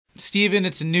Steven,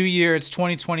 it's a new year, it's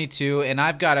 2022, and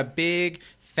I've got a big,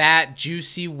 fat,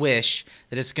 juicy wish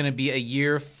that it's going to be a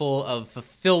year full of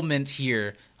fulfillment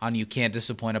here on You Can't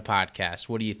Disappoint a Podcast.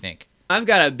 What do you think? I've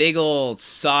got a big old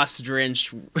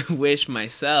sauce-drenched wish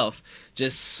myself,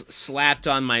 just slapped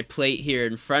on my plate here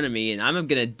in front of me, and I'm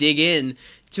going to dig in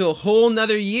to a whole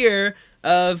nother year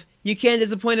of You Can't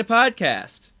Disappoint a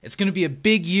Podcast. It's going to be a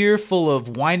big year full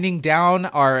of winding down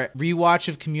our rewatch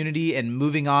of Community and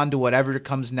moving on to whatever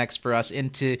comes next for us,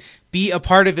 and to be a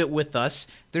part of it with us.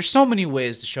 There's so many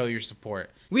ways to show your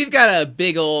support. We've got a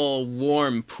big old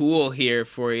warm pool here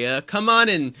for you. Come on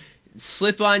and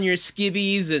slip on your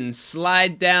skibbies and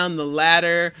slide down the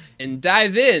ladder and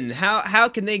dive in. How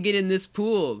can they get in this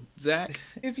pool, Zach?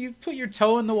 If you put your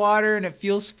toe in the water and it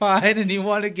feels fine and you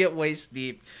want to get waist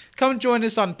deep, come join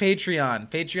us on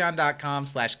Patreon,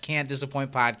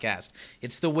 patreon.com/can'tdisappointpodcast.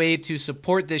 It's the way to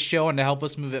support this show and to help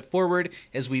us move it forward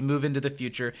as we move into the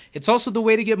future. It's also the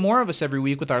way to get more of us every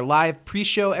week with our live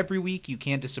pre-show every week, You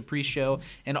Can't Dis a Pre-Show,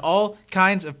 and all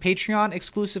kinds of Patreon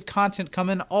exclusive content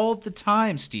coming all the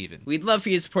time, Steven. We'd love for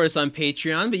you to support us on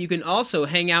Patreon, but you can also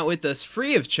hang out with us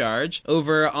free of charge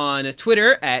over on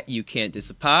Twitter at You Can't Dis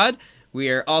a Pod. We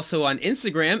are also on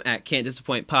Instagram at Can't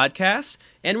Disappoint Podcast,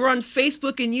 and we're on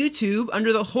Facebook and YouTube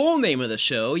under the whole name of the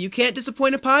show, You Can't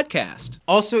Disappoint a Podcast.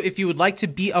 Also, if you would like to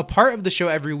be a part of the show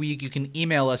every week, you can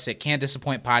email us at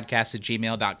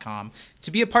can'tdisappointpodcast@gmail.com.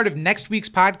 To be a part of next week's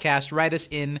podcast, write us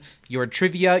in your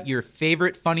trivia, your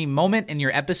favorite funny moment, and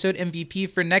your episode MVP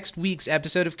for next week's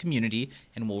episode of Community,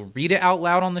 and we'll read it out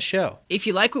loud on the show. If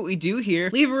you like what we do here,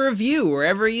 leave a review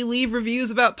wherever you leave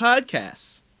reviews about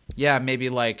podcasts. Yeah, maybe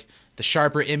like the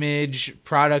Sharper Image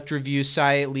product review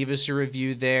site. Leave us a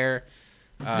review there.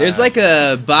 There's like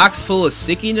a box full of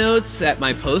sticky notes at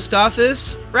my post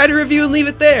office. Write a review and leave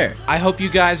it there. I hope you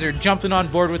guys are jumping on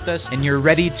board with us and you're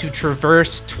ready to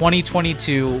traverse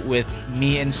 2022 with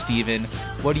me and Steven.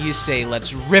 What do you say?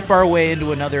 Let's rip our way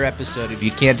into another episode of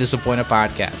You Can't Disappoint a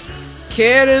Podcast.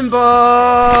 Cannonball!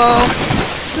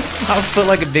 I'll put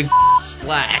like a big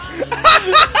splat.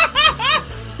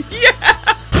 Yeah!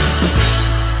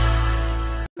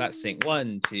 Clap sync.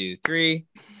 1, 2, 3.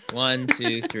 1,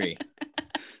 2, 3.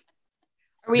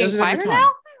 Are we in choir now?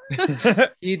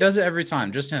 He does it every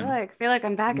time, just him. I feel like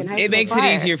I'm back in high school. It makes choir.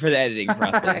 it easier for the editing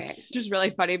process. Which is really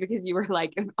funny because you were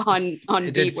like on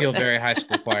It did feel very high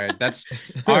school choir. That's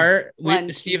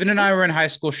Steven and I were in high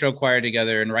school show choir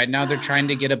together, and right now they're trying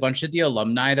to get a bunch of the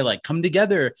alumni to like come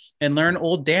together and learn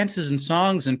old dances and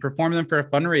songs and perform them for a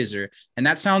fundraiser. And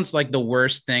that sounds like the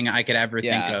worst thing I could ever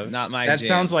think of. Not my That jam.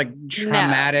 sounds like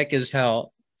traumatic as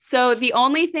hell. So the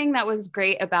only thing that was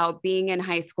great about being in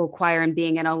high school choir and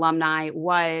being an alumni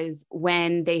was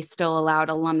when they still allowed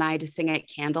alumni to sing at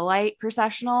candlelight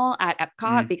processional at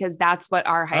Epcot, because that's what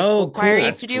our high school choir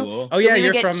used to do. Cool. Oh, So yeah, we would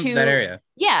you're get from that area.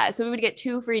 Yeah. So we would get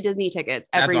 2 free Disney tickets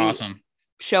every That's awesome.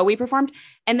 show we performed.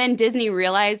 And then Disney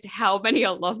realized how many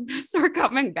alumnus are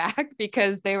coming back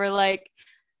because they were like,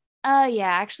 yeah,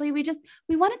 actually, we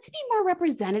want it to be more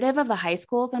representative of the high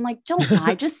schools. I'm like, don't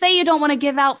lie. Just say you don't want to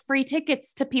give out free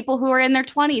tickets to people who are in their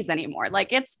 20s anymore.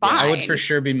 Like, it's fine. Yeah, I would for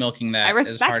sure be milking that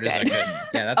as hard as I could.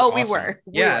 Yeah, that's awesome. We were.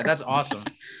 That's awesome.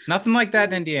 Nothing like that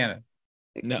in Indiana.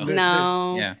 No.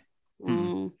 No. Yeah.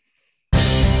 Mm.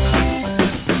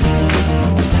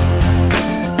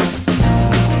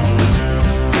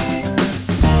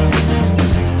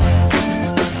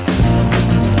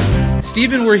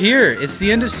 Steven, we're here. It's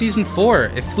the end of season 4.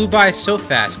 It flew by so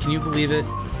fast. Can you believe it?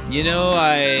 You know,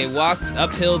 I walked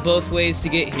uphill both ways to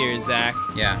get here, Zach.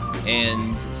 Yeah.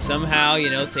 And somehow,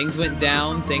 things went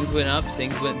down, things went up,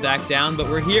 things went back down, but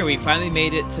we're here. We finally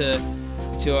made it to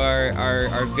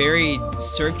our very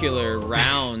circular,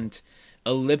 round,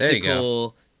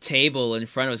 elliptical table in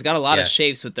front of us. Got a lot of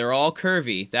shapes, but they're all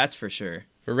curvy, that's for sure.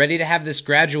 We're ready to have this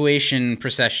graduation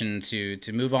procession to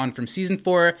move on from season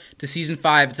 4 to season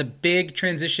 5. It's a big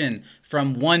transition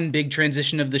from one big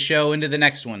transition of the show into the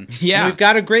next one. Yeah. And we've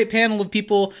got a great panel of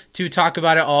people to talk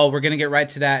about it all. We're going to get right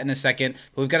to that in a second.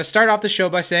 But we've got to start off the show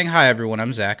by saying, hi, everyone.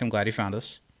 I'm Zach. I'm glad you found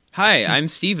us. Hi, I'm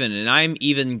Steven, and I'm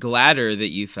even gladder that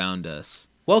you found us.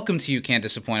 Welcome to You Can't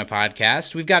Disappoint a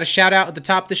Podcast. We've got a shout out at the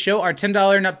top of the show. Our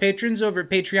 $10 and up patrons over at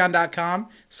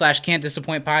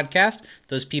patreon.com/can'tdisappointpodcast.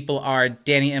 Those people are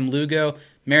Danny M. Lugo,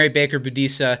 Mary Baker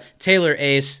Budisa, Taylor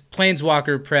Ace,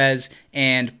 Planeswalker Prez,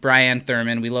 and Brian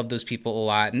Thurman. We love those people a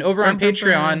lot. And over on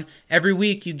Patreon, every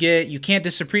week you get You Can't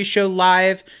Diss a Pre-Show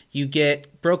live. You get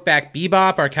Brokeback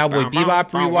Bebop, our Cowboy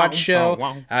Bebop rewatch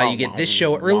show. You get this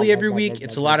show early every week.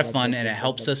 It's a lot of fun, and it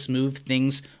helps us move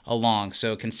things along.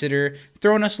 So consider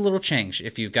throwing us a little change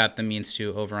if you've got the means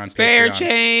to over on Patreon.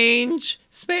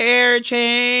 Spare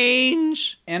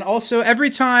change. And also,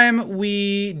 every time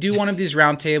we do one of these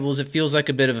roundtables, it feels like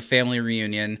a bit of a family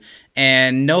reunion.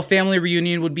 And no family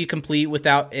reunion would be complete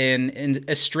without an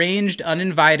estranged,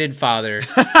 uninvited father.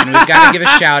 And we've got to give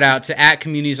a shout out to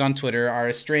 @Communities on Twitter, our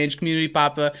estranged community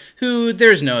papa, who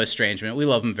there's no estrangement. We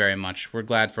love him very much. We're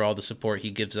glad for all the support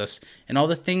he gives us and all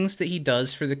the things that he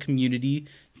does for the community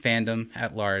fandom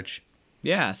at large.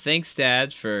 Yeah, thanks,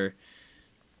 Dad, for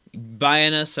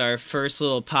buying us our first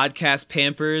little podcast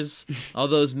Pampers all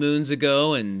those moons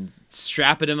ago and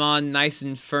strapping them on nice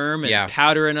and firm and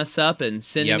powdering us up and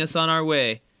sending us on our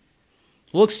way.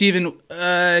 Look, Steven,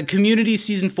 Community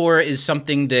Season 4 is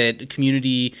something that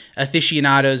community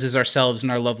aficionados as ourselves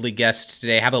and our lovely guests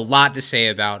today have a lot to say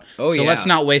about. So let's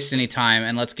not waste any time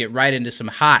and let's get right into some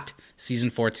hot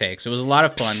Season 4 takes. It was a lot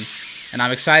of fun, and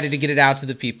I'm excited to get it out to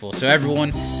the people. So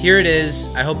everyone, here it is.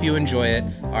 I hope you enjoy it.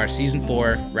 Our Season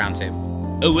 4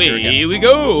 Roundtable. Away we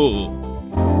go!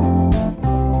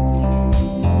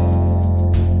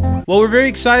 Well, we're very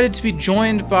excited to be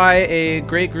joined by a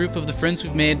great group of the friends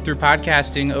we've made through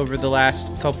podcasting over the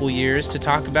last couple years to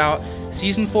talk about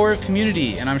Season 4 of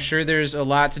Community, and I'm sure there's a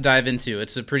lot to dive into.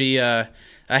 It's a pretty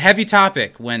a heavy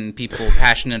topic when people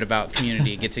passionate about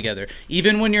Community get together.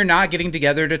 Even when you're not getting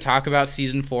together to talk about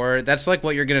Season 4, that's like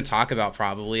what you're going to talk about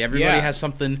probably. Everybody has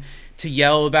something to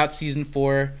yell about Season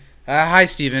 4. Hi,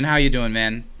 Steven. How you doing,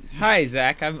 man? Hi,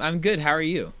 Zach. I'm good. How are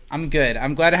you? I'm good.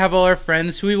 I'm glad to have all our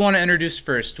friends. Who we want to introduce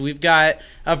first? We've got,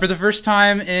 for the first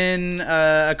time in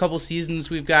a couple seasons,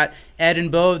 we've got Ed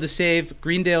and Bo of the Save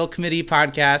Greendale Committee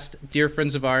podcast, dear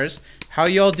friends of ours. How are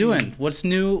you all doing? What's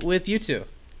new with you two?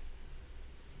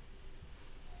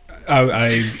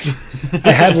 I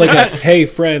had like a "Hey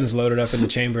friends" loaded up in the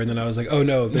chamber, and then I was like, "Oh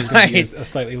no, there's going to be a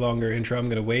slightly longer intro. I'm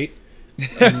going to wait."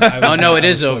 Oh no, it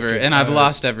is over, and I've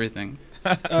lost everything.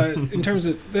 In terms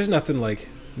of, there's nothing like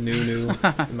new.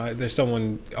 There's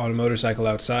someone on a motorcycle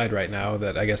outside right now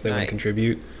that I guess they want to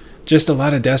contribute. Just a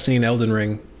lot of Destiny and Elden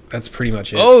Ring. That's pretty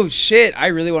much it. Oh shit! I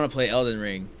really want to play Elden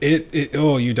Ring.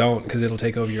 You don't, because it'll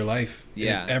take over your life.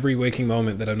 Yeah. Every waking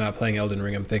moment that I'm not playing Elden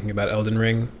Ring, I'm thinking about Elden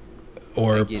Ring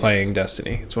or playing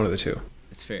Destiny. It's one of the two.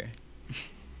 It's fair.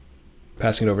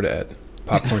 Passing it over to Ed.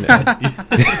 Popcorn Ed.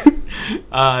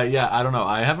 Yeah, I don't know.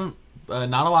 I haven't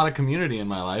not a lot of Community in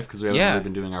my life because we haven't really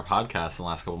been doing our podcast in the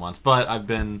last couple months. But I've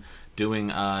been doing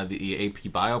the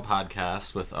AP Bio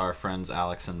podcast with our friends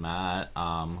Alex and Matt.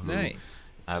 Who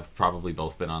have probably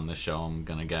both been on this show, I'm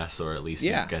gonna guess, or at least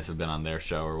you guys have been on their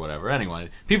show or whatever. Anyway,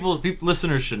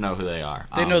 listeners should know who they are.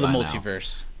 They know the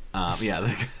multiverse.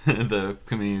 The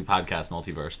Community podcast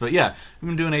multiverse. But yeah, we've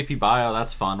been doing AP Bio.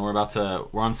 That's fun. We're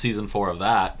on season 4 of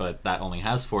that, but that only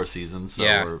has 4 seasons, so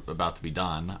we're about to be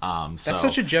done. That's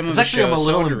such a gem of a show. I'm a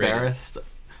little embarrassed.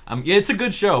 It's a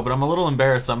good show, but I'm a little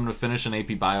embarrassed. I'm going to finish an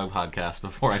AP Bio podcast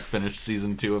before I finish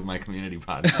season 2 of my Community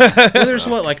podcast. So there's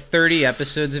like 30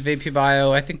 episodes of AP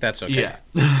Bio. I think that's okay.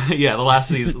 Yeah. The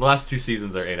last 2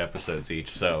 seasons are 8 episodes each.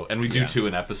 So, and we do 2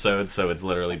 an episode, so it's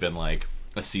literally been like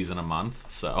a season a month.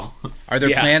 So, are there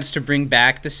plans to bring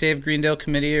back the Save Greendale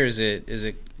Committee, or is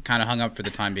it kind of hung up for the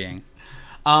time being?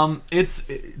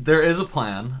 There is a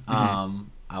plan.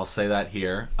 I'll say that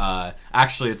here.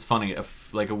 Actually, it's funny.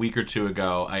 Like a week or 2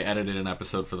 ago, I edited an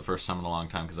episode for the first time in a long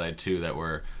time because I had 2 that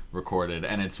were recorded,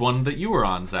 and it's one that you were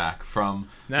on, Zach, from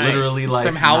literally like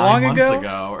from how 9 long months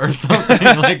ago or something.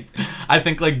 Like I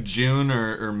think like June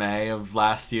or May of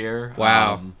last year.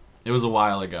 Wow. It was a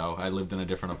while ago. I lived in a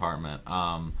different apartment.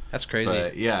 That's crazy.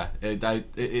 But yeah,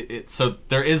 so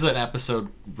there is an episode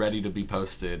ready to be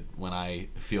posted when I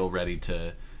feel ready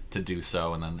to do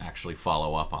so, and then actually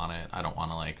follow up on it. I don't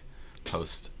want to like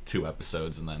post 2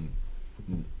 episodes and then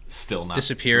still not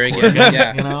disappear again.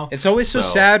 Yeah, you know? It's always so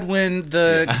sad when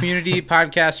the Community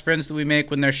podcast friends that we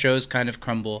make, when their shows kind of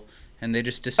crumble and they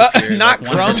just disappear. Not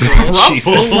like crumble.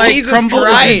 Jesus. Like crumble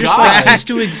and just like cease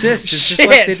to exist. It's just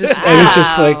like they disappear. And it's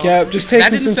just like, just take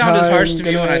that me some time. That didn't sound as harsh to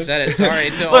me when I said it. Sorry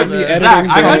to all the Zach,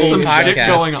 I had some shit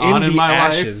going on in my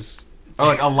life.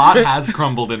 Like, a lot has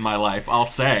crumbled in my life, I'll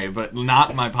say, but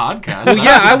not my podcast. Well,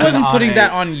 yeah, I wasn't putting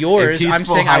that on yours. I'm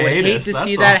saying I would hate to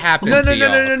see that happen to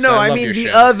y'all. No. I mean the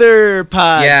other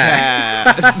podcast.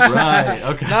 Yeah. Right,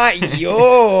 okay. Not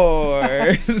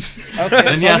yours. Okay, so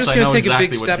I'm just going to take a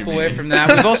big step away from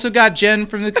that. We've also got Jen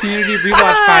from the Community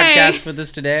Rewatch podcast with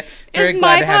us today. Very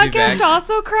glad to have you back. Is my podcast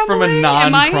also crumbling? From a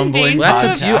non-crumbling Well, that's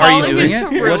up to you. Are you doing it?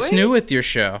 Ruin? What's new with your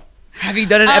show? Have you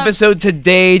done an episode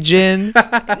today, Jen?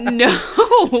 No.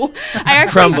 I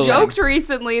actually joked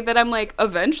recently that I'm like,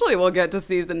 eventually we'll get to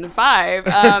season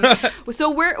 5. So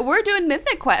we're doing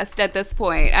Mythic Quest at this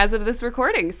point as of this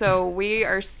recording. So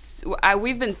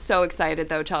we've been so excited,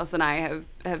 though. Chelsea and I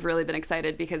have really been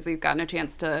excited because we've gotten a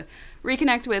chance to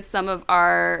reconnect with some of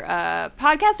our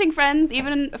podcasting friends,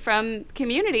 even from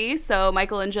Community. So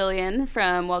Michael and Jillian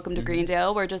from Welcome to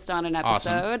Greendale were just on an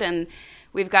episode. Awesome. And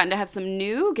we've gotten to have some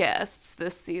new guests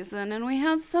this season, and we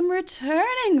have some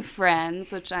returning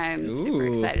friends, which I'm super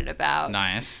excited about.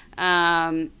 Nice.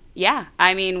 Yeah,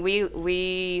 I mean,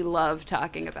 we love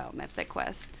talking about Mythic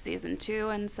Quest Season 2,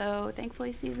 and so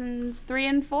thankfully Seasons 3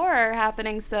 and 4 are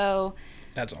happening, so...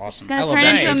 That's awesome. It's going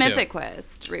to turn into a Mythic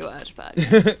Quest rewatch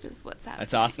podcast is what's happening.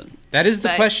 That's awesome. That is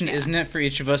the question, isn't it, for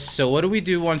each of us? So what do we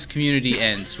do once Community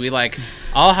ends? We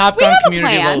all hopped on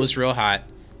Community while it was real hot.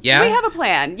 Yeah? We have a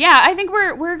plan. Yeah, I think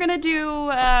we're going to do,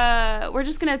 we're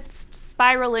just going to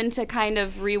spiral into kind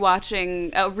of rewatching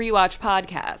a rewatch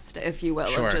podcast, if you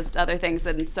will, of just other things.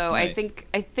 And so nice.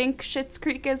 I think Schitt's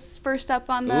Creek is first up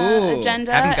on the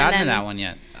agenda. Haven't gotten to that one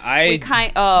yet. I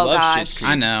love Schitt's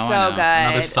Creek. I know. So good.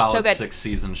 Another solid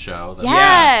 6-season show.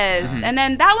 Yes. Mm-hmm. And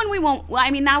then that one we won't, well, I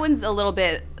mean, that one's a little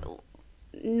bit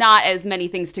not as many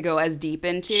things to go as deep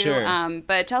into. Sure.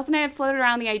 But Chelsea and I have floated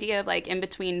around the idea of in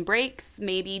between breaks,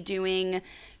 maybe doing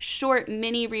short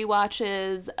mini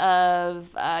rewatches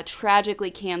of tragically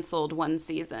canceled 1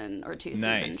 season or 2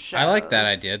 season shows. I like that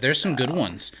idea. There's some good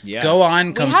ones. Yeah. Go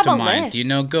On comes to mind. List. Do you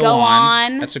know Go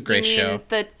On? That's a great show.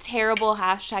 The terrible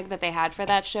hashtag that they had for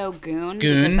that show, Goon.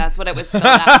 Goon? Because that's what it was spelled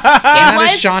out. It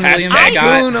was Sean William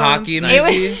Scott hockey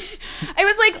movie. I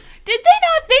was like, did they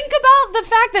not think about the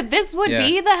fact that this would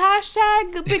be the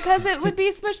hashtag because it would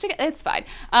be smushed together? It's fine.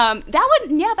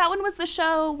 That one was the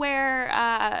show where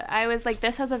I was like,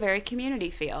 this has a very Community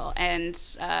feel, and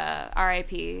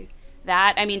RIP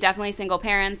that. I mean, definitely Single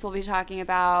Parents we'll be talking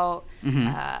about.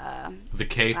 Mm-hmm. The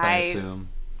Cape, I assume.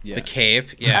 Yeah. The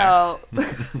Cape, yeah. Oh,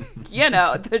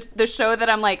 the show that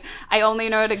I'm like, I only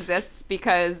know it exists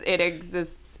because it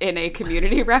exists in a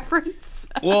Community reference.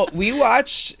 Well, we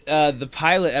watched the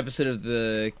pilot episode of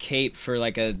The Cape for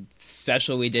a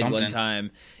special we did one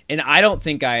time, and I don't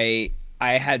think I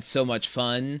had so much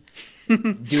fun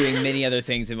doing many other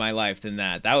things in my life than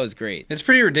that. That was great. It's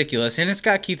pretty ridiculous, and it's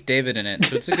got Keith David in it,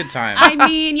 so it's a good time. I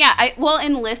mean, yeah.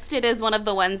 Enlisted is one of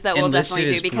the ones that we'll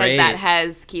definitely do because that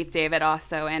has Keith David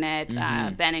also in it.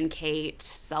 Mm-hmm. Ben and Kate,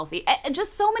 Selfie.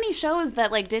 Just so many shows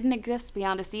that didn't exist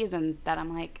beyond a season that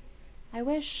I'm like, I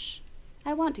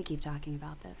want to keep talking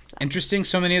about this. So. Interesting.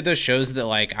 So many of those shows that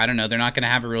I don't know, they're not going to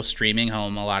have a real streaming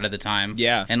home a lot of the time.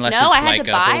 Yeah. Unless I it's had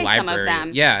to buy a whole some library. of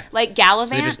them. Yeah. Like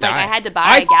Gallivant. So I had to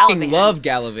buy Gallivant. I love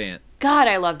Gallivant. God,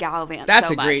 I love Gallivant. That's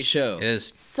so a great much. show. It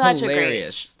is such a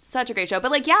great show.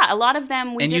 But a lot of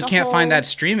them and you can't find that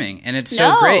streaming, and it's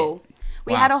so great.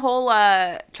 We had a whole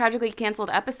tragically canceled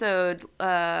episode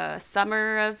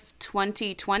summer of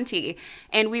 2020,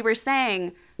 and we were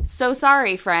saying, so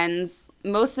sorry, friends.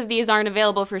 Most of these aren't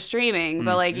available for streaming,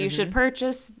 but you should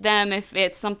purchase them if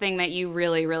it's something that you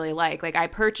really, really like. I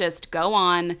purchased Go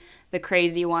On, The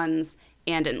Crazy Ones,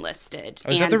 and Enlisted.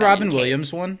 Oh, is that the Robin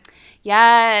Williams one?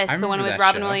 Yes, the one with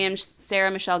Robin show. Williams, Sarah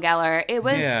Michelle Gellar. It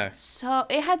was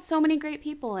it had so many great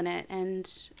people in it,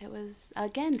 and it was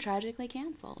again tragically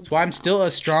canceled. That's why I'm still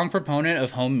a strong proponent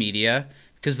of home media,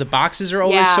 because the boxes are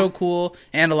always so cool,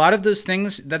 and a lot of those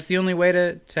things, that's the only way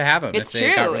to have them. It's if true.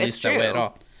 They got released that way at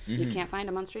all. You can't find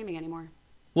them on streaming anymore.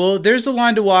 Well, there's a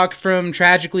line to walk from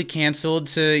tragically canceled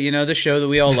to, the show that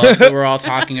we all love that we're all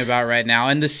talking about right now,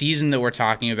 and the season that we're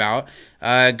talking about,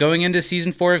 going into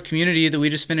season 4 of Community that we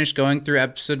just finished going through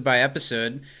episode by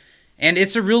episode. And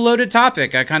it's a real loaded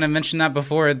topic. I kind of mentioned that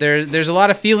before. There's a lot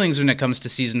of feelings when it comes to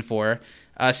season 4.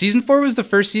 Season 4 was the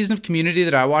first season of Community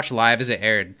that I watched live as it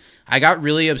aired. I got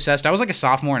really obsessed. I was a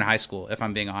sophomore in high school, if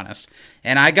I'm being honest.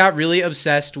 And I got really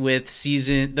obsessed with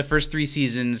the first 3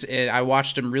 seasons. I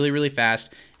watched them really, really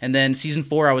fast. And then season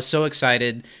 4, I was so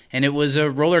excited. And it was a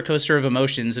roller coaster of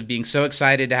emotions of being so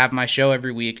excited to have my show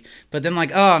every week. But then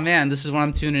oh man, this is what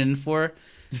I'm tuning in for.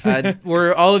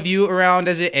 Were all of you around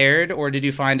as it aired, or did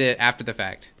you find it after the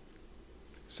fact?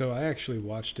 So I actually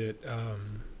watched it.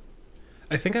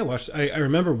 I think I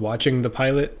remember watching the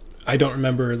pilot. I don't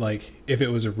remember like if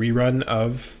it was a rerun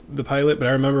of the pilot, but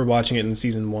I remember watching it in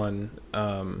season 1,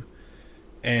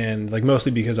 and like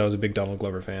mostly because I was a big Donald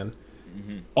Glover fan.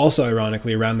 Mm-hmm. Also,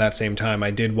 ironically, around that same time,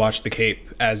 I did watch The Cape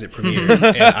as it premiered,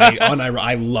 and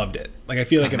I loved it. Like I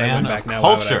feel like if I went back now,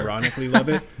 I would ironically love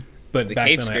it, but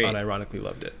back then I unironically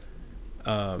loved it.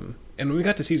 And when we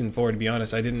got to season 4, to be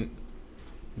honest, I didn't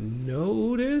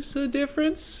notice a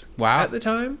difference at the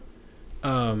time.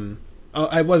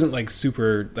 I wasn't like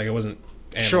super, like I wasn't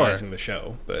analyzing the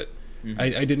show, but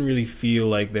I didn't really feel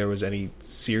like there was any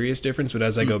serious difference. But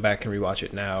as I go back and rewatch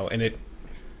it now, and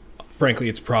frankly,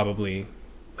 it's probably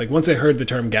like once I heard the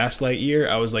term gaslight year,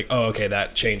 I was like, oh, okay,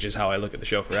 that changes how I look at the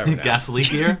show forever now.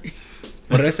 Gaslight year?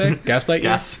 What did I say? Gaslight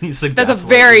year? That's a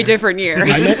very different year.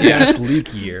 I meant gas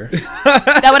leak year.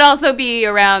 That would also be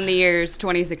around the years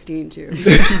 2016 too.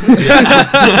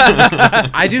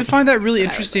 I do find that really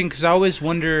interesting because I always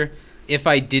wonder if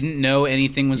I didn't know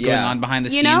anything was going on behind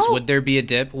the scenes, would there be a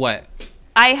dip? What?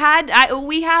 We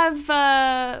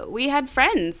had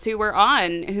friends who were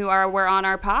on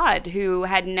our pod who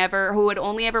had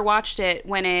only ever watched it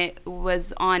when it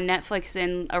was on Netflix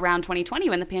in around 2020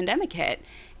 when the pandemic hit,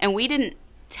 and we didn't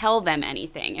tell them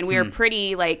anything, and we were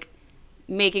pretty like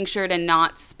making sure to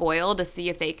not spoil to see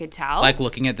if they could tell, like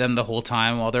looking at them the whole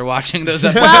time while they're watching those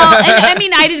episodes. Well,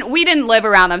 and, I mean, we didn't live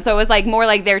around them, so it was like more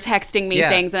like they're texting me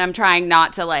things, and I'm trying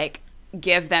not to like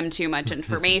give them too much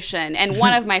information. And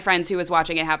one of my friends who was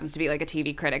watching it happens to be like a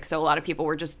TV critic, so a lot of people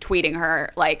were just tweeting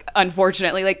her like,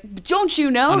 unfortunately, like, don't you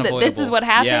know that this is what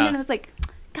happened? Yeah. And I was like,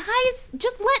 guys,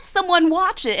 just let someone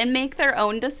watch it and make their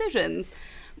own decisions.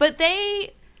 But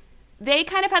they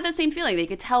kind of had the same feeling. They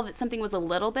could tell that something was a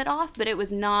little bit off, but it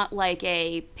was not like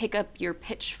a pick up your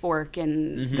pitchfork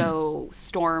and go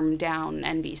storm down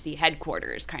NBC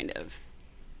headquarters kind of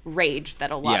rage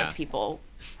that a lot of people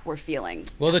were feeling.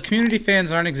 Well, the Community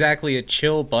fans aren't exactly a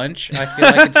chill bunch, I feel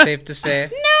like it's safe to say.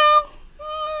 No.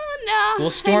 We'll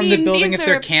storm the building if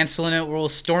they're canceling it. We'll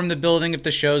storm the building if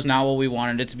the show's not what we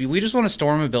wanted it to be. We just want to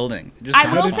storm a building.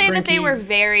 I will say that they were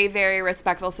very, very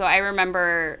respectful. So I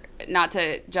remember, not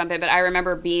to jump in, but I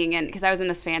remember being in, because I was in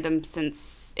this fandom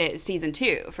since season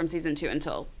 2, from season 2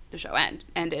 until the show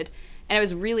ended. And I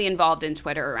was really involved in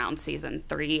Twitter around season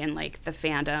 3 and like the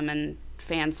fandom and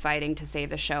fans fighting to save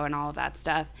the show and all of that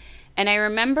stuff. And I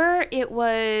remember it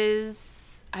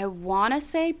was, I want to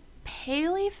say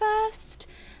PaleyFest.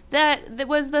 That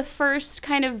was the first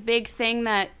kind of big thing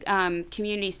that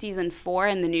Community Season 4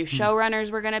 and the new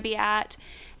showrunners were going to be at.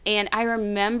 And I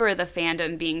remember the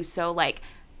fandom being so like,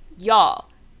 y'all,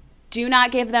 do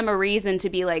not give them a reason to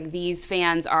be like, these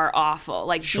fans are awful.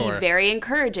 Like, be very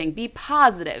encouraging, be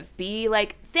positive, be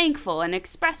like thankful and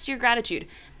express your gratitude.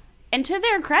 And to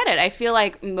their credit, I feel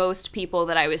like most people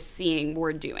that I was seeing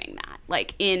were doing that.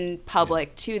 Like in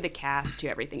public, to the cast, to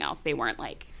everything else. They weren't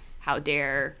like, how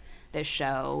dare this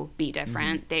show be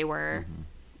different. They were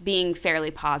being fairly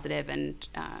positive and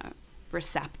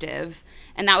receptive,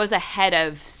 and that was ahead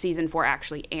of season 4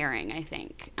 actually airing, I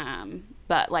think.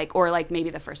 But like, or like maybe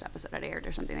the first episode had aired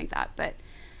or something like that. But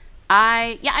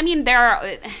I mean, there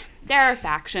are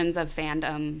factions of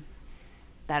fandom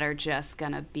that are just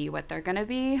gonna be what they're gonna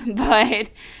be. But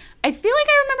I feel like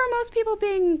I remember most people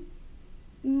being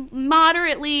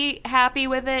moderately happy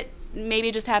with it.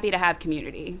 Maybe just happy to have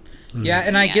Community. Yeah,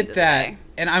 and I get that.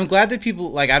 And I'm glad that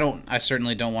people, like, I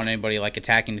certainly don't want anybody, like,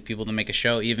 attacking the people that make a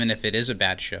show, even if it is a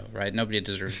bad show, right? Nobody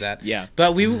deserves that. Yeah.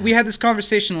 But we had this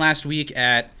conversation last week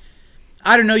at,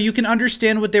 I don't know, you can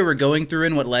understand what they were going through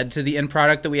and what led to the end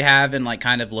product that we have and, like,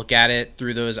 kind of look at it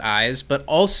through those eyes. But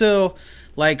also,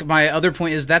 like, my other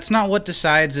point is that's not what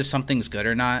decides if something's good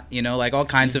or not. You know, like, all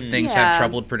kinds of things have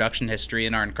troubled production history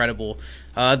and are incredible.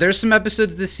 There's some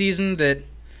episodes this season that,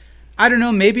 I don't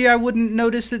know, maybe I wouldn't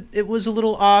notice that it was a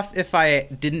little off if I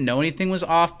didn't know anything was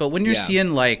off. But when you're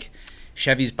seeing, like,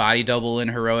 Chevy's body double in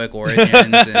Heroic Origins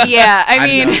and I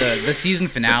mean, don't know, the season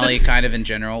finale kind of in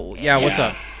general. Yeah, what's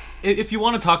up? If you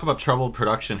want to talk about troubled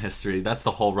production history, that's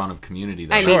the whole run of Community.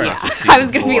 I mean, I was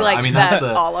going to be like, I mean, that's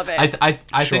all of it. I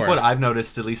think what I've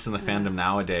noticed, at least in the fandom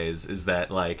nowadays, is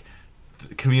that, like,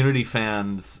 Community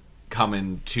fans come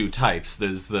in two types.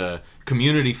 There's the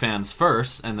Community fans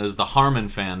first, and there's the Harmon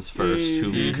fans first,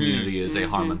 who Community is a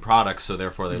Harmon product, so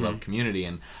therefore they love Community.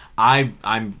 And I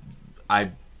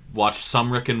watched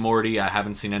some Rick and Morty. I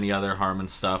haven't seen any other Harmon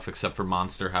stuff except for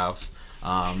Monster House.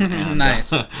 And, nice.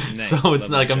 So it's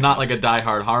like I'm not like a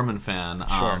diehard Harmon fan.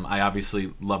 I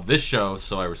obviously love this show,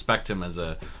 so I respect him as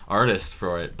a artist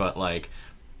for it. But like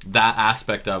that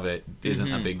aspect of it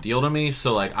isn't a big deal to me.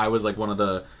 So like I was like one of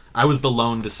the I was the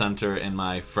lone dissenter in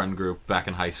my friend group back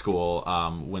in high school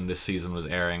when this season was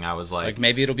airing. I was like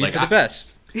maybe it'll be for the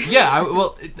best. Yeah,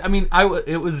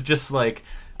 it was just like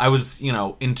I was,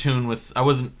 in tune with. I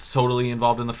wasn't totally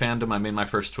involved in the fandom. I made my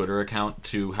first Twitter account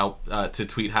to help to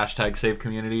tweet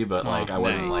 #SaveCommunity, but I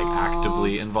wasn't like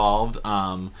actively involved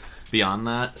beyond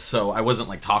that. So I wasn't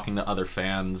like talking to other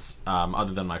fans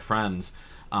other than my friends.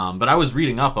 But I was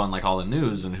reading up on like all the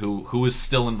news and who was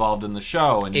still involved in the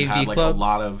show, and you had like Club?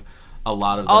 a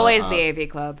lot of always the AV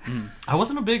Club. I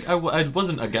wasn't a big. I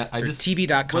wasn't again. I just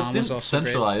TV.com didn't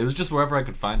centralize. Great. It was just wherever I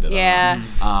could find it. Yeah.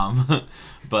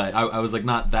 But I was like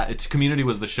not that. Community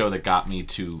was the show that got me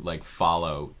to like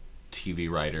follow TV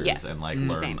writers and like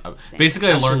learn. Same.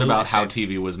 Basically, I learned about how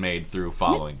TV was made through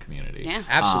following Community. Yeah,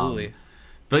 absolutely.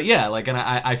 But yeah, like, and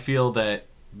I feel that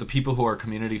the people who are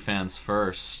Community fans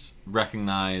first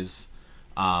recognize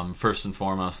first and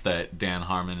foremost that Dan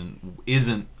Harmon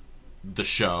isn't the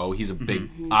show. He's a big,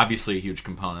 obviously a huge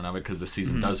component of it because the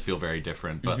season does feel very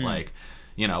different, but like,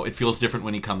 it feels different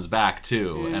when he comes back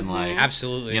too. And like,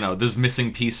 absolutely, there's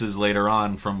missing pieces later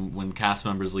on from when cast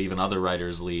members leave and other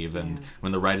writers leave, and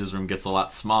when the writers room gets a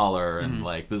lot smaller, and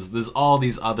like there's all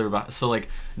these other. So like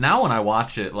now when I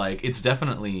watch it, like it's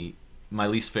definitely my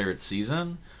least favorite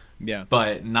season. Yeah.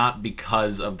 But not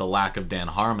because of the lack of Dan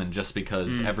Harmon, just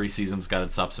because every season's got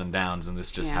its ups and downs, and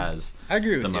this just has I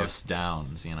agree with the you. most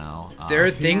downs, There are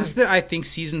things that I think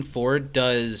season 4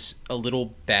 does a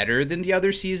little better than the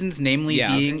other seasons, namely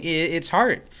being its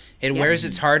heart. It wears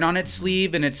its heart on its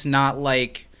sleeve, and it's not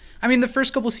like... I mean, the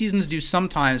first couple seasons do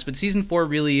sometimes, but season 4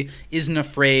 really isn't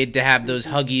afraid to have those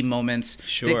huggy moments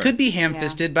that could be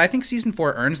ham-fisted, but I think season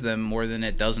 4 earns them more than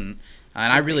it doesn't.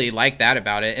 And I really like that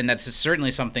about it, and that's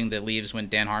certainly something that leaves when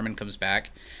Dan Harmon comes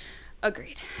back.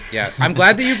 Agreed. Yeah, I'm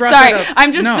glad that you brought that up. Sorry,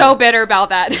 I'm just so bitter about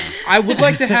that. I would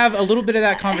like to have a little bit of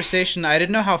that conversation. I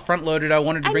didn't know how front-loaded I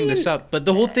wanted to bring this up, but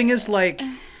the whole thing is like,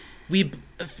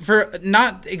 for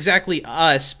not exactly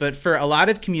us, but for a lot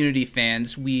of Community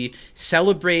fans, we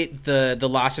celebrate the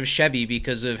loss of Chevy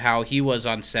because of how he was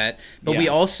on set, but we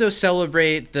also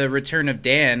celebrate the return of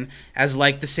Dan as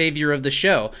like the savior of the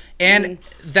show. And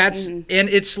and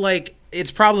it's like,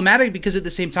 it's problematic because at the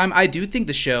same time, I do think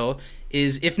the show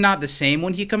is, if not the same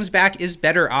when he comes back, is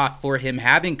better off for him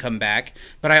having come back.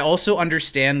 But I also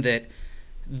understand that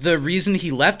the reason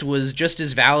he left was just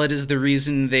as valid as the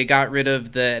reason they got rid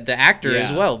of the actor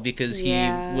as well, because he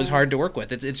was hard to work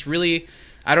with. It's really,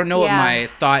 I don't know what my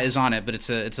thought is on it, but it's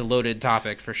a loaded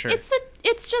topic for sure.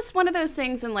 It's just one of those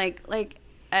things, and like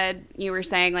Ed, you were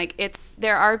saying, like,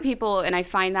 there are people, and I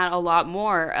find that a lot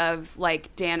more of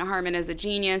like, Dan Harmon is a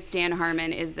genius, Dan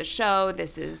Harmon is the show,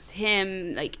 this is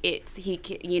him, like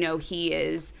he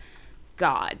is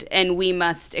God, and we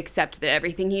must accept that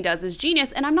everything he does is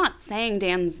genius. And I'm not saying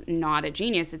Dan's not a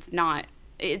genius.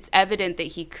 It's evident that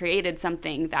he created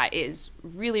something that is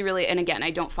really, really, and again, I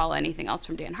don't follow anything else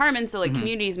from Dan Harmon, so like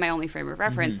Community is my only frame of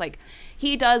reference. Like,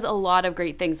 he does a lot of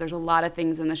great things. There's a lot of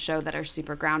things in the show that are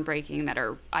super groundbreaking, that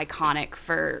are iconic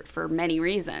for many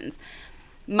reasons.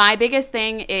 My biggest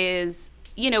thing is,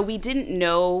 we didn't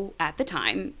know at the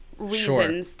time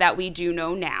reasons that we do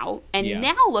know now, and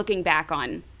now looking back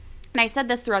on, and I said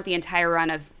this throughout the entire run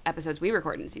of episodes we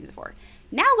recorded in season 4.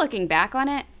 Now looking back on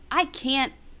it, I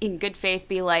can't in good faith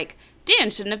be like, Dan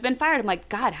shouldn't have been fired. I'm like,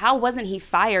 God, how wasn't he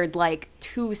fired like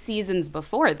 2 seasons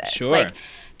before this? Sure. Like,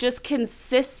 just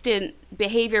consistent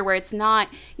behavior where it's not,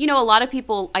 a lot of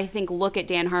people, I think, look at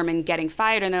Dan Harmon getting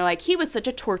fired and they're like, he was such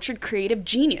a tortured creative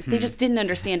genius. They just didn't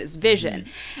understand his vision.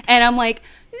 And I'm like,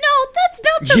 no, that's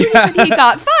not the reason he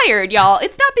got fired, y'all.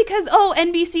 It's not because,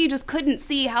 NBC just couldn't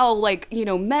see how, like,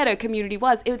 meta Community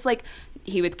was. It was like,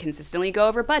 he would consistently go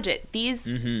over budget.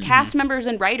 These cast members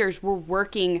and writers were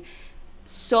working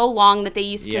so long that they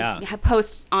used to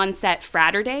post on set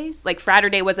Fratter Days. Like,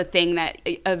 Fratter Day was a thing that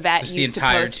Yvette used to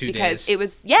post because it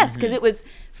was because it was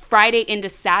Friday into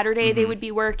Saturday they would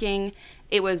be working.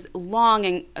 It was long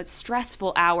and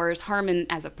stressful hours. Harmon,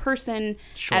 as a person,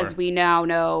 as we now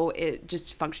know,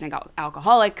 just functioning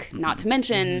alcoholic. Not to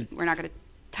mention, we're not going to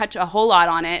touch a whole lot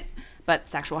on it, but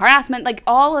sexual harassment, like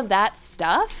all of that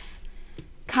stuff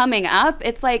coming up.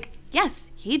 It's like,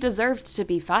 yes, he deserved to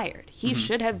be fired. He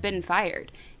should have been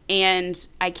fired. And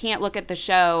I can't look at the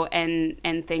show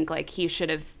and think like he should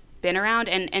have been around.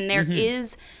 And there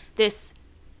is this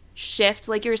shift,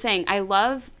 like you were saying. I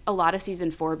love a lot of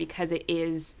season 4 because it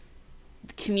is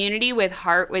Community with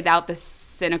heart without the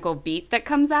cynical beat that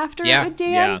comes after it with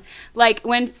Dan. Like,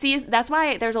 that's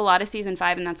why there's a lot of season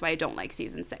 5, and that's why I don't like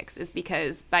season 6, is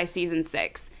because by season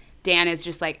 6 Dan is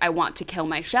just like, I want to kill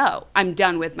my show. I'm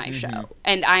done with my show.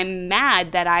 And I'm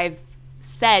mad that I've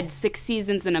said 6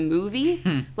 seasons in a movie,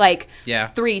 like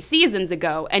 3 seasons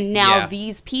ago. And now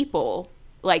these people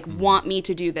like want me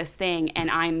to do this thing,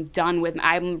 and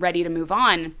I'm ready to move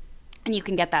on. And you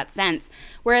can get that sense.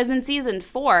 Whereas in season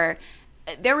 4,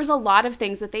 there was a lot of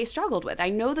things that they struggled with. I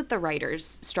know that the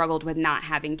writers struggled with not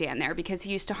having Dan there because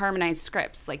he used to harmonize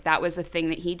scripts. Like, that was a thing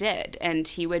that he did, and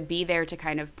he would be there to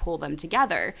kind of pull them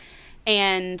together.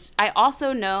 And I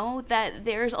also know that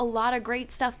there's a lot of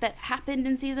great stuff that happened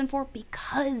in season 4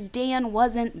 because Dan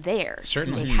wasn't there.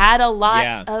 Certainly. They had a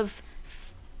lot of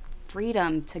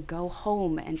freedom to go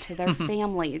home and to their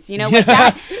families, like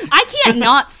that. I can't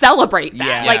not celebrate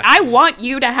that. Like, I want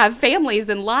you to have families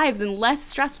and lives and less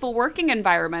stressful working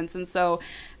environments, and so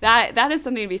that is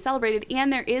something to be celebrated.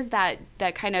 And there is that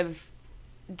kind of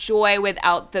joy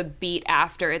without the beat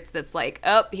after. It's like,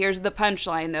 oh, here's the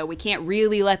punchline though, we can't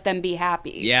really let them be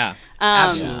happy.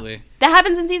 Absolutely. That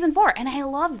happens in season 4, and I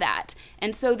love that.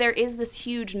 And so there is this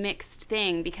huge mixed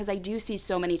thing, because I do see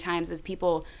so many times of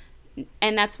people.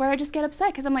 And that's where I just get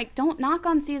upset, because I'm like, don't knock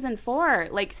on season 4.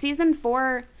 Like, season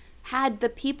 4 had the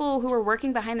people who were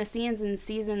working behind the scenes in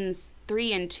seasons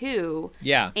 3 and 2.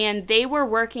 Yeah. And they were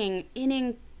working in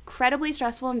incredibly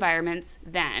stressful environments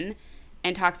then,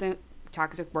 and toxic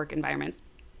work environments.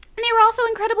 And they were also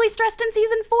incredibly stressed in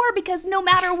season 4, because no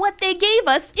matter what they gave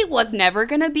us, it was never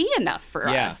going to be enough for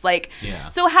us. Like,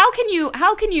 so how can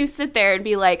you sit there and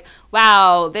be like,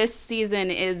 wow, this season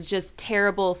is just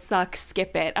terrible, suck,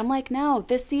 skip it. I'm like, no,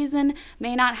 this season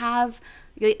may not have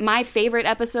my favorite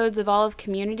episodes of all of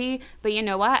Community, but you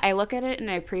know what? I look at it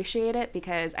and I appreciate it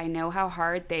because I know how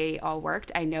hard they all worked.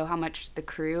 I know how much the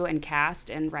crew and cast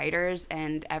and writers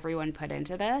and everyone put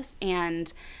into this,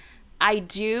 and I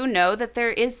do know that there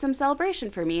is some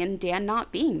celebration for me in Dan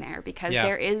not being there, because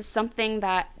there is something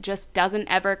that just doesn't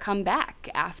ever come back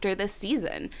after this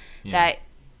season that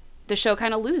the show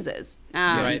kind of loses.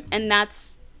 And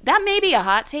that may be a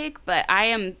hot take, but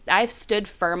I've stood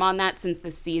firm on that since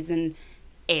the season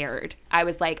aired. I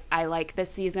was like, I like this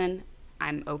season.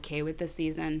 I'm okay with this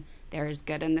season. There is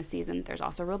good in this season. There's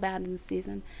also real bad in this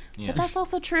season. But that's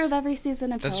also true of every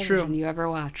season of television you ever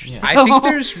watch. So. I think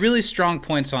there's really strong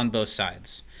points on both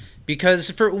sides.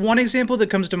 Because for one example that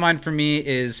comes to mind for me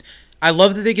is, I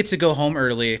love that they get to go home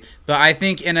early, but I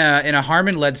think in a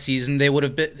Harmon-led season,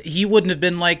 he wouldn't have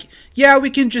been like, yeah, we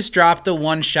can just drop the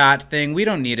one-shot thing. We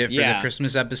don't need it for the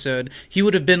Christmas episode. He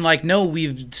would have been like, no,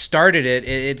 we've started it.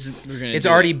 It's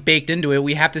already baked into it.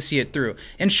 We have to see it through.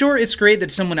 And sure, it's great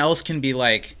that someone else can be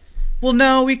like, well,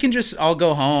 no, we can just all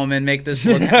go home and make this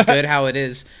look good how it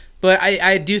is. But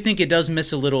I do think it does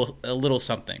miss a little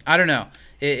something. I don't know.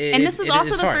 And this is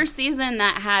also the first season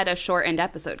that had a shortened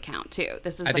episode count too.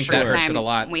 This is the first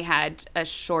time we had a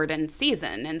shortened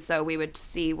season, and so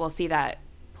we'll see that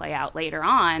play out later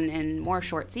on in more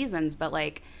short seasons. But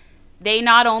like, they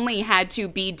not only had to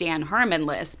be Dan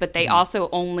Harmon-less, but they also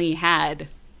only had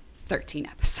 13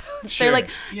 episodes. They're like,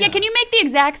 can you make the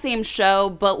exact same show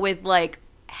but with like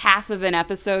half of an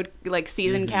episode, like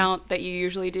season count that you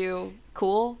usually do?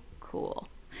 Cool.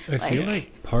 I feel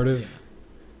like part of,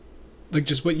 like,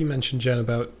 just what you mentioned, Jen,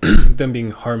 about them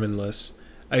being Harmon-less,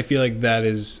 I feel like that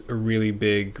is a really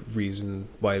big reason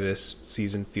why this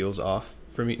season feels off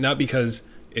for me. Not because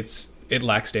it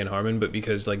lacks Dan Harmon, but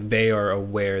because like they are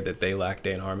aware that they lack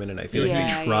Dan Harmon, and I feel like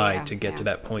they tried to get to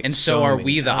that point. And so are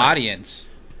we, the audience.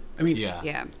 I mean,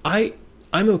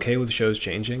 I'm okay with shows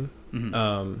changing,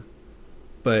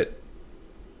 but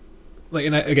like,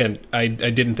 and I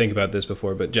didn't think about this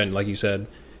before, but Jen, like you said,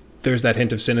 there's that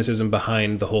hint of cynicism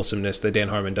behind the wholesomeness that Dan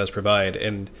Harmon does provide.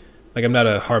 And like, I'm not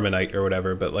a Harmonite or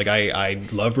whatever, but like, I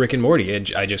love Rick and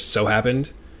Morty. I just so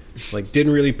happened, like,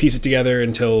 didn't really piece it together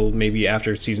until maybe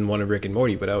after season 1 of Rick and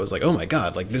Morty, but I was like, oh my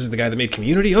God, like, this is the guy that made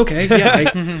Community? Okay,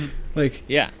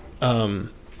 yeah.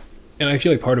 And I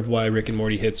feel like part of why Rick and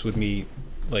Morty hits with me,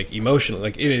 like, emotionally,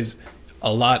 like, it is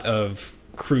a lot of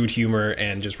crude humor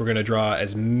and just, we're going to draw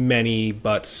as many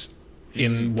butts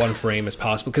in one frame as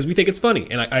possible because we think it's funny.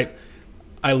 And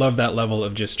I love that level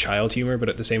of just child humor, but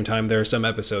at the same time, there are some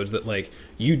episodes that, like,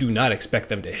 you do not expect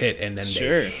them to hit, and then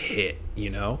they hit, you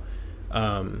know?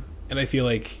 And I feel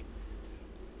like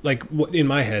in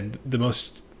my head, the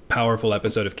most powerful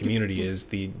episode of Community is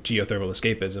the geothermal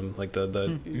escapism, like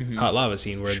the hot lava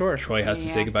scene where Troy has to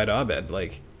say goodbye to Abed.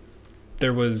 Like,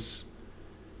 there was,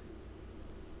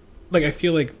 like, I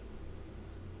feel like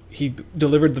he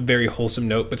delivered the very wholesome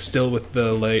note, but still with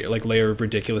the layer of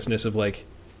ridiculousness of, like,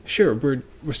 sure,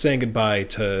 we're saying goodbye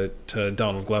to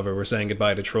Donald Glover. We're saying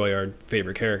goodbye to Troy, our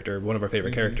favorite character, one of our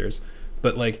favorite characters.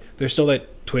 But like, there's still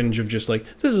that twinge of just like,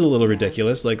 this is a little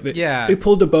ridiculous. Like, they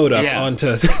pulled the boat up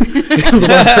onto the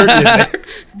curtain is there.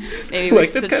 Maybe we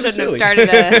shouldn't have started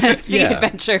a sea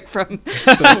adventure from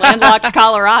landlocked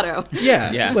Colorado.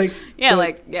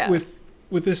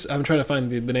 With this, I'm trying to find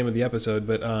the name of the episode,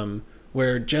 but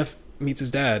where Jeff meets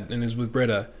his dad and is with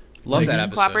Britta. Love that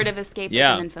episode. Cooperative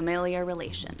escapism and familiar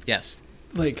relation. Yes.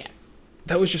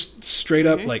 That was just straight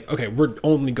up like, okay, we're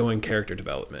only going character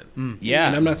development. Yeah.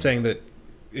 And I'm not saying that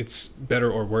it's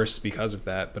better or worse because of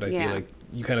that, but I feel like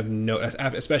you kind of know,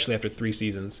 especially after 3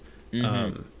 seasons,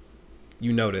 you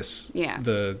notice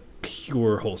the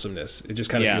pure wholesomeness. It just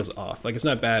kind of feels off. Like, it's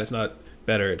not bad, it's not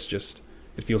better, it's just,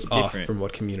 it feels off from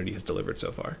what Community has delivered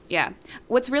so far. Yeah.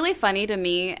 What's really funny to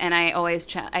me, and I always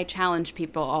I challenge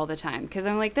people all the time, because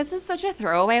I'm like, this is such a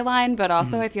throwaway line, but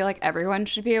also I feel like everyone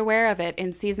should be aware of it.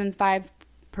 In season 5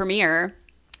 premiere,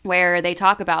 where they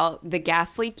talk about the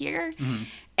gas leak year,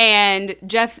 and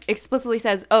Jeff explicitly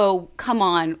says, oh, come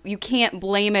on, you can't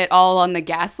blame it all on the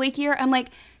gas leak year. I'm like,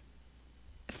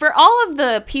 for all of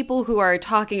the people who are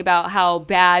talking about how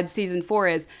bad season 4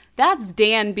 is, that's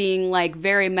Dan being like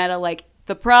very meta, like,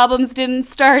 the problems didn't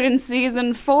start in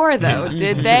season 4 though,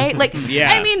 did they? Like,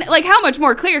 I mean, like, how much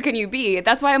more clear can you be?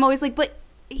 That's why I'm always like, but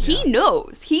he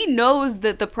knows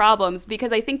that the problems,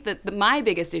 because I think that my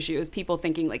biggest issue is people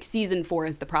thinking like season 4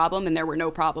 is the problem and there were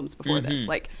no problems before this.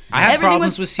 Like, I had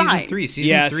problems with season 3.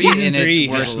 Season 3 in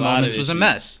its worst moments was a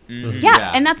mess.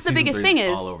 And that's the biggest thing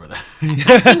is, all over that.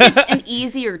 I think it's an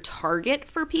easier target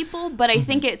for people, but I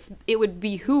think it would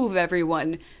behoove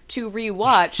everyone to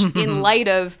rewatch in light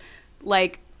of,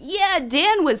 like, yeah,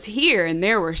 Dan was here and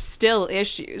there were still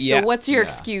issues. So what's your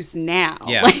excuse now?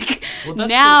 Like,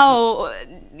 now...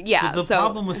 The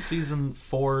problem with season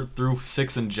 4 through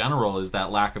 6 in general is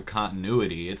that lack of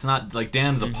continuity. It's not like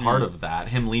Dan's a part of that.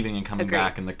 Him leaving and coming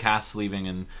back, and the cast leaving,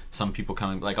 and some people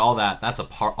coming, like, all that. That's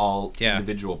all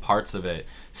individual parts of it.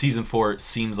 Season 4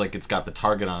 seems like it's got the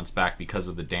target on its back because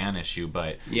of the Dan issue,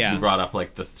 but you brought up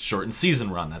like the shortened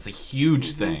season run. That's a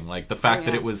huge thing. Like the fact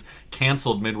that it was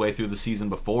canceled midway through the season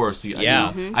before. So,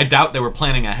 I doubt they were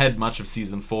planning ahead much of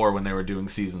season 4 when they were doing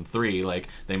season 3. Like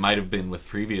they might have been with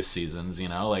previous seasons. You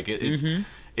know, like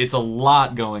it's a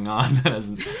lot going on that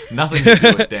has nothing to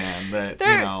do with Dan. That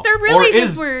they're really or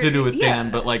just is were, to do with Dan,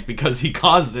 but like because he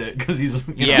caused it, because he's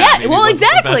maybe exactly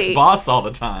the best boss all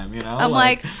the time. You know, I'm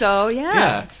like so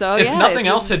if nothing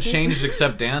else had changed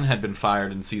except Dan had been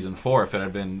fired in season 4, if it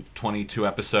had been 22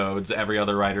 episodes, every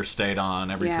other writer stayed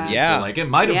on, every producer, like it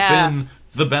might have been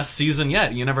the best season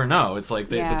yet. You never know. It's like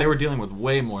but they were dealing with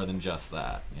way more than just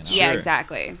that. You know? Yeah,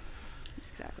 exactly.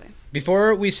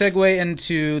 Before we segue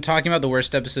into talking about the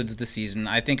worst episodes of the season,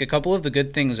 I think a couple of the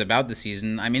good things about the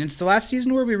season, I mean, it's the last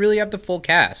season where we really have the full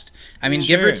cast. I mean,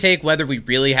 give or take whether we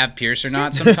really have Pierce or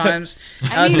not sometimes.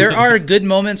 There are good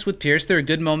moments with Pierce. There are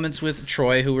good moments with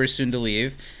Troy, who we're soon to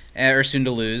leave. Or soon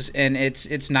to lose, and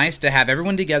it's nice to have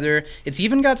everyone together. It's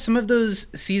even got some of those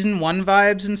season 1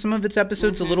 vibes in some of its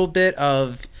episodes, a little bit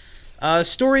of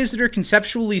stories that are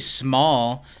conceptually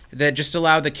small that just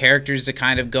allow the characters to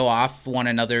kind of go off one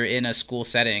another in a school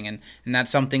setting, and that's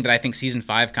something that I think season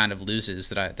 5 kind of loses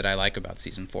that I like about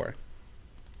season 4.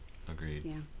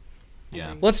 Agreed.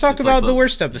 Yeah. Let's talk about the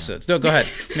worst episodes. No, go ahead.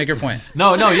 Make your point.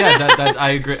 that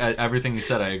I agree. Everything you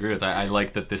said, I agree with. I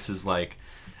like that this is like,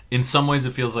 in some ways,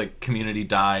 it feels like Community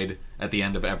died at the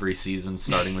end of every season,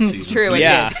 starting with season 3.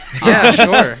 Yeah,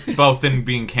 sure. Both in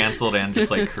being canceled and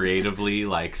just like creatively,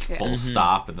 like full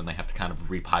stop, and then they have to kind of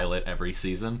repilot every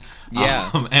season.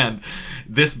 And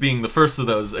this being the first of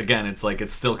those, again, it's like it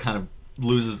still kind of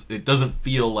loses. It doesn't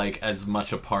feel like as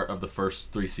much a part of the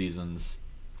first 3 seasons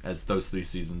as those 3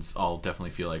 seasons all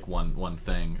definitely feel like one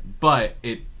thing. But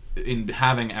in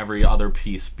having every other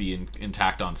piece be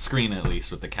intact on screen, at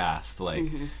least with the cast, like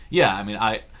I mean,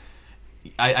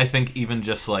 I think even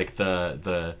just like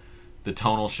the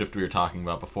tonal shift we were talking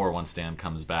about before, once Dan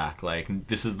comes back, like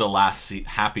this is the last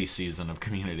happy season of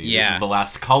Community. This is the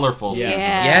last colorful season of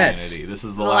Community. This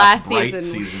is the last bright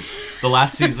season. The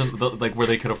last season, like where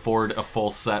they could afford a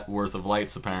full set worth of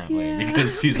lights, apparently,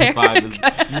 because season 5 is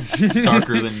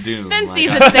darker than doom. Then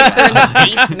season 6, they're in the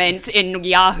basement in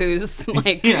Yahoo's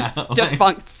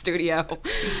defunct studio.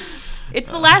 It's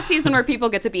the last season where people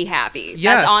get to be happy.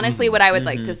 Yeah. That's honestly what I would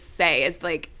like to say is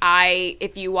like,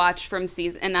 if you watch from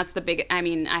season, and that's the big, I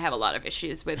mean, I have a lot of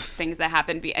issues with things that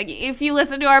happen. If you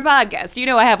listen to our podcast, you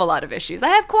know I have a lot of issues. I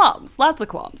have qualms, lots of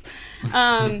qualms.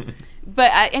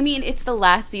 But I mean, it's the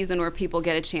last season where people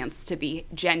get a chance to be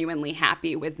genuinely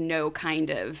happy with no kind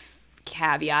of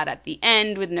caveat at the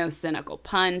end with no cynical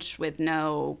punch, with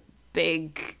no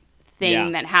big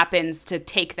thing that happens to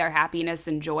take their happiness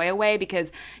and joy away,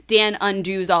 because Dan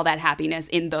undoes all that happiness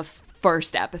in the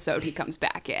first episode he comes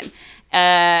back in.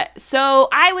 So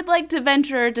I would like to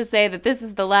venture to say that this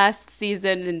is the last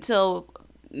season until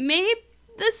maybe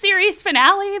the series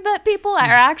finale that people are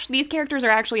actually, these characters are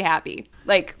actually happy.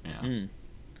 Like,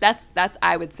 that's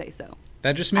I would say so.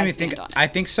 That just made me think, I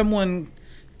think someone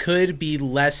could be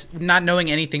less, not knowing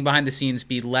anything behind the scenes,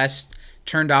 be less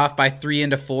turned off by 3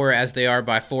 into 4 as they are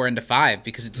by 4 into 5,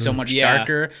 because it's so much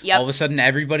darker. All of a sudden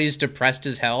everybody's depressed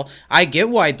as hell. I get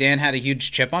why Dan had a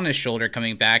huge chip on his shoulder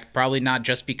coming back, probably not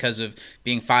just because of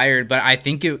being fired, but I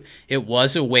think it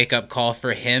was a wake-up call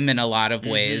for him in a lot of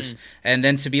ways. And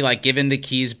then to be like given the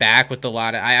keys back with a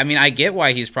lot of, I mean, I get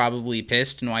why he's probably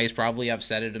pissed and why he's probably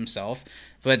upset at himself.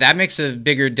 But that makes a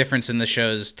bigger difference in the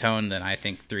show's tone than I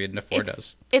think 3 into 4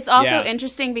 does. It's also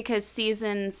interesting because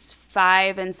seasons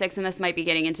 5 and 6, and this might be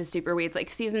getting into super weeds, like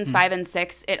seasons 5 and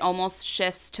 6, it almost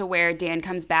shifts to where Dan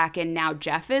comes back and now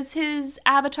Jeff is his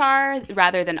avatar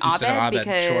rather than Abed,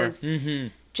 because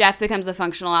Jeff becomes a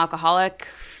functional alcoholic.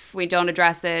 We don't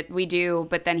address it. We do,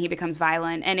 but then he becomes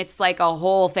violent. And it's like a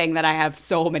whole thing that I have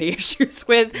so many issues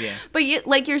with. Yeah. But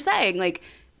like you're saying, like,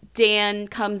 Dan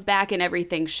comes back and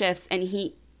everything shifts, and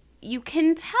you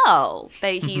can tell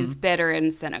that he's bitter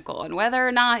and cynical. And whether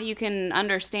or not you can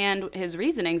understand his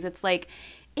reasonings, it's like,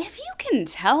 if you can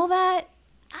tell that,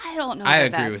 I don't know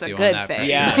if that's a good thing.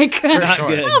 Yeah, like, I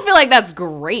don't feel like that's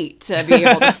great to be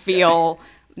able to feel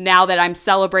now that I'm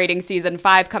celebrating season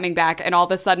 5 coming back, and all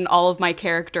of a sudden all of my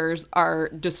characters are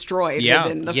destroyed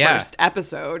within the first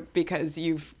episode because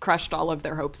you've crushed all of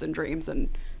their hopes and dreams and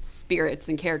spirits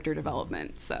and character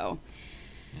development. So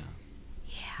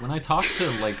when I talk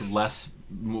to like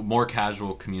more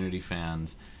casual community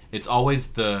fans, it's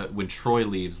always when Troy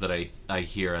leaves that I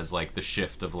hear as like the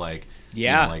shift of like, you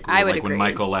know, like, I would like agree. when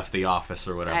Michael left The Office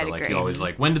or whatever, I'd like agree. you always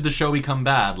like, when did the show become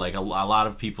bad? Like a lot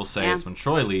of people say it's when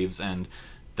Troy leaves, and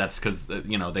that's because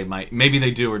you know, maybe they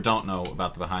do or don't know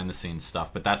about the behind the scenes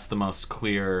stuff, but that's the most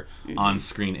clear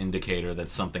on-screen indicator that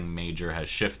something major has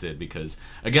shifted. Because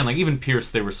again, like even Pierce,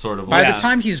 they were sort of by the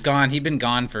time he's gone, he'd been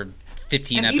gone for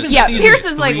 15 episodes. Yeah, Pierce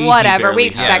is like, whatever, we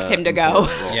expect him to go.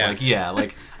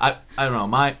 Like I don't know,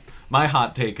 my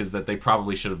hot take is that they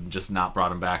probably should have just not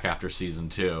brought him back after season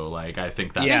 2. Like, I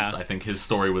think I think his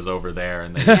story was over there,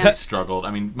 and they really struggled.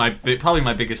 I mean, probably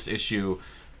my biggest issue.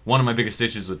 One of my biggest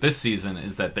issues with this season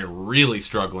is that they're really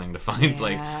struggling to find,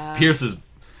 like, Pierce is,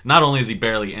 not only is he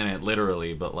barely in it,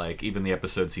 literally, but, like, even the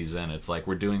episodes he's in, it's like,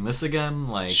 we're doing this again?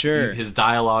 Like, his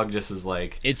dialogue just is,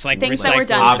 like... It's, like, things that were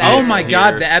done better. Oh, my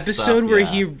God, the episode where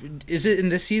he... Is it in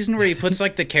this season where he puts,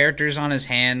 like, the characters on his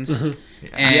hands?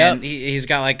 And he's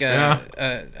got, like,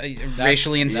 a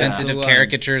racially insensitive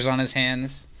caricatures on his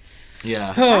hands?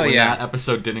 Yeah. Oh, that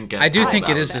episode didn't get... I do think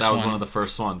it is this That was one. One of the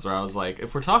first ones where I was like,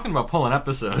 if we're talking about pulling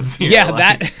episodes here...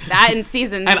 that in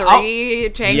season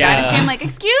 3, Chang Dynasty, I'm like,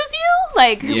 excuse you?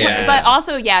 Like, but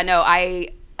also,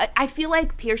 I feel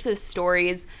like Pierce's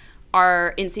stories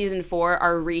are, in season 4,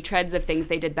 are retreads of things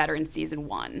they did better in season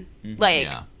 1.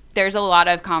 Like, there's a lot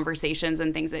of conversations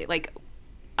and things that, like,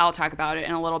 I'll talk about it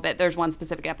in a little bit. There's one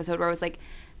specific episode where I was like,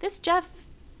 this Jeff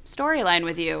storyline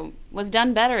with you was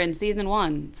done better in season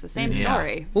 1. It's the same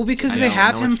story. Well, because they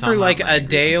have him for like a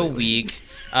day a week.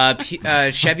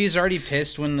 Chevy's already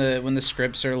pissed when the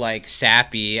scripts are like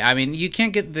sappy. I mean, you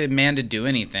can't get the man to do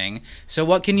anything. So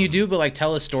what can you do but like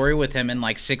tell a story with him in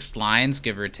like 6 lines,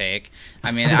 give or take?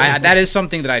 I mean, that is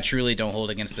something that I truly don't hold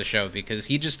against the show, because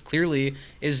he just clearly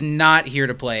is not here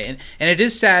to play. And it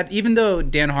is sad, even though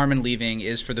Dan Harmon leaving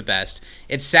is for the best,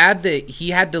 it's sad that he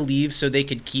had to leave so they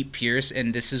could keep Pierce,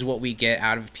 and this is what we get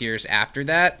out of Pierce after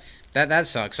that. That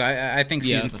sucks. I think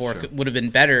season 4 would have been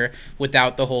better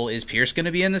without the whole, is Pierce going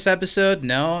to be in this episode?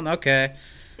 No? Okay.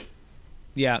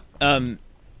 Yeah.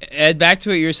 Ed, back to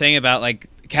what you were saying about, like,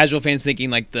 casual fans thinking,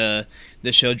 like, the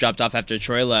show dropped off after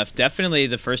Troy left. Definitely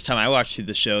the first time I watched through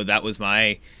the show, that was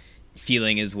my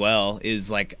feeling as well,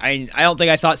 is, like, I don't think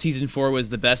I thought season 4 was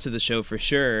the best of the show for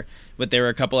sure, but there were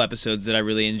a couple episodes that I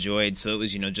really enjoyed, so it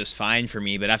was, just fine for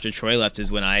me. But after Troy left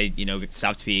is when I,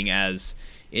 stopped being as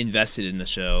invested in the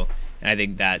show. And I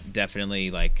think that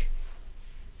definitely, like,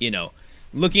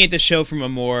 looking at the show from a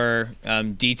more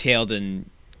detailed and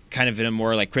kind of in a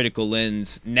more like critical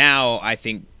lens now, I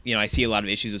think I see a lot of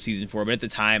issues with season 4, but at the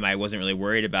time I wasn't really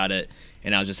worried about it,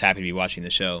 and I was just happy to be watching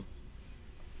the show.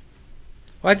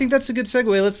 Well, I think that's a good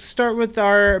segue. Let's start with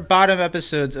our bottom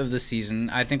episodes of the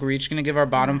season. I think we're each going to give our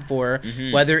bottom 4,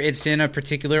 whether it's in a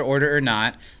particular order or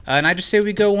not. And I just say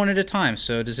we go one at a time.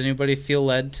 So does anybody feel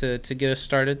led to get us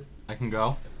started? I can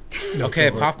go. Okay,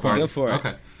 popcorn. Go for it.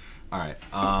 Okay. All right.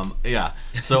 Yeah.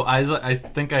 So as I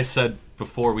think I said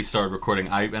before we started recording,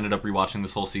 I ended up rewatching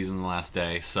this whole season the last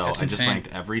day. So That's I just insane. ranked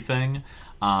everything,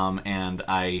 and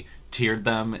I tiered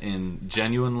them in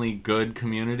genuinely good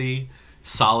Community,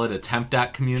 solid attempt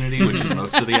at Community, which is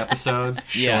most of the episodes,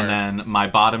 Yeah. and then my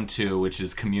bottom two, which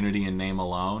is Community and Name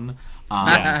Alone.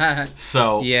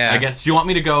 So Yeah. I guess, do you want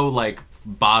me to go like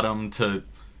bottom to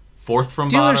fourth from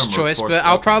Dealer's bottom? Or choice, fourth? but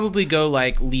I'll Okay. probably go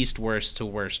like least worst to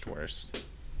worst worst.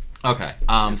 Okay.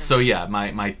 So yeah,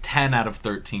 my 10 out of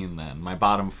 13 then. My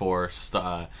bottom four,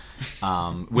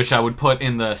 which I would put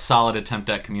in the solid attempt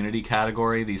at Community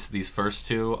category. These first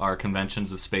two are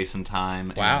Conventions of Space and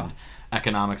Time Wow. and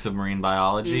Economics of Marine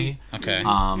Biology. Okay.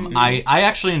 I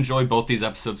actually enjoy both these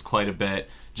episodes quite a bit.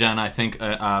 Jen, I think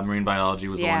Marine Biology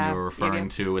was the one you were referring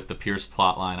to with the Pierce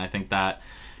plotline. I think that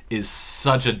is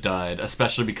such a dud,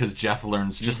 especially because Jeff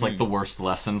learns just like the worst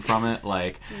lesson from it.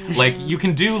 Like you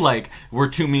can do like we're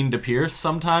too mean to Pierce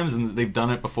sometimes, and they've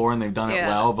done it before and they've done it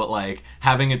well. But like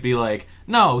having it be like,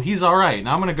 no, he's all right.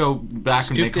 Now I'm gonna go back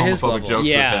and make homophobic jokes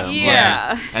with him.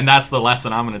 Yeah. Like, and that's the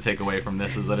lesson I'm gonna take away from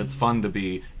this, is that it's fun to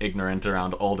be ignorant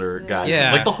around older guys.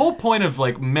 Yeah. Like the whole point of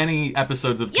like many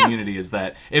episodes of Community is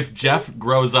that if Jeff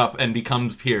grows up and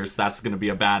becomes Pierce, that's gonna be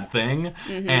a bad thing.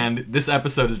 And this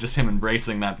episode is just him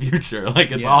embracing that future.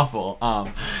 Like it's awful.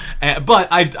 But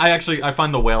I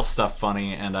find the whale stuff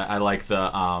funny, and I like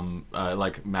the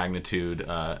like Magnitude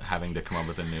having to come up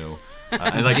with a new.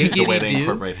 I like the way they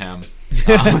incorporate him.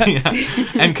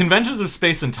 And Conventions of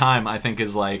Space and Time, I think,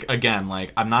 is like, again,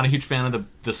 like I'm not a huge fan of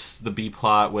the B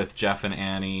plot with Jeff and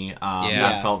Annie.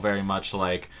 I felt very much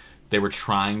like they were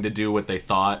trying to do what they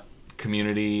thought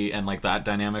Community and like that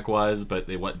dynamic was, but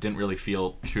they didn't really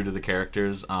feel true to the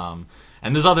characters. And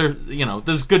there's other,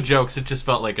 there's good jokes. It just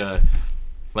felt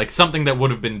like something that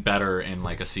would have been better in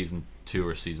like a season 2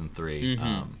 or season 3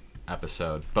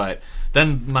 episode. But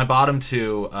then my bottom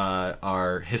two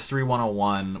are History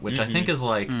 101, which I think is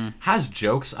like has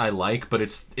jokes I like, but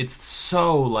it's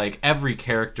so like every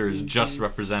character is just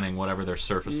representing whatever their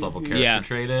surface level character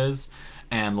trait is,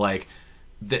 and like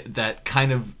that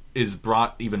kind of is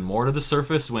brought even more to the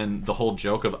surface when the whole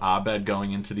joke of Abed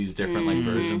going into these different like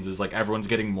versions is like everyone's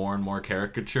getting more and more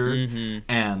caricatured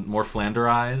and more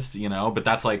Flanderized, but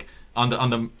that's like on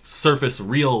the surface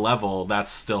real level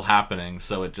that's still happening,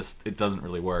 so it doesn't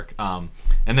really work. And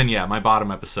then my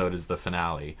bottom episode is the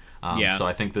finale. So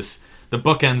I think the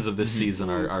bookends of this season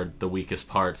are the weakest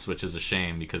parts, which is a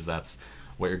shame because that's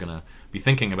what you're gonna be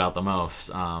thinking about the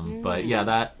most. But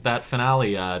that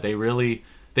finale, they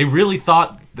really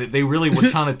thought that they really were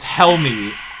trying to tell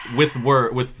me with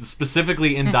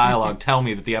specifically in dialogue, tell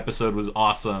me that the episode was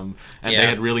awesome and they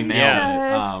had really nailed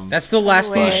it. That's the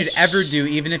last thing you should ever do,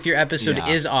 even if your episode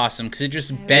is awesome, because it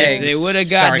just begs. They would have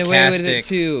gotten away with it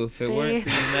too if it weren't for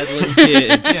the meddling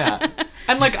kids.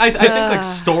 And like I think like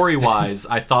story wise,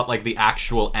 I thought like the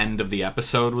actual end of the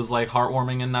episode was like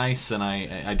heartwarming and nice, and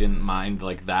I didn't mind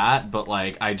like that, but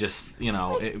like I just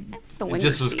it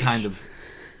just was kind of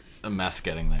a mess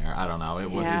getting there. I don't know.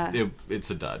 It's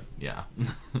a dud. Yeah,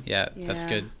 that's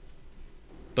good.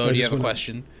 Bo, do you have a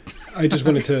question? I just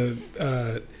wanted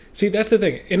to see, that's the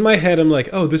thing. In my head, I'm like,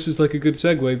 oh, this is like a good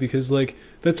segue because like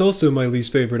that's also my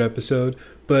least favorite episode.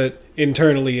 But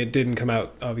internally, it didn't come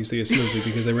out obviously as smoothly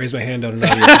because I raised my hand on an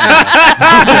audio.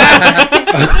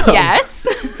 Yes.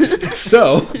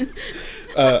 So,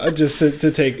 just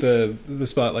to take the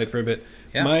spotlight for a bit,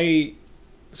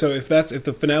 So if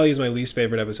the finale is my least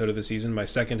favorite episode of the season, my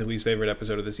second to least favorite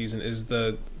episode of the season is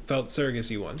the Felt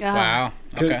surrogacy one. Wow.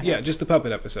 Okay. Yeah, just the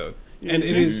puppet episode. And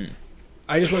it is,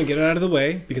 I just want to get it out of the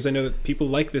way because I know that people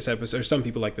like this episode, or some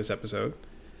people like this episode.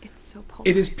 It's so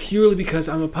polarizing. It is purely because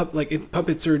I'm a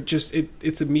puppets are just,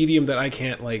 it's a medium that I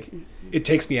can't it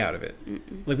takes me out of it.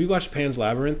 Like we watched Pan's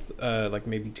Labyrinth like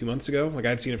maybe 2 months ago. Like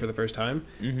I'd seen it for the first time.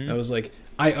 And I was like,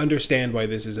 I understand why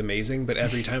this is amazing, but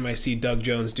every time I see Doug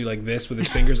Jones do like this with his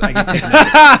fingers, I get taken out of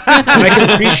it. And I can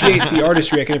appreciate the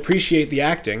artistry, I can appreciate the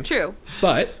acting. True.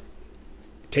 But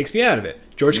it takes me out of it.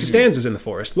 George Costanza's in the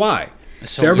forest. Why? So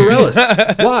Sarah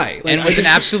Bareilles. Why? And with an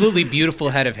absolutely beautiful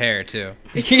head of hair too.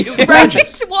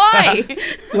 Right? Why?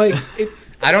 Like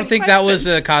I don't think that was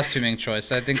a costuming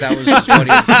choice. I think that was just what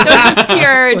he was doing. That was just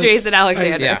pure Jason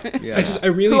Alexander. I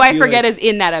really who I feel forget like, is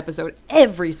in that episode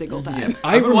every single time.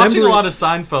 I've been watching a lot of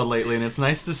Seinfeld lately, and it's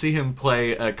nice to see him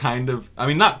play a kind of, I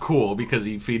mean, not cool because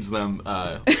he feeds them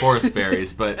forest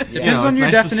berries, but Depends on it's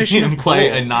your nice to see definition him of play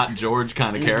cool. a not George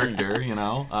kind of character,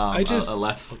 just-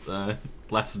 a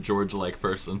less George-like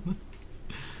person.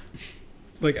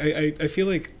 like I feel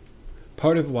like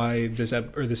part of why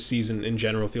this season in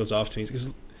general feels off to me is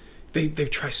because they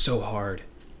try so hard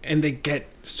and they get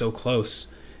so close.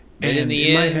 And in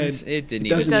the end, it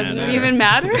doesn't even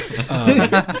matter.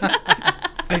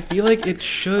 I feel like it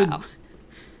should. Wow.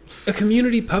 A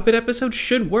community puppet episode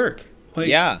should work.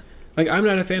 Like, I'm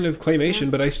not a fan of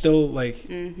claymation, but I still like.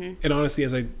 And honestly,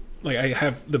 as I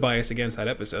have the bias against that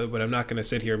episode, but I'm not going to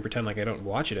sit here and pretend like I don't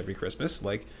watch it every Christmas.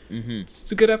 Like,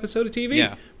 it's a good episode of TV.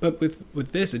 Yeah. But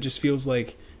with this, it just feels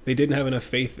like they didn't have enough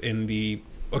faith in the.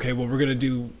 Okay, well, we're going to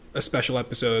do a special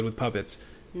episode with puppets,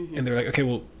 and they're like, okay,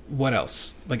 well, what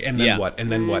else? Like, and then what?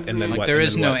 And then what? And then like, what? There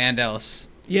is no and else.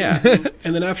 Yeah.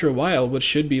 And then after a while, what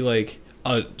should be like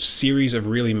a series of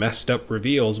really messed up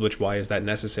reveals, which why is that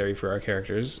necessary for our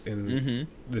characters in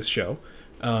this show?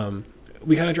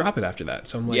 We kind of drop it after that.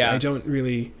 So I'm like, I don't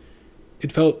really...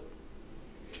 It felt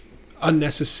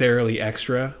unnecessarily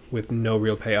extra with no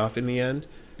real payoff in the end.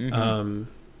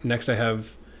 Next I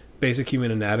have Basic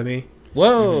Human Anatomy.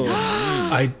 Whoa!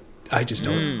 I just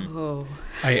don't...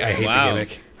 I hate the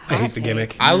gimmick. I hate the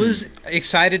gimmick. I was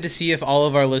excited to see if all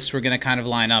of our lists were going to kind of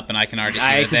line up, and I can already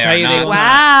see that they are not.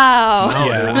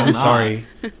 Wow. No, I'm sorry.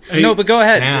 No, but go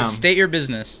ahead. Damn. State your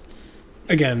business.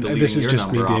 Again, this is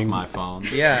just me being... my phone.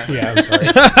 Yeah. Yeah, I'm sorry.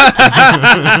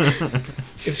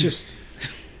 It's just...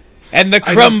 And the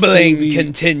crumbling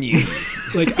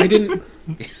continues. Like, I didn't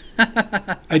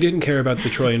care about the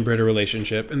Troy and Britta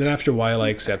relationship, and then after a while I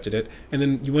accepted it, and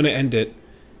then you want to end it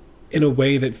in a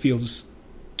way that feels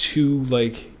too,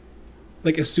 like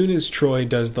as soon as Troy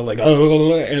does the, like,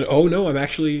 oh no, I'm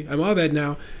Abed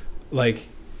now, like,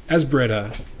 as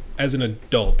Britta, as an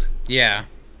adult,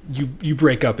 you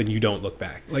break up and you don't look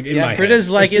back. Like, in my Britta's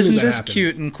head, like, isn't this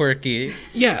cute and quirky?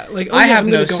 Yeah, like, I have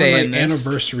no go say on in my this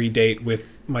anniversary date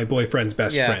with my boyfriend's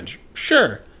best friend.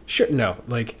 Sure, no,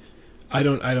 like, I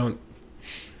don't know.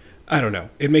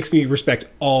 It makes me respect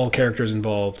all characters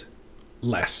involved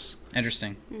less.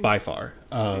 Interesting. By far.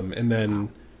 And then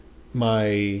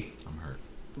I'm hurt.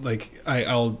 Like,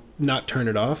 I'll not turn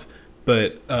it off,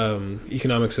 but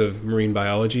Economics of Marine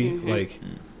Biology, like,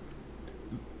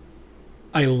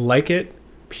 I like it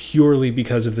purely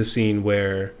because of the scene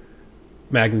where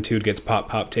Magnitude gets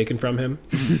pop taken from him.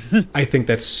 I think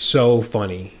that's so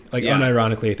funny. Like,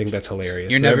 unironically, I think that's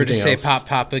hilarious. You're never to say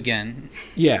pop again.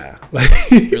 Yeah.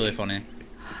 Really funny.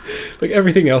 Like,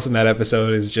 everything else in that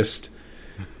episode is just...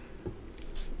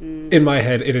 In my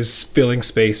head, it is filling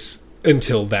space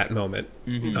until that moment.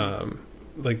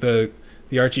 Like, the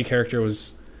Archie character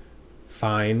was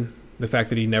fine. The fact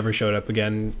that he never showed up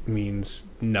again means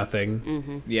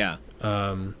nothing. Yeah.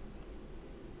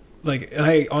 Like, and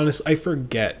I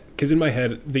forget, because in my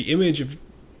head, the image of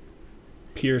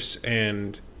Pierce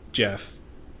and Jeff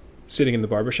sitting in the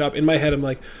barbershop, in my head, I'm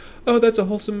like, oh, that's a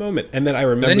wholesome moment. And then I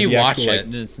remember then you the watch actual, it.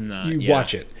 Like, it's not, you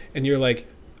watch it, and you're like,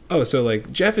 oh, so,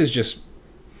 like, Jeff is just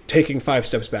taking 5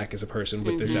 steps back as a person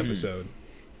with this episode,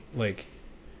 like,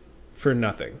 for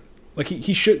nothing. Like,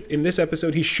 he should, in this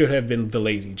episode, he should have been the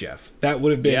lazy Jeff. That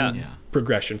would have been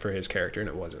progression for his character, and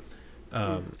it wasn't.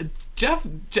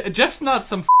 Jeff's not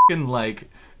some fucking, like,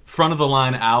 front of the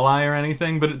line ally or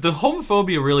anything, but the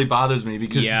homophobia really bothers me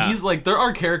because he's like, there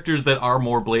are characters that are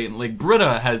more blatant. Like,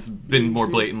 Britta has been more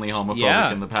blatantly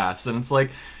homophobic in the past, and it's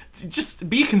like, just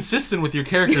be consistent with your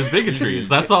character's bigotries.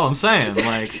 That's all I'm saying.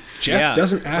 Like, Jeff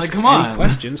doesn't ask any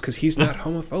questions because he's not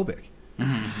homophobic.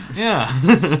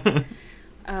 Yeah.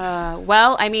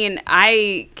 Well, I mean,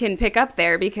 I can pick up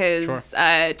there because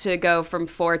to go from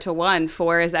 4 to 1,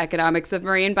 4 is Economics of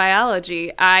Marine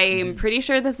Biology. I'm pretty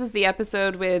sure this is the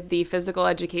episode with the physical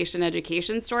education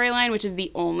storyline, which is the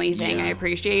only thing I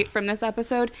appreciate from this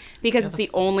episode because it's the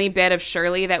only bit of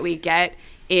Shirley that we get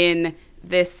in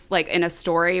this, like, in a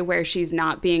story where she's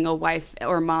not being a wife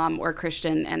or mom or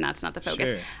Christian, and that's not the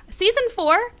focus. Season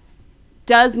 4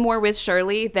 does more with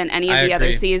Shirley than any of the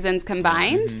other seasons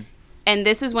combined. And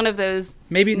this is one of those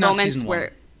moments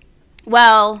where,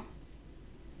 well,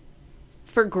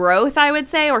 for growth, I would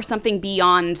say, or something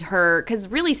beyond her, because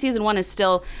really season 1 is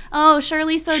still, oh,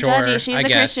 Shirley's so judgy, she's a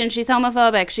Christian, she's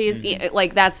homophobic, she's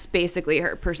like, that's basically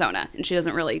her persona, and she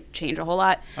doesn't really change a whole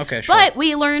lot. Okay, sure. But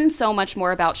we learn so much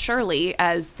more about Shirley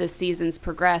as the seasons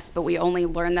progress, but we only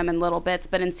learn them in little bits.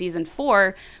 But in season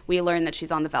 4, we learn that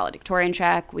she's on the valedictorian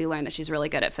track, we learn that she's really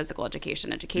good at physical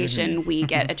education. We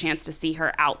get a chance to see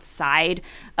her outside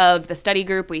of the study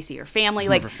group, we see her family.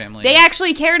 Like, they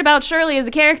actually cared about Shirley as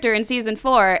a character in season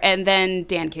 4, and then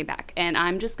Dan came back, and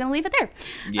I'm just gonna leave it there.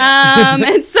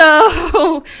 And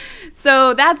so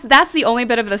So that's the only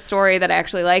bit of the story that I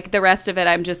actually like. The rest of it,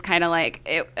 I'm just kind of like,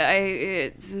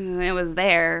 it was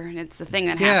there. It's a thing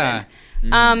that happened.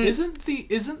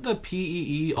 Isn't the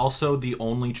PEE also the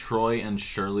only Troy and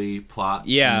Shirley plot?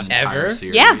 Yeah, in the entire ever?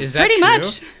 series? Yeah, Is that pretty true?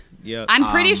 much. Yeah, I'm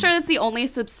pretty sure that's the only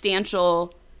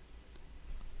substantial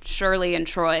Shirley and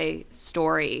Troy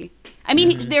story. I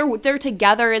mean, they're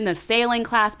together in the sailing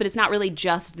class, but it's not really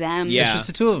just them. Yeah. It's just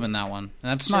the two of them in that one.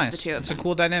 And that's Just the nice. two of It's a them.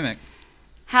 cool dynamic.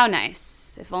 How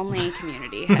nice. If only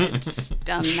Community had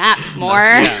done that more.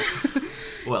 yeah.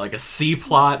 What, like a C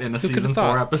plot in a could've season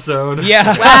thought? 4 episode?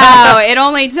 Yeah. Wow, it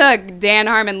only took Dan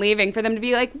Harmon leaving for them to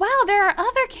be like, wow, there are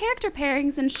other character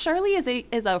pairings, and Shirley is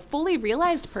a fully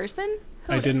realized person.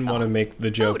 I didn't want to make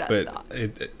the joke, Who'da but thought?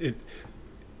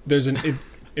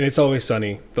 and It's Always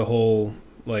Sunny. The whole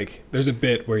there's a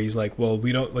bit where he's like, well,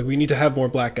 we need to have more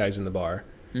black guys in the bar.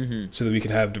 So that we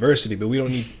can have diversity, but we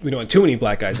don't want too many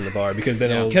black guys in the bar because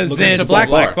then it'll Because look then like it's a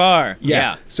black bar.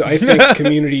 Yeah. So I think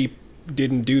Community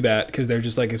didn't do that because they're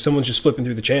just like, if someone's just flipping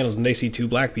through the channels and they see two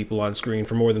black people on screen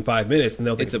for more than 5 minutes, then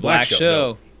they'll think It's a black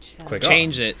show. Click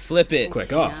Change off. it. Flip it.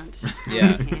 Click off.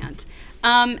 Yeah.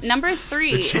 Number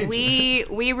 3, we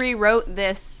rewrote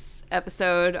this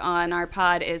episode on our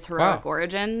pod is Heroic Wow.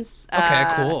 Origins. Okay,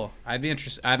 cool. I'd be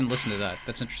interested. I haven't listened to that.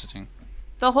 That's interesting.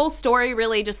 The whole story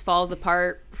really just falls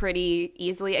apart pretty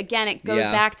easily. Again, it goes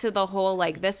Yeah. back to the whole,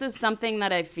 this is something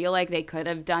that I feel like they could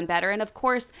have done better. And of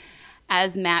course,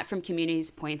 as Matt from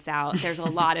Communities points out, there's a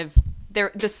lot of,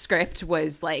 the script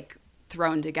was,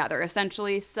 thrown together,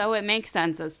 essentially. So it makes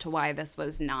sense as to why this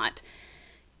was not.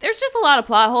 There's just a lot of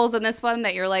plot holes in this one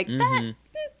that you're like,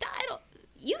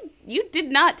 you did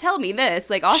not tell me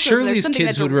this. Also, Surely there's these something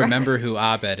kids that would remember who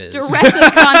Abed is. directly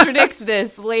contradicts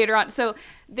this later on. So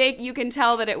you can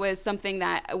tell that it was something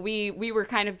that we were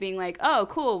kind of being like, oh,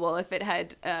 cool. Well, if it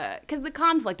had, because the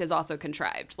conflict is also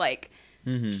contrived.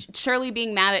 Shirley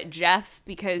being mad at Jeff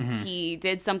because he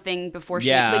did something before she,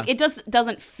 Yeah. it just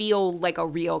doesn't feel like a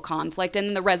real conflict. And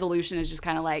then the resolution is just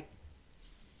kind of like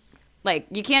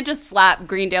you can't just slap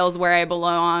Greendale's Where I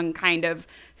Belong kind of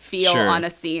feel Sure. on a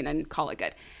scene and call it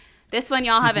good. This one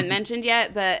y'all haven't mentioned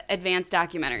yet, but advanced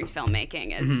documentary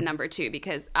filmmaking is number 2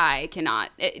 because I cannot.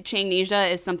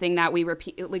 Changnesia is something that we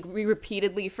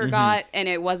repeatedly forgot, and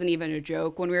it wasn't even a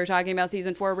joke when we were talking about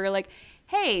season 4. We were like,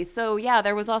 hey, so yeah,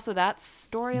 there was also that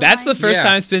storyline. That's the first Yeah.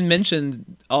 time it's been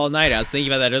mentioned all night. I was thinking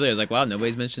about that earlier. I was like, wow,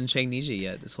 nobody's mentioned Changnesia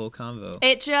yet, this whole convo.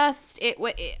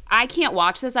 I can't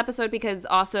watch this episode because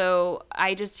also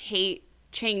I just hate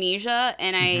Changnesia,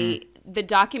 and the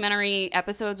documentary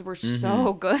episodes were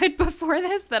so good before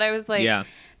this that I was like, Yeah.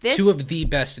 this 2 of the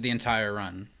best of the entire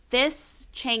run. this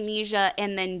Changnesia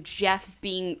and then Jeff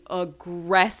being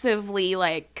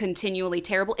aggressively continually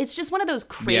terrible. It's just one of those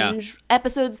cringe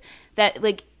episodes that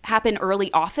happen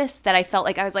early Office that I felt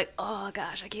like I was like, oh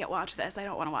gosh, I can't watch this. I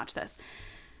don't want to watch this.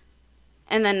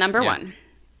 And then number 1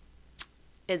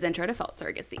 is Intro to Fault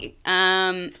Surrogacy.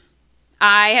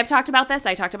 I have talked about this.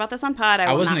 I talked about this on pod.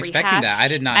 I wasn't expecting that. I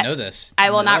did not know this. I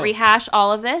will not No. rehash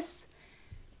all of this.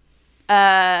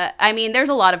 I mean, there's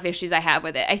a lot of issues I have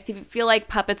with it. I feel like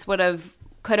Puppets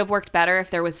could have worked better if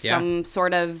there was some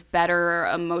sort of better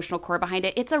emotional core behind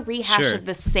it. It's a rehash Sure. of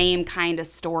the same kind of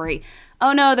story.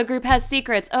 Oh no, the group has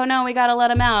secrets. Oh no, we gotta let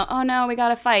them out. Oh no, we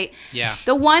gotta fight. Yeah.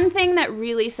 The one thing that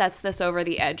really sets this over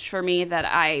the edge for me that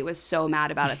I was so mad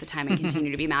about at the time and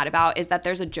continue to be mad about is that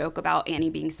there's a joke about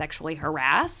Annie being sexually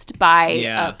harassed by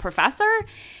a professor.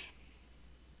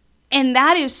 And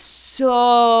that is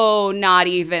so not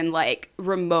even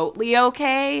remotely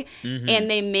okay. And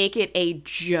they make it a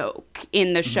joke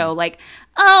in the show.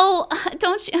 Oh,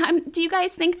 do you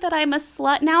guys think that I'm a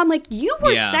slut now? I'm like, you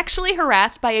were sexually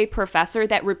harassed by a professor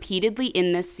that repeatedly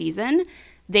in this season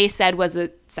they said was a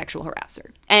sexual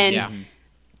harasser. And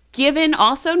given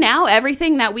also now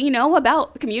everything that we know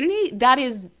about Community, that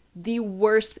is the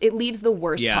worst. It leaves the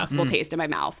worst possible taste in my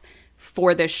mouth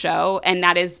for this show. And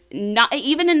that is not,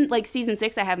 even in season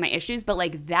 6 I have my issues, but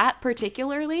that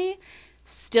particularly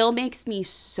still makes me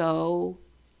so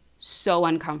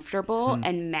uncomfortable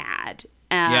and mad.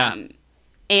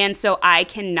 And so I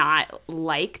cannot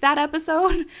like that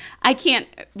episode. I can't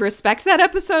respect that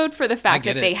episode for the fact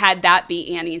that they had that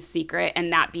be Annie's secret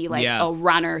and that be a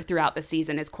runner throughout the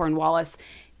season, as Cornwallis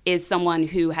is someone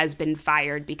who has been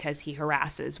fired because he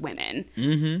harasses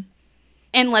women.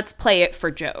 And let's play it for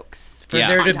jokes. For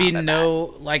there to be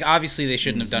no, obviously they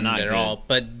shouldn't have done it at all,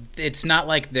 but it's not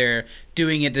like they're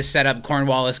doing it to set up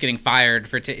Cornwallis getting fired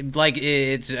for, it's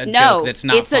a joke that's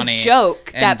not funny. It's a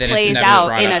joke that plays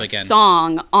out in a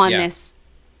song on this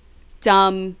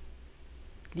dumb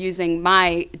using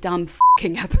my dumb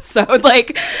fucking episode.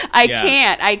 Like,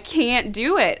 I can't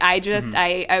do it. I just,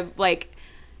 I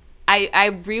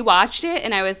rewatched it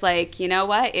and I was like, you know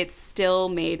what? It still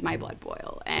made my blood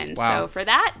boil. And so for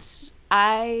that,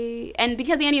 and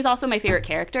because Annie is also my favorite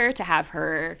character, to have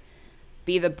her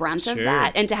be the brunt of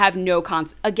that and to have no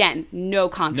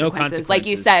consequences. Like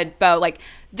you said, Bo, like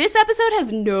this episode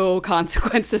has no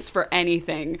consequences for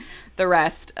anything the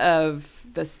rest of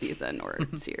the season or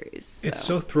series. It's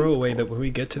so throwaway that when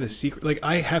we get to the secret, like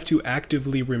I have to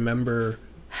actively remember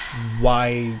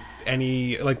why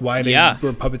they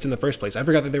were puppets in the first place. I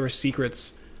forgot that they were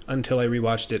secrets until I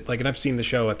rewatched it. Like, and I've seen the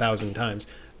show 1,000 times.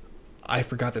 I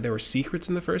forgot that there were secrets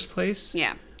in the first place.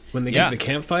 Yeah. When they get to the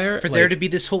campfire, for there to be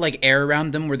this whole like air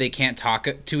around them where they can't talk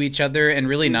to each other, and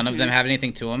really none of them have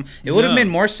anything to them. It would have made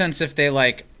more sense if they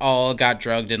like all got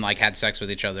drugged and like had sex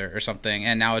with each other or something,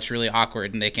 and now it's really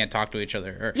awkward and they can't talk to each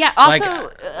other. Or,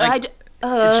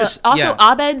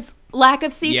 Abed's lack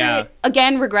of secret,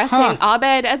 again regressing.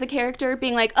 Abed as a character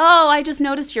being like, "Oh, I just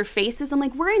noticed your faces." I'm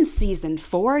like, "We're in season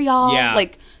 4, y'all." Yeah.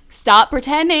 Like, stop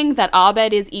pretending that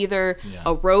Abed is either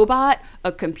a robot,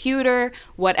 a computer,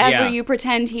 whatever you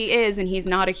pretend he is, and he's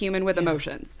not a human with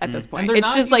emotions at this point. And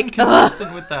it's just like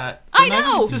consistent with that. I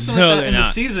know. Consistent with that in the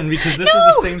season, because this is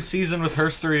the same season with Her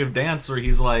Story of Dance where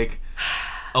he's like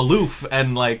aloof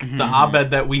and like the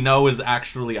Abed that we know is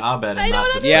actually Abed and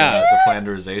not just the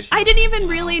Flanderization. I didn't even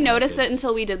really notice it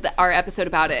until we did our episode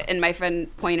about it, and my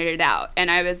friend pointed it out, and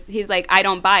he's like, I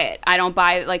don't buy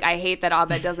it. Like, I hate that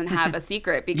Abed doesn't have a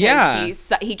secret,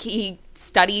 because he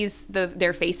studies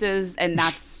their faces, and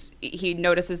he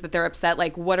notices that they're upset.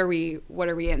 Like, what are we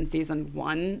in season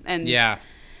 1? And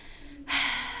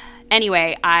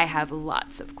anyway, I have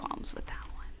lots of qualms with that.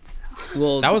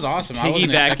 Well, that was awesome. I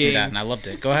wasn't expecting that, and I loved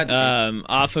it. Go ahead, Steve.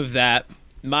 Off of that,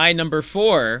 my number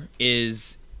 4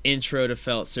 is Intro to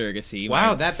Felt Surrogacy.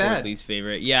 Wow, that bad. Least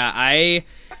favorite. Yeah, I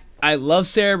love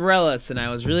Sarah Bareilles, and I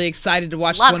was really excited to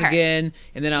watch this one again.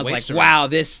 And then I was like, wow,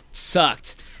 this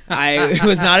sucked. I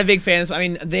was not a big fan of this. I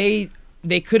mean,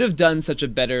 they could have done such a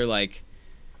better, like,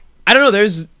 I don't know,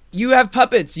 you have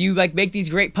puppets. You like make these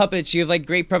great puppets. You have like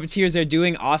great puppeteers. They're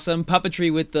doing awesome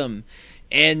puppetry with them.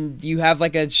 And you have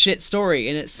like a shit story,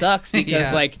 and it sucks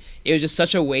because like it was just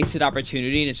such a wasted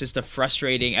opportunity, and it's just a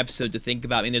frustrating episode to think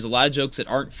about. I mean, there's a lot of jokes that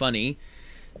aren't funny.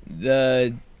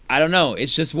 I don't know.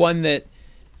 It's just one that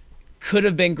could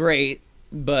have been great,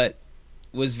 but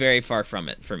was very far from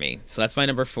it for me. So that's my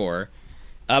number 4.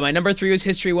 My number 3 was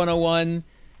History 101.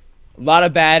 A lot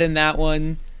of bad in that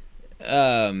one.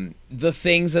 The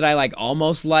things that I like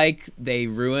almost like, they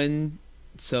ruin,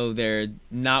 so they're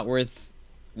not worth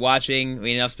watching. I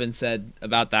mean, enough's been said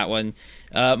about that one.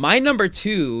 My number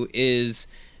 2 is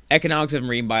Economics of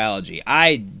Marine Biology.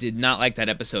 I did not like that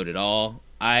episode at all.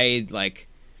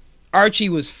 Archie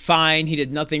was fine. He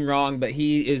did nothing wrong, but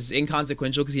he is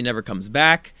inconsequential because he never comes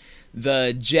back.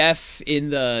 The Jeff in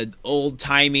the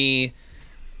old-timey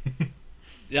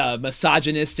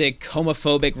misogynistic,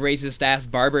 homophobic, racist-ass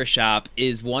barbershop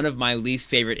is one of my least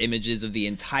favorite images of the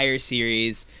entire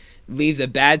series. Leaves a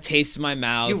bad taste in my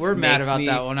mouth. You were mad about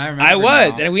that one. I remember. I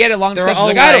was, and we had a long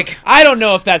discussion. I don't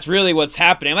know if that's really what's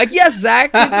happening. I'm like, yes,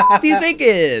 Zach. What do you think it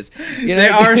is? You know? They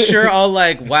are sure all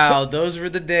like, wow, those were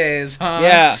the days, huh?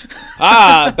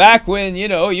 Yeah. Back when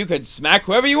you could smack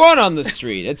whoever you want on the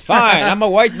street. It's fine. I'm a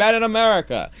white man in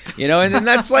America. And then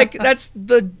that's like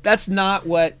that's not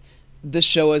what the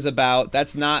show is about.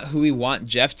 That's not who we want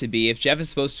Jeff to be. If Jeff is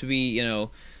supposed to be,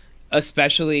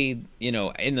 especially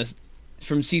in the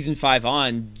from season 5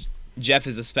 on, Jeff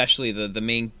is especially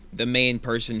the main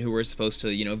person who we're supposed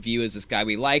to view as this guy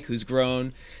we like, who's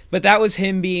grown. But that was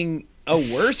him being a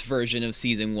worse version of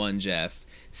season 1 Jeff.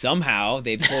 Somehow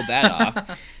they pulled that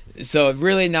off. So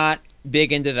really not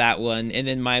big into that one. And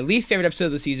then my least favorite episode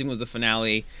of the season was the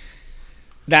finale.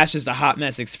 That's just a hot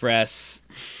mess express.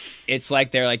 It's like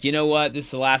they're like, you know what, this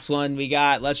is the last one we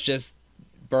got. Let's just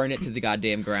burn it to the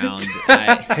goddamn ground.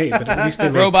 Hey, but at least they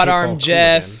robot arm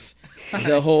Jeff.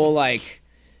 The whole wait,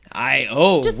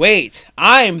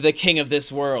 I'm the king of this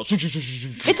world. It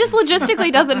just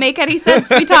logistically doesn't make any sense.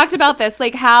 We talked about this.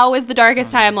 Like, how is the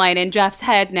Darkest Timeline in Jeff's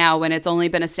head now when it's only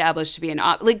been established to be an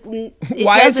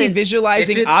why is he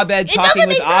visualizing Abed talking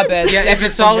with Abed? Yeah, if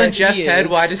it's all in Jeff's head,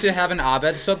 why does it have an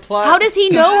Abed subplot? How does he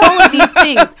know all of these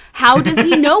things? How does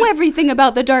he know everything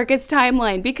about the Darkest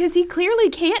Timeline? Because he clearly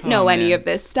can't know any of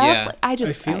this stuff. Yeah. I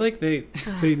feel like they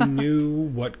knew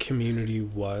what Community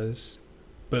was,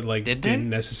 but didn't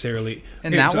necessarily.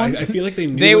 And that one, I feel like they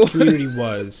knew what Community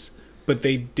was, but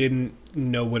they didn't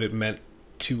know what it meant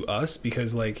to us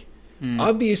because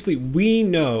obviously we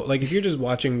know. Like, if you're just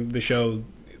watching the show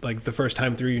like the first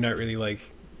time through, you're not really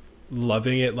like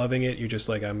loving it. You're just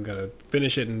like, I'm gonna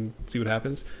finish it and see what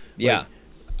happens. Yeah. Like,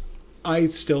 I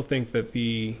still think that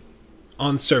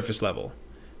on surface level,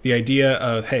 the idea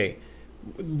of, hey,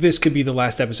 this could be the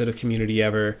last episode of Community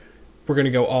ever. We're going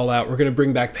to go all out. We're going to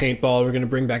bring back paintball. We're going to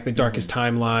bring back the darkest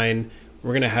timeline.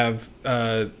 We're going to have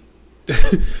the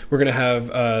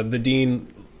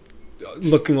dean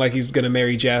looking like he's going to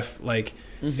marry Jeff. Like,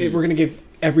 we're going to give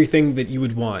everything that you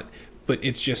would want. But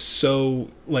it's just so,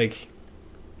 like,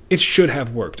 it should have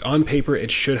worked. On paper,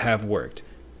 it should have worked.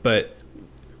 But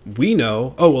we know,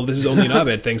 this is only an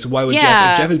Abed thing, so why would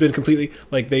Jeff? Jeff has been completely,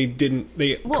 like, they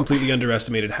completely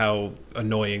underestimated how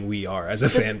annoying we are as a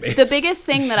fan base. The biggest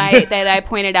thing that I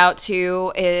pointed out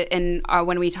to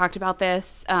when we talked about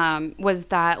this was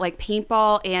that, like,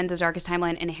 paintball and the Darkest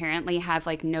Timeline inherently have,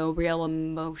 like, no real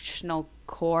emotional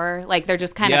core. Like, they're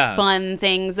just kind of fun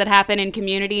things that happen in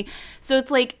Community. So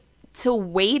it's like, to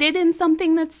weight it in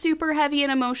something that's super heavy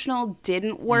and emotional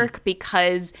didn't work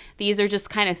because these are just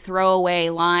kind of throwaway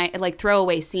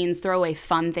scenes, throwaway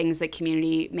fun things that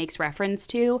Community makes reference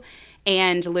to.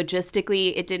 And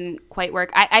logistically, it didn't quite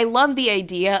work. I love the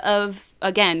idea of,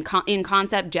 again, in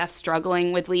concept, Jeff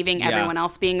struggling with leaving, everyone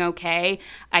else being okay.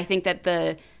 I think that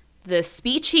the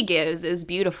speech he gives is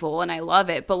beautiful and I love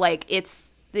it. But, like, it's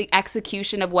the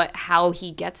execution of how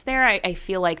he gets there. I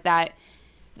feel like that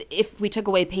if we took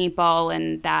away paintball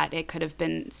and that, it could have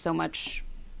been so much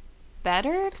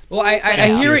better. Well,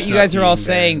 I hear what you guys are all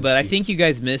saying, but I think you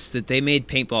guys missed that they made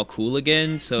paintball cool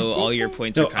again, so all your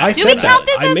points are kind of... Do we count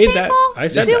this as paintball? I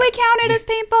said Do we count it as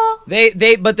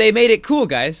paintball? But they made it cool,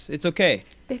 guys. It's okay.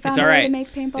 They found it's all a way right. to make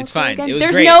paintball it's fine. Again. It was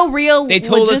There's great. no real they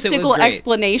told logistical us it was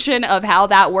explanation of how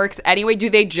that works anyway. Do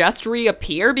they just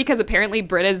reappear? Because apparently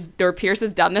Pierce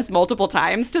has done this multiple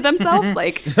times to themselves.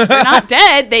 Like, they're not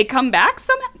dead. They come back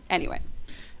somehow. Anyway.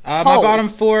 My bottom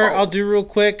four, I'll do real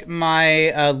quick.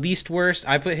 My least worst,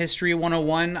 I put History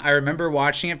 101. I remember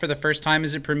watching it for the first time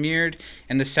as it premiered,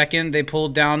 and the second they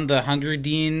pulled down the Hunger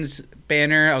Deans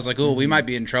banner, I was like, we might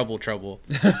be in trouble.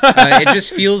 It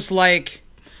just feels like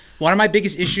one of my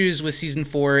biggest issues with season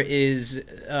 4 is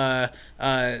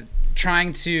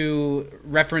trying to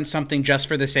reference something just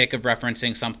for the sake of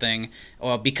referencing something,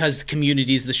 or because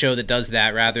Community is the show that does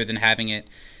that, rather than having it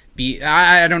be,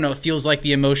 I don't know, it feels like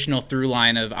the emotional through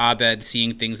line of Abed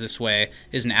seeing things this way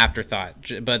is an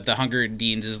afterthought. But the Hunger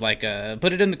Deans is like,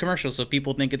 put it in the commercial so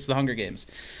people think it's the Hunger Games.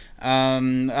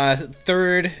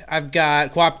 Third, I've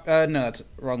got no, that's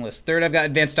wrong list. Third, I've got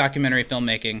advanced documentary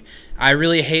filmmaking. I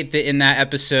really hate that in that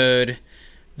episode,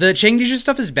 the Changdeja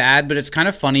stuff is bad, but it's kind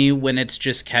of funny when it's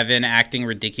just Kevin acting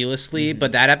ridiculously.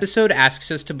 But that episode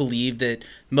asks us to believe that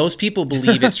most people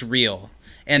believe it's real.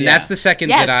 And that's the second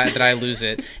that I lose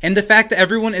it. And the fact that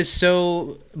everyone is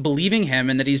so believing him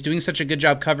and that he's doing such a good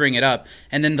job covering it up.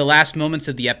 And then the last moments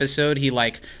of the episode, he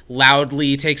like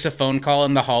loudly takes a phone call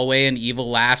in the hallway and Evil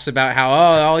laughs about how,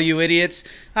 all you idiots.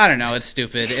 I don't know, it's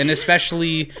stupid. And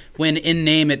especially when in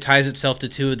name it ties itself to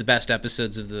two of the best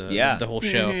episodes of the whole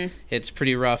show. Mm-hmm. It's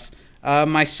pretty rough.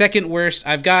 My second worst,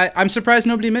 I'm surprised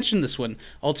nobody mentioned this one.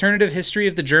 Alternative History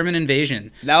of the German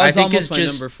Invasion. That was almost my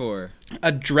number 4.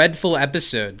 A dreadful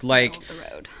episode. Like,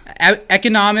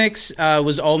 economics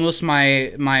was almost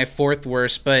my fourth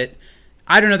worst, but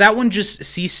I don't know. That one just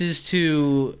ceases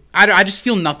to. I just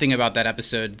feel nothing about that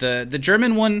episode. The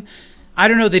German one. I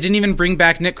don't know. They didn't even bring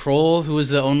back Nick Kroll, who was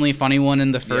the only funny one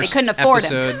in the first episode. They couldn't afford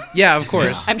him. Yeah, of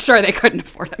course. I'm sure they couldn't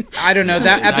afford him. I don't know.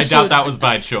 That episode... I doubt that was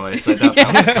by choice. I doubt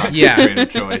that was a conscious creative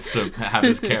choice to have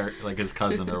his character, like his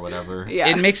cousin or whatever. Yeah.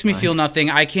 It makes me feel nothing.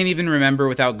 I can't even remember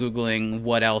without Googling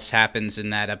what else happens in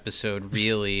that episode,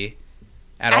 really.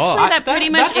 Actually, that pretty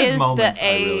much is the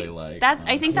A. I really like,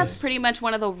 I think that's pretty much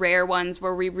one of the rare ones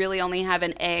where we really only have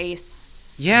an A.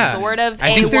 Sort of.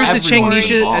 I think there's a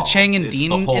Chang and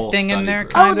Dean thing in there.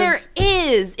 There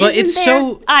is. But it's there?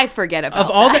 So. I forget about of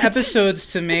all the episodes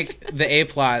to make the A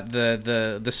plot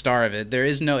the star of it. There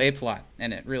is no A plot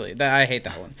in it, really. I hate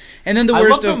that one. And then the worst, I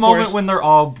love the moment course, when they're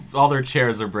all their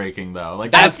chairs are breaking, though.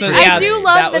 Like I do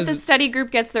love that the study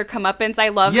group gets their comeuppance. I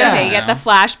love that they get the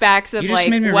flashbacks of like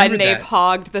when they've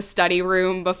hogged the study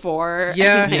room before.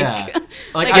 Yeah,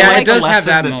 it does have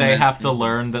that they have to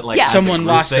learn that like someone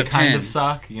lost a kind pen. Of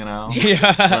suck, you know.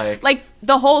 Yeah, like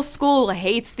the whole school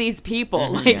hates these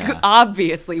people. Like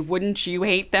obviously, wouldn't you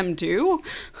hate them too?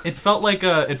 It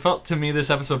felt to me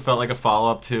this episode felt like a follow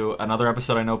up to another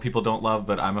episode I know people don't love,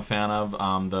 but I'm a fan of,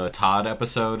 the Todd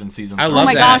episode in season 3. I love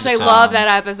that episode. I love that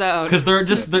episode. Because they're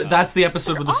just that's the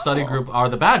episode where the study group are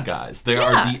the bad guys. They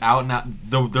are the out and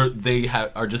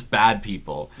out. Are just bad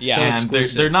people. Yeah, and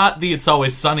they're not the It's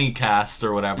Always Sunny cast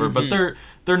or whatever, but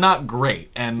they're not great,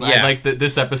 and I like that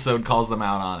this episode calls them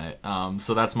out on it.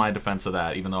 So that's my defense of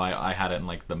that. Even though I had it in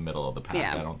like the middle of the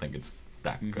pack, I don't think it's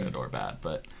that good or bad,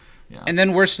 but. Yeah. And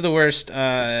then worst of the worst,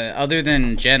 other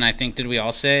than Jen, I think, did we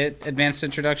all say Advanced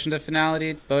Introduction to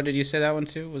Finality? Bo, did you say that one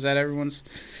too? Was that everyone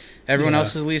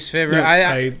else's least favorite? No,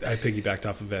 I piggybacked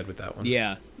off of Ed with that one.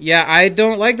 Yeah, I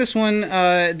don't like this one.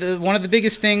 One of the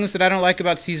biggest things that I don't like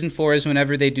about season 4 is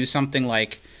whenever they do something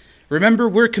like, remember,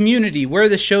 we're Community, we're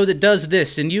the show that does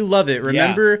this, and you love it.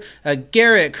 Remember,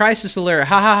 Garrett, Crisis Alert,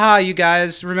 ha ha ha, you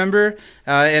guys, remember?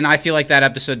 And I feel like that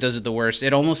episode does it the worst.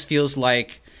 It almost feels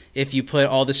like if you put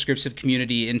all the scripts of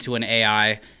Community into an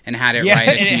AI and had it write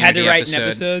a Community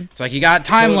episode. It's like, you got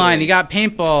timeline, you got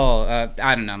paintball.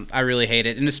 I don't know. I really hate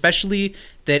it. And especially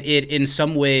that it, in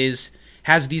some ways,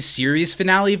 has these series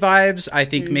finale vibes, I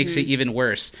think makes it even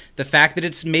worse. The fact that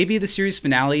it's maybe the series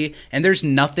finale and there's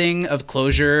nothing of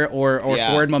closure or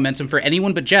forward momentum for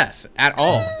anyone but Jeff at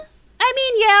all. I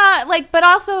mean, yeah, like, but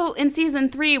also in season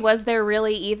 3, was there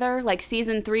really either? Like,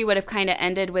 season 3 would have kind of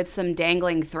ended with some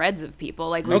dangling threads of people.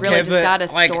 Like, we really just got a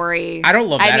story. I don't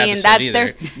love that episode either.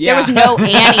 There was no Annie.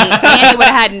 Annie would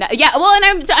have had well,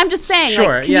 and I'm just saying,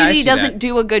 like, Community doesn't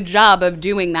do a good job of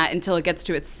doing that until it gets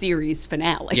to its series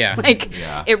finale.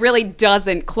 Yeah. It really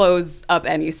doesn't close up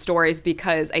any stories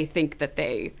because I think that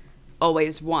they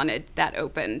always wanted that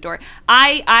open door.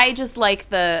 I just like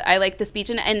the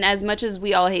speech, and as much as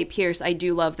we all hate Pierce, I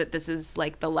do love that this is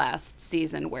like the last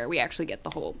season where we actually get the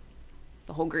whole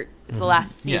group. It's the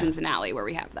last season finale where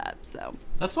we have that. So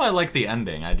that's why I like the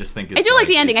ending. I just think it's like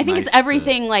the ending. I think it's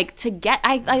everything to get.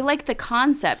 I like the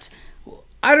concept.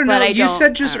 I don't know. You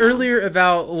said just earlier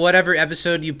about whatever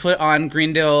episode you put on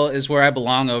Greendale is where I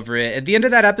belong over it. At the end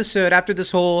of that episode, after this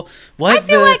whole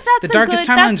the darkest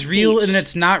timeline's real and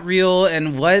it's not real,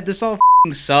 and what this all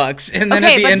sucks, and then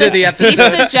at the end of the episode,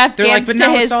 they're like, but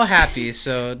now it's all happy.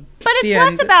 So, but it's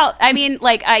less about. I mean,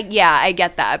 like, I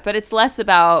get that, but it's less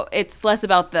about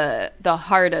the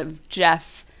heart of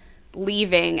Jeff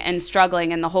leaving and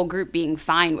struggling and the whole group being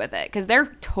fine with it, because they're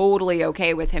totally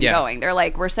okay with him going. They're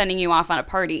like, we're sending you off on a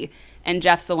party, and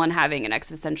Jeff's the one having an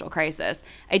existential crisis.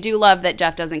 I do love that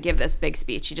Jeff doesn't give this big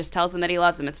speech. He just tells them that he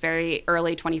loves them. It's very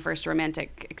early 21st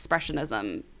romantic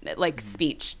expressionism, like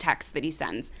speech text that he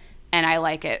sends, and I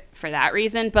like it for that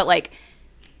reason. But like,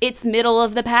 it's middle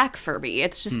of the pack for me.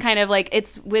 It's just kind of like,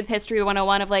 it's with History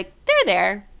 101 of like, they're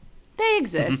there, they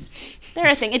exist. They're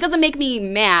a thing. It doesn't make me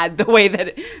mad the way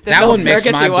that one makes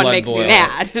my blood makes boil. Me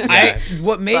mad.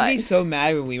 What made me so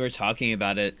mad when we were talking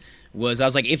about it was I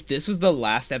was like, if this was the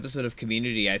last episode of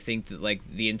Community, I think that like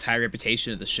the entire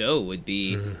reputation of the show would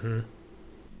be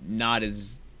not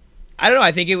as, I don't know.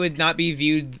 I think it would not be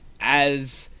viewed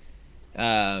as,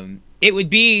 it would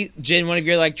be, Jen, one of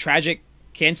your like tragic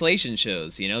cancellation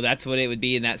shows. You know, that's what it would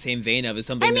be in that same vein of, is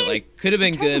something that like could have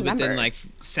been good, but then like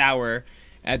sour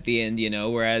at the end, you know,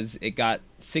 whereas it got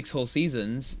 6 whole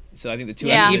seasons. So I think the two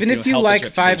even if you like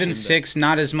 5 and 6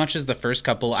 not as much as the first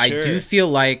couple, I do feel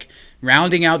like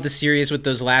rounding out the series with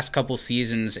those last couple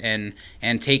seasons and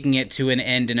taking it to an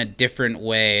end in a different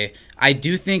way, I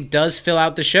do think does fill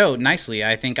out the show nicely.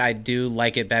 I think I do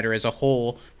like it better as a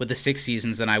whole with the 6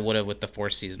 seasons than I would have with the 4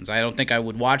 seasons. I don't think I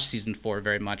would watch season 4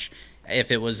 very much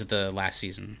if it was the last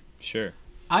season. Sure.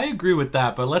 I agree with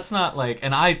that, but let's not like,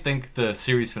 and I think the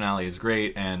series finale is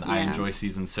great, and I enjoy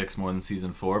season 6 more than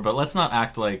season 4, but let's not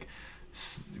act like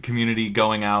Community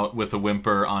going out with a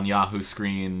whimper on Yahoo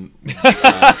screen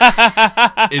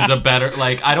is a better,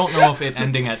 like, I don't know if it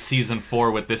ending at season 4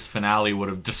 with this finale would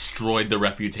have destroyed the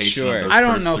reputation of those I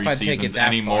don't first know 3 if I'd take it that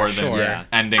any more far. than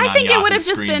ending I think on it would Yahoo have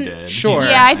just screen been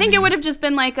did. I think it would have just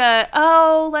been like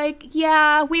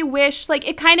we wish, like,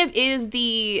 it kind of is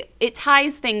it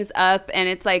ties things up, and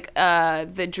it's like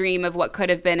the dream of what could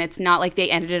have been. It's not like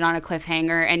they ended it on a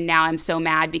cliffhanger and now I'm so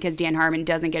mad because Dan Harmon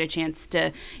doesn't get a chance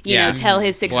to you know tell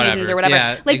his 6 seasons or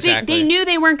whatever. Like exactly. they knew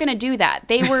they weren't going to do that.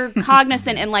 They were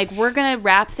cognizant and like, we're going to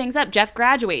wrap things up. Jeff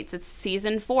graduates. It's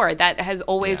season 4. That has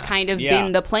always kind of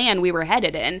been the plan we were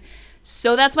headed in.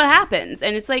 So that's what happens.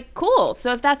 And it's like, cool.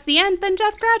 So if that's the end, then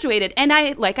Jeff graduated.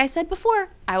 And like I said before,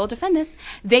 I will defend this.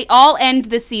 They all end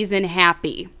the season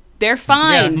happy. They're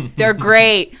fine. Yeah. They're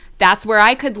great. That's where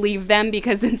I could leave them,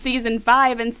 because in season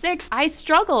 5 and 6, I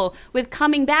struggle with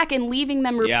coming back and leaving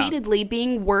them repeatedly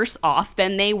being worse off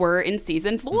than they were in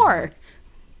season 4.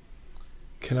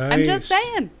 I'm just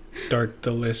saying. Start the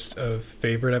list of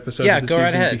favorite episodes of the season?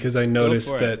 Right ahead. Because I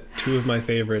noticed that 2 of my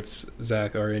favorites,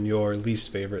 Zach, are in your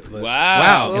least favorite list.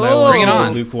 Wow. And I will bring a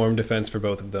lukewarm defense for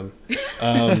both of them.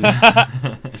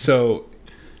 So,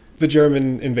 the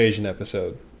German invasion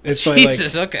episode. It's my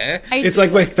Jesus, okay. It's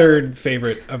like my third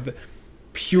favorite of the.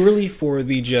 purely for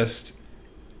the just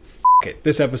it,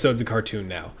 this episode's a cartoon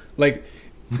now. Like,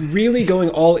 really going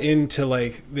all into,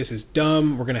 like, this is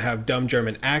dumb, we're gonna have dumb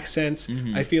German accents.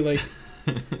 I feel like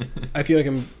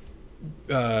I'm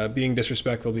being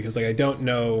disrespectful because, like, I don't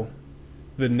know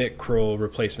the Nick Kroll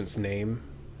replacement's name.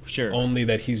 Sure. Only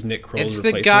that he's Nick Kroll's It's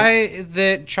replacement. the guy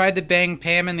that tried to bang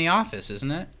Pam in The Office,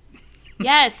 isn't it?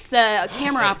 Yes, the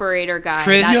camera operator guy.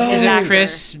 Chris, That's his is it actor.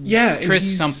 Chris? Yeah, and Chris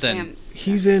he's- something.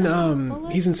 He's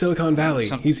in Silicon Valley.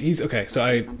 He's okay. So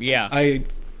I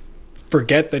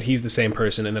forget that he's the same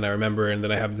person, and then I remember, and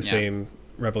then I have the same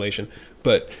revelation.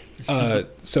 But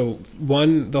so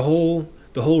the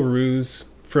whole ruse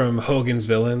from Hogan's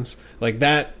Villains, like,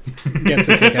 that gets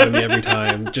a kick out of me every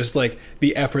time. Just like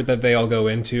the effort that they all go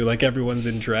into, like everyone's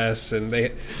in dress and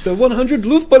the 100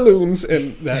 Luftballons,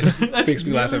 and that makes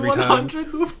me laugh every time.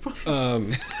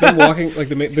 Them walking, like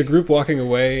the group walking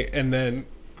away, and then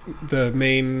the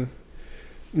main,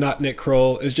 not Nick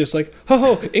Kroll, is just like,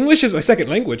 oh, English is my second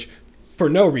language, for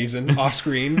no reason, off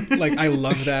screen. Like, I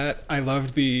love that. I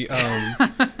loved the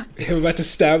him about to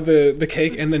stab the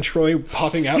cake, and then Troy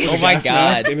popping out with a gas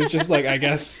mask, and it's just like, I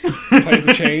guess plans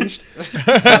have changed.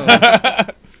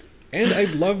 And I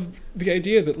love the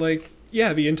idea that, like,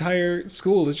 yeah, the entire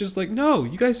school is just like, no,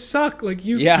 you guys suck. Like,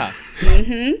 you,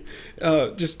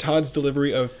 just Todd's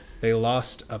delivery of, they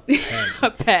lost a pen.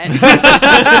 A pen. Like,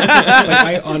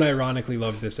 I unironically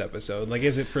love this episode. Like,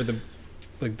 is it for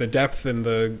the depth and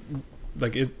the,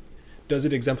 like, does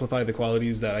it exemplify the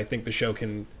qualities that I think the show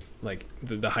can, like,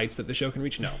 the heights that the show can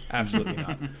reach? No, absolutely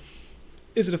not.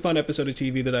 Is it a fun episode of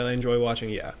TV that I enjoy watching?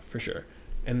 Yeah, for sure.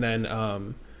 And then,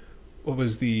 what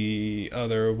was the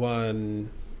other one?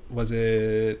 Was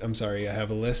it, I'm sorry, I have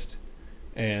a list,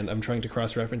 and I'm trying to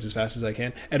cross-reference as fast as I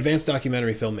can. Advanced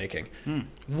documentary filmmaking.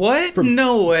 What?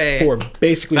 No way. For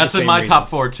basically That's the same in my reasons. top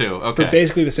 4 too. Okay. For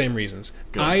basically the same reasons.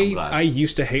 Good, I'm glad. I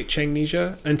used to hate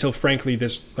Changnesia until, frankly,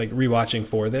 this, like, rewatching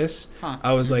for this,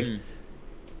 I was like,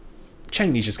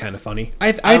 Changnesia's kind of funny.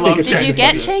 I think it's Did kind you of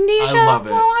get funny. Changnesia I love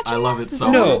it. while watching I love this? it so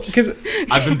No, much. because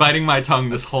I've been biting my tongue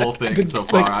this whole thing so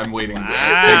far. like, I'm waiting.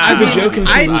 I've been joking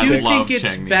I season do six. think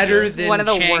it's Chang better Nija. than One of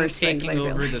the Chang worst things taking I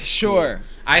over feel. the Sure. school.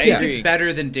 I think agree. it's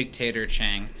better than Dictator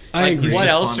Chang. I agree. What He's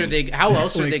else funny. are they? How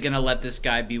else are Like- they going to let this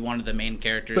guy be one of the main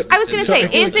characters? But- I was going to So I say,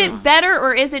 feel is like- it better,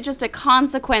 or is it just a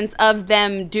consequence of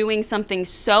them doing something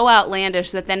so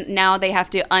outlandish that then now they have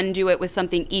to undo it with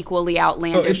something equally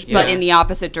outlandish, but in the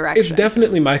opposite direction? It's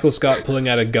definitely Michael Scott pulling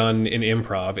out a gun in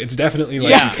improv. It's definitely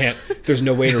like, you can't, there's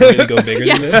no way to really go bigger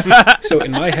than this. So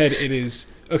in my head, it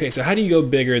is, okay, so how do you go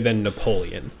bigger than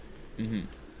Napoleon?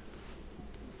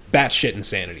 Batshit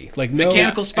insanity. Like, no.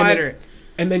 Mechanical Spider.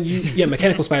 And then you,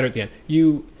 Mechanical Spider at the end.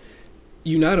 You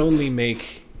not only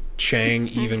make Chang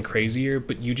even crazier,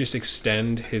 but you just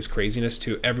extend his craziness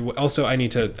to everyone. Also,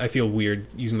 I feel weird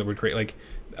using the word crazy. Like,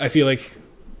 I feel like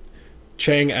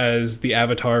Chang as the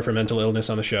avatar for mental illness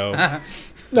on the show,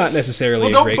 not necessarily Well,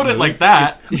 a don't great put it move. like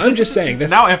that. I'm just saying.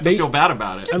 That's, Now I have to feel bad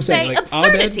about it. I'm Say saying, like,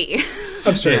 absurdity.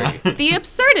 Absurdity. The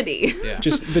absurdity.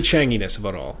 Just the Changiness of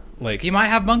it all. Like, He might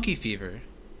have monkey fever.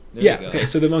 There you go. okay,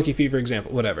 so the monkey fever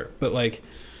example, whatever. But, like,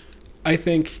 I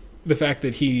think the fact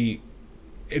that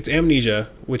it's amnesia,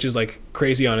 which is, like,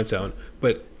 crazy on its own,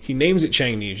 but he names it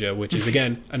Changnesia, which is,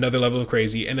 again, another level of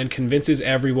crazy, and then convinces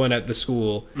everyone at the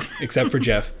school, except for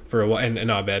Jeff for a while, and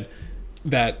Abed,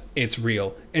 that it's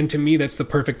real. And to me, that's the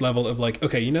perfect level of, like,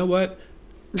 okay, you know what?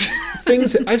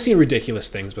 I've seen ridiculous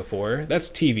things before. That's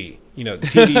TV. You know,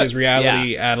 TV is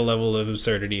reality at a level of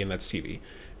absurdity, and that's TV.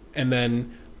 And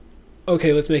then,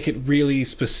 okay, let's make it really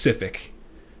specific.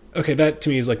 Okay, that to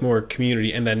me is like more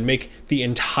community, and then make the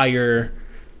entire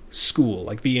school,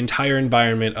 like the entire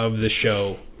environment of the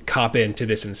show, cop into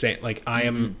this insane. Like, I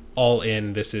am all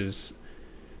in. This is,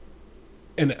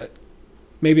 and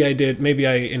maybe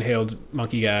I inhaled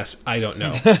monkey gas. I don't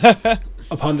know.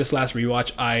 Upon this last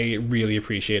rewatch, I really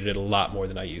appreciated it a lot more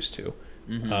than I used to.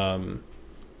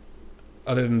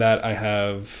 Other than that, I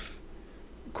have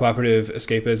cooperative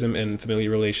escapism and familiar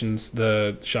relations,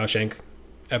 the Shawshank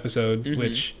episode,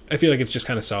 which I feel like it's just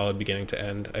kind of solid beginning to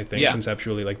end. I think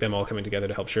conceptually, like, them all coming together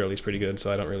to help Shirley's pretty good,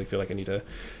 so I don't really feel like I need to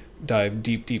dive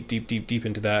deep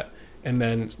into that. And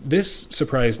then this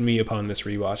surprised me upon this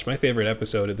rewatch. My favorite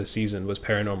episode of the season was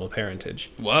Paranormal Parentage.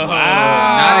 Whoa!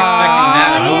 Not expecting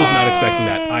that. I was not expecting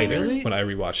that either Really? when I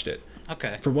rewatched it.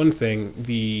 Okay. For one thing,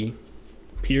 the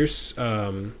Pierce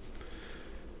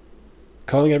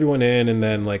calling everyone in, and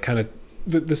then, like, kind of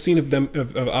the scene of them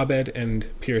of Abed and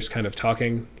Pierce kind of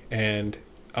talking, and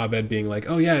Abed being like,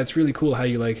 "Oh yeah, it's really cool how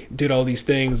you, like, did all these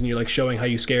things, and you're, like, showing how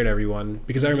you scared everyone."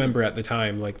 Because I remember at the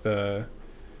time, like,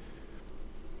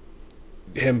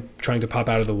 him trying to pop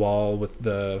out of the wall with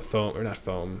the foam, or not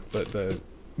foam, but the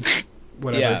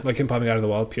whatever, like him popping out of the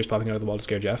wall, Pierce popping out of the wall to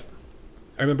scare Jeff.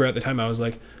 I remember at the time I was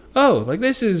like, oh, like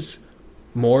this is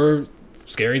more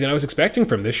scary than I was expecting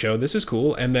from this show. This is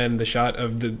cool. And then the shot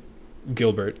of the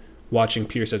Gilbert watching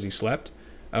Pierce as he slept,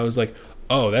 I was like,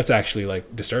 oh, that's actually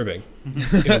like disturbing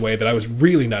in a way that I was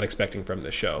really not expecting from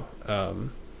this show.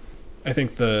 I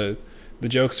think the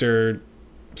jokes are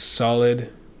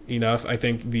solid enough. I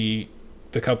think the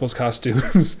couple's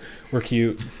costumes were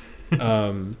cute.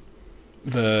 The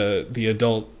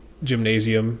adult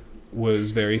gymnasium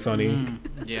was very funny.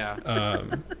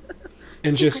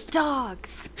 And just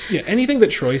dogs. Yeah, anything that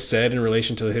Troy said in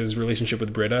relation to his relationship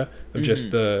with Britta, of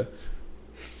just the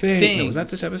thing. No, was that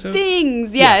this episode?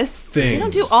 Things, yes. Yeah, things. We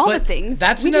don't do all the things.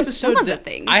 That's an episode that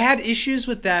I had issues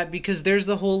with that because there's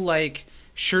the whole like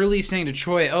Shirley saying to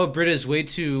Troy, "Oh, Britta's way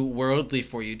too worldly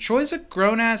for you." Troy's a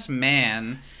grown ass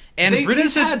man. And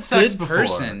Britta's a good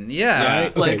person. Yeah.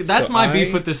 Right? Like, that's so my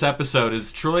beef with this episode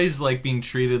is Troy's, like, being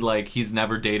treated like he's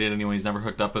never dated anyone, he's never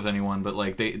hooked up with anyone, but,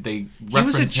 like, they he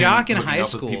was a jock in high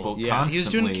school. He was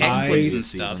doing keg flips and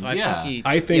stuff.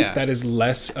 I think that is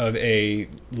less of a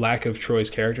lack of Troy's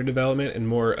character development and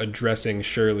more addressing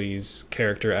Shirley's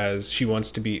character as she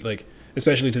wants to be, like,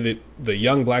 especially to the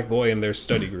young black boy in their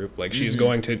study group. Like, she's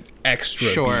going to extra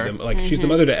be them. Like, she's the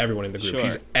mother to everyone in the group.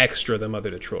 She's extra the mother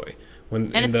to Troy. And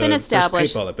it's been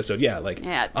established. First paintball episode,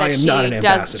 I am not an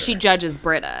ambassador. She judges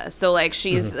Britta, so like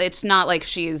she's. It's not like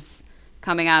she's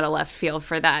coming out of left field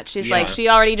for that. She's like she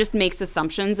already just makes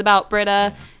assumptions about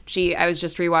Britta. I was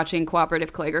just rewatching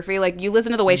Cooperative Calligraphy. Like you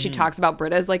listen to the way she talks about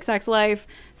Britta's like sex life,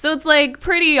 so it's like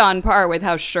pretty on par with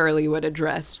how Shirley would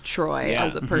address Troy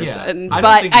as a person. But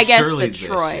I guess Shirley's the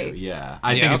Troy.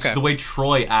 I think it's the way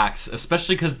Troy acts,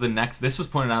 especially because this was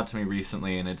pointed out to me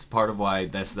recently, and it's part of why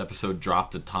this episode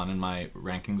dropped a ton in my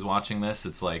rankings. Watching this,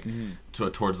 it's like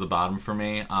towards the bottom for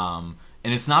me, and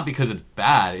it's not because it's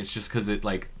bad. It's just because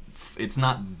it's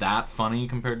not that funny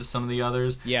compared to some of the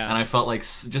others. Yeah. And I felt like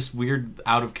just weird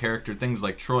out of character things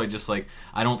like Troy, just like,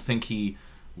 I don't think he,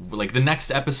 like the next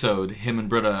episode, him and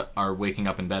Britta are waking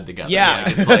up in bed together.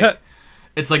 Yeah. Like,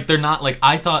 it's like they're not like,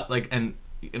 I thought like, and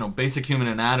you know, Basic Human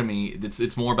Anatomy,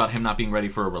 it's more about him not being ready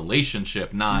for a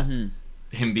relationship, not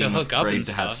him being afraid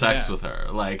to have sex with her.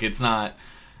 Like it's like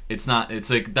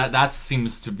that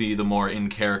seems to be the more in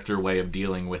character way of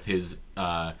dealing with his,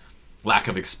 lack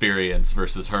of experience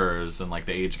versus hers and like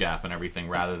the age gap and everything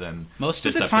rather than most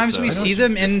of the times we see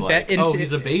them in bed. Oh,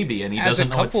 he's a baby and he doesn't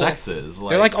know what sex is.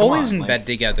 Like, they're like always in bed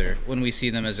together when we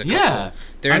see them as a couple. Yeah,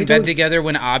 they're in bed together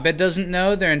when Abed doesn't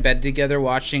know. They're in bed together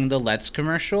watching the Let's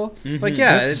commercial. Like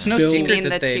it's no secret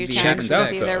that they be having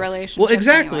sex. Their relationship. Well,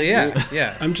 exactly. Anyway.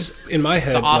 Yeah. I'm just in my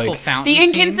head the awful fountain. The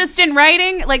inconsistent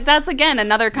writing. Like that's again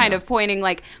another kind of pointing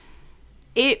like.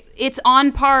 It's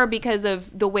on par because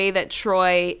of the way that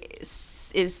Troy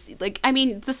is like, I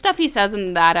mean, the stuff he says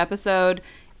in that episode,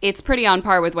 it's pretty on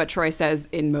par with what Troy says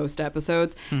in most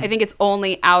episodes. I think it's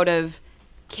only out of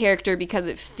character because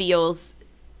it feels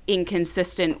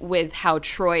inconsistent with how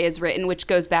Troy is written, which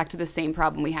goes back to the same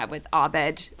problem we have with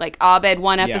Abed. Like Abed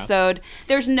one episode,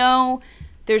 there's no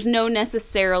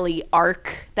necessarily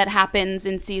arc that happens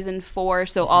in season 4,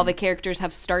 so all the characters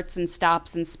have starts and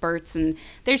stops and spurts, and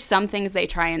there's some things they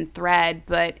try and thread,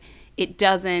 but it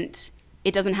doesn't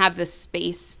have the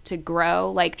space to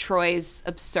grow. Like Troy's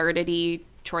absurdity,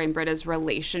 Troy and Britta's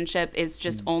relationship is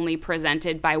just only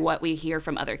presented by what we hear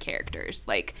from other characters,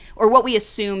 like, or what we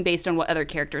assume based on what other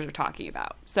characters are talking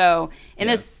about. So in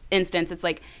this instance, it's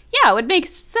like, it would make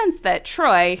sense that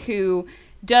Troy, who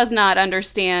does not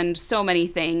understand so many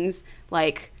things,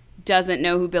 like doesn't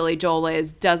know who Billy Joel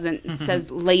is,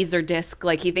 says laser disc,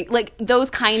 like he like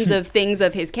those kinds of things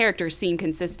of his character seem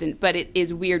consistent, but it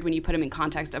is weird when you put him in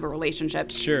context of a relationship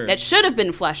that should have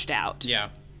been fleshed out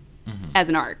as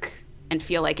an arc and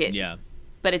feel like it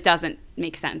but it doesn't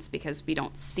make sense because we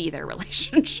don't see their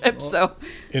relationship. So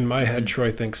in my head,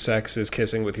 Troy thinks sex is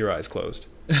kissing with your eyes closed.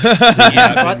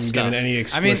 Given any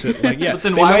explicit, but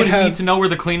then why would he need to know where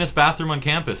the cleanest bathroom on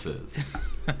campus is?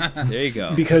 There you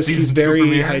go. Because he's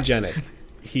very hygienic.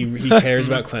 He cares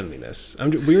about cleanliness.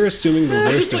 We're assuming the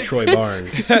worst of Troy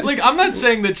Barnes. Like I'm not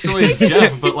saying that Troy is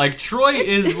Jeff, but like Troy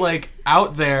is like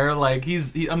out there. Like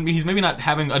he's maybe not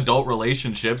having adult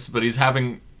relationships, but he's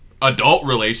having adult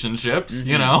relationships.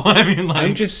 You know, I mean, like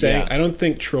I'm just saying. I don't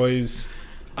think Troy's.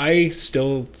 I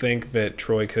still think that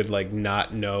Troy could like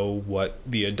not know what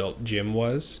the adult gym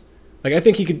was. Like I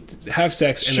think he could have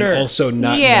sex and then also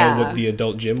not know what the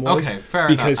adult gym was. Okay, fair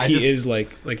because enough. He is like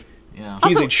Yeah.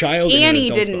 He's Also, a child. in an Annie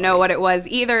adult's didn't body. know what it was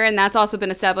either, and that's also been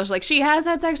established. Like, she has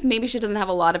had sex. Maybe she doesn't have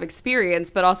a lot of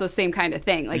experience, but also same kind of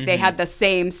thing. Like, they had the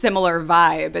same similar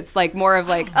vibe. It's like more of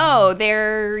like, oh,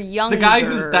 they're younger. The guy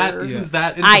who's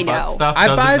that into I butt know. stuff I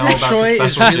doesn't buy know that about Troy the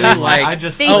is special really gym. like- I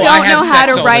just They Oh, I don't have know how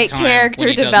sex to all the write time when character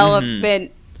he doesn't.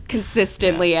 development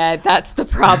consistently, Ed. That's the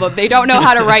problem. They don't know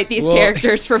how to write these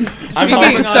characters from I'm episode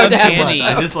going to on too episode. much.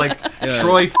 I just like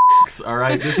Troy f***s, all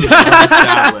right? This is well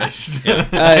established.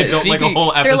 I don't like a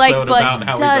whole They're episode like, about but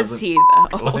how does he he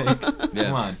doesn't. though? Like,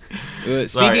 come on. Speaking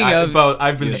Sorry, of,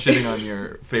 I've been shitting on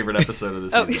your favorite episode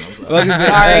of the season. I'm sorry.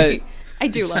 Sorry, I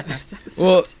do love this episode.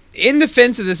 well, in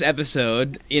defense of this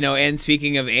episode, and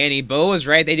speaking of Annie, Bo was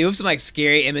right. They do have some like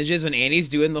scary images when Annie's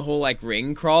doing the whole like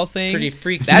ring crawl thing. Pretty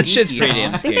freaky. That shit's pretty huh?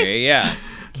 damn I think they- scary. Yeah.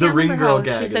 The Can't ring remember girl how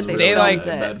gag she is said they really They like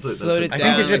filmed it. slowed it I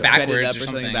down. think they did it like, sped backwards up or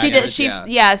something. She did. backwards,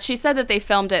 Yeah, she said that they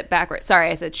filmed it backwards. Sorry,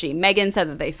 I said she. Megan said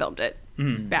that they filmed it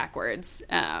backwards,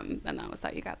 and that was how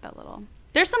you got that little.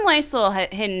 There's some nice little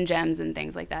hidden gems and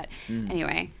things like that.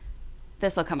 Anyway,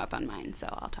 this will come up on mine, so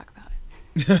I'll talk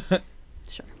about it.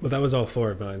 Sure. Well, that was all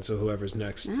 4 of mine. So whoever's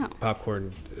next, Oh.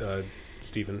 popcorn,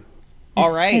 Stephen.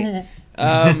 All right.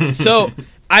 So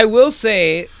I will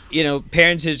say,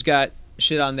 Parentage got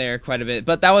shit on there quite a bit,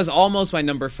 but that was almost my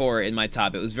number 4 in my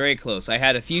top. It was very close. I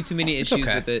had a few too many issues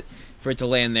okay. with it for it to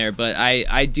land there, but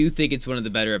I do think it's one of the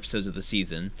better episodes of the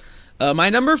season. My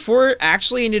number 4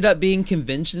 actually ended up being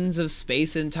Conventions of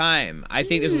Space and Time. I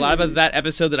think there's a lot about that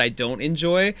episode that I don't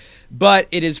enjoy, but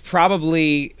it is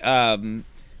probably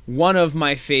one of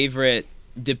my favorite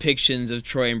depictions of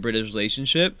Troy and Britta's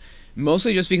relationship.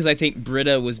 Mostly just because I think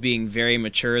Britta was being very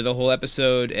mature the whole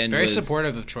episode and Very was,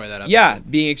 supportive of Troy that episode. yeah,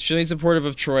 being extremely supportive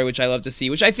of Troy, which I love to see,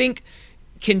 which I think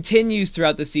continues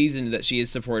throughout the season that she is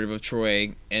supportive of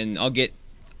Troy, and I'll get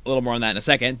a little more on that in a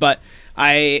second. But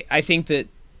I think that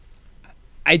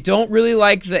I don't really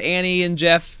like the Annie and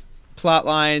Jeff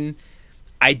plotline.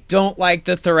 I don't like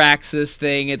the Thoraxis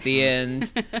thing at the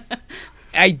end.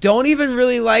 I don't even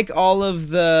really like all of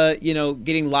the,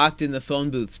 getting locked in the phone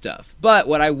booth stuff. But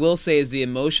what I will say is the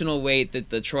emotional weight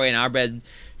that the Troy and Abed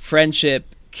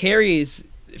friendship carries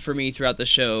for me throughout the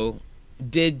show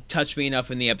did touch me enough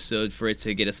in the episode for it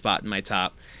to get a spot in my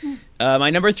top. My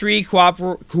number 3,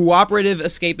 cooperative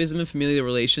escapism and familial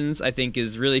relations, I think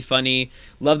is really funny.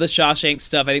 Love the Shawshank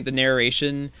stuff. I think the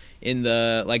narration in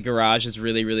the garage is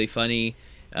really, really funny.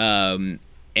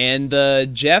 And the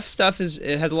Jeff stuff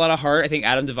it has a lot of heart. I think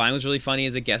Adam Devine was really funny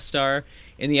as a guest star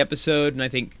in the episode, and I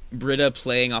think Britta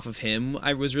playing off of him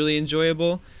was really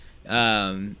enjoyable.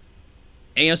 And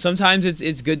sometimes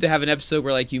it's good to have an episode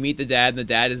where you meet the dad, and the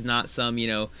dad is not some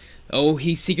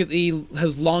he secretly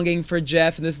was longing for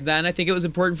Jeff and this and that. And I think it was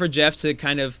important for Jeff to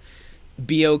kind of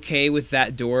be okay with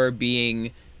that door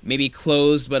being maybe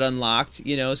closed but unlocked, so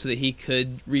that he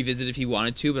could revisit if he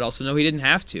wanted to, but also know he didn't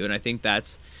have to. And I think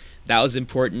that was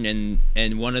important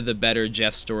and one of the better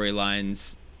Jeff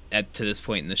storylines to this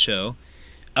point in the show.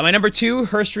 My number 2,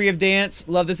 Herstory of Dance.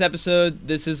 Love this episode.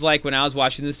 This is when I was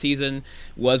watching this season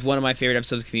was one of my favorite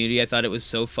episodes of Community. I thought it was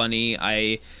so funny.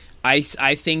 I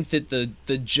think that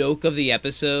the joke of the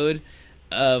episode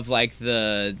of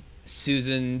the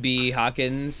Susan B.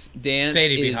 Hawkins dance,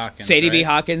 Sadie B.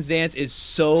 Hawkins dance is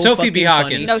so Sophie B.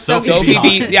 Hawkins. funny. No, Sophie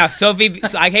B. Yeah, Sophie.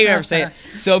 I can't ever say it.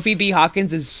 Sophie B.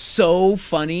 Hawkins is so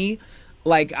funny.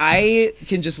 I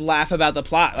can just laugh about the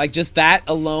plot. Just that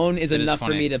alone is enough for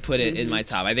me to put it in my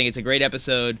top. I think it's a great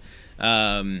episode.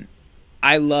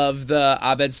 I love the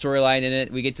Abed storyline in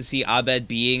it. We get to see Abed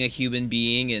being a human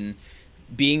being and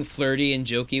being flirty and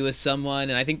jokey with someone,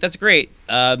 and I think that's great.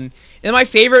 And my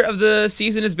favorite of the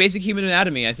season is Basic Human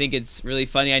Anatomy. I think it's really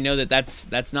funny. I know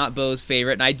that's not Bo's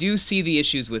favorite, and I do see the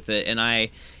issues with it, and I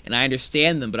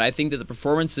understand them, but I think that the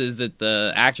performances that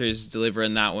the actors deliver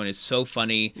in that one is so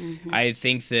funny. I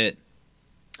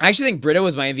actually think Britta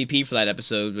was my MVP for that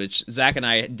episode, which Zach and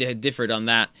I differed on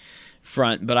that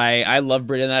front, but I love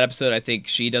Britta in that episode. I think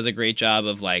she does a great job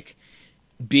of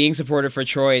being supportive for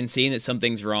Troy and seeing that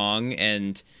something's wrong.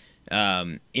 And,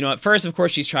 at first, of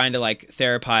course, she's trying to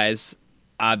therapize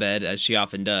Abed, as she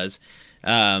often does.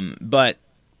 But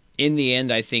in the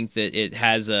end, I think that it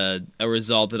has a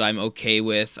result that I'm okay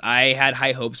with. I had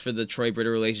high hopes for the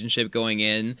Troy-Britta relationship going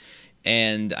in.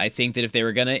 And I think that if they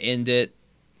were going to end it,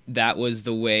 that was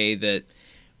the way that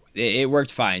it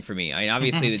worked fine for me. I mean,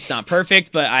 obviously it's not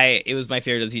perfect, but it was my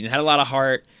favorite of the season. It had a lot of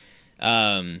heart.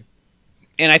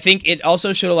 And I think it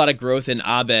also showed a lot of growth in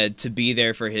Abed to be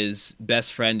there for his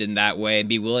best friend in that way and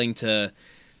be willing to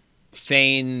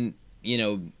feign,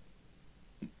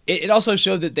 it also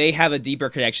showed that they have a deeper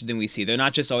connection than we see. They're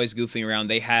not just always goofing around.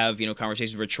 They have,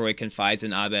 conversations where Troy confides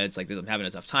in Abed. It's like, I'm having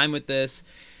a tough time with this.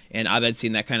 And Abed,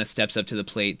 seeing that, kind of steps up to the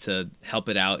plate to help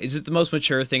it out. Is it the most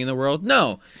mature thing in the world?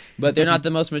 No. But they're not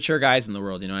the most mature guys in the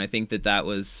world, and I think that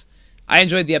was... I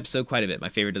enjoyed the episode quite a bit. My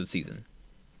favorite of the season.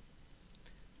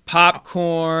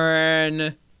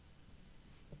 Popcorn.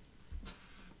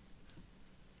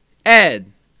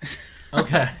 Ed.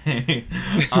 Okay.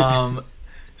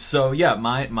 So yeah,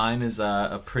 mine is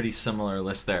a pretty similar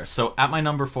list there. So at my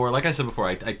number 4, like I said before,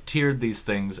 I tiered these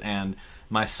things, and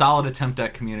my solid attempt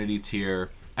at community tier,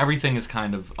 everything is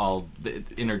kind of all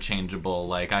interchangeable.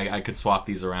 Like I could swap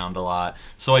these around a lot.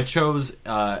 So I chose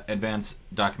advanced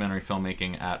documentary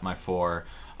filmmaking at my 4.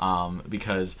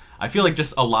 Because I feel like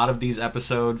just a lot of these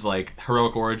episodes, like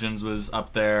Heroic Origins was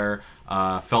up there,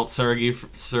 Felt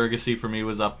Surrogacy for me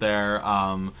was up there,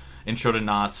 Intro to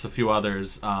Knots, a few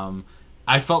others.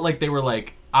 I felt like they were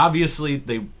like, obviously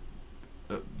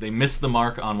they missed the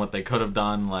mark on what they could have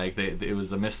done. Like it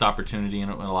was a missed opportunity in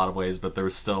a lot of ways, but there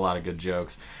was still a lot of good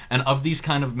jokes. And of these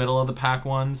kind of middle of the pack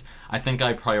ones, I think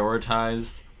I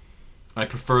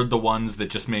preferred the ones that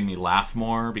just made me laugh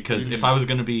more, because if I was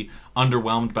going to be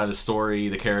underwhelmed by the story,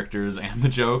 the characters, and the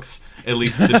jokes, at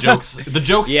least the jokes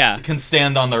can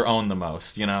stand on their own the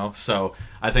most, So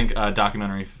I think the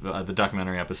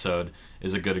documentary episode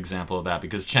is a good example of that,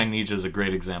 because Chang Nija is a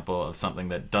great example of something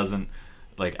that doesn't,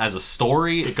 like, as a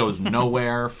story, it goes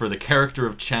nowhere. For the character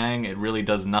of Chang, it really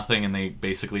does nothing, and they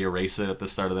basically erase it at the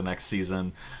start of the next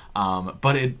season.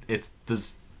 But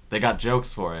they got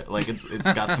jokes for it. Like, it's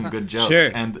got some good jokes. Sure.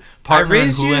 And Partner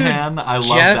and Houlihan, I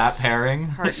love that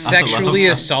pairing. Sexually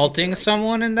assaulting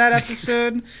someone in that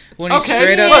episode when he Okay,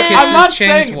 straight up look, kisses I'm not Chang's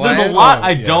saying wife. there's a lot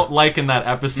I don't like in that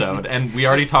episode, and we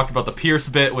already talked about the Pierce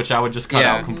bit, which I would just cut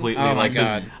out completely. Oh my like,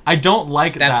 God. I don't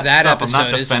like That's that that stuff. I'm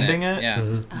episode, not isn't defending it,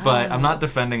 Yeah. but I'm not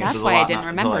defending it. That's There's a why I lot didn't not to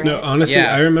remember like. it. No, honestly,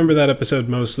 Yeah. I remember that episode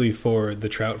mostly for the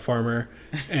trout farmer,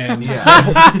 and Yeah.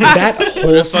 that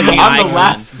whole scene. fucking On the icon.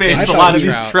 last face, I a thought lot of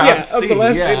these trout. trout Yeah, of the scene,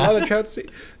 last yeah. scene, a lot of trout scene.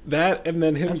 That, and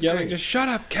then him That's yelling, great. "Just shut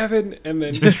up, Kevin!" And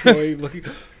then Troy looking,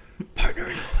 "Partner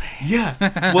in Houlihan."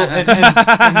 Yeah, well,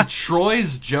 and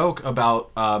Troy's joke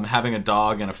about having a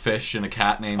dog and a fish and a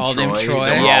cat named All Troy, named Troy.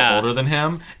 that were Yeah. all older than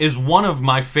him, is one of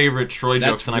my favorite Troy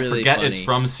That's jokes, and I really forget it's funny.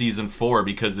 from season 4,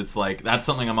 because it's like, that's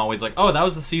something I'm always like, oh, that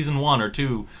was the season 1 or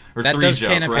 2 or That 3 does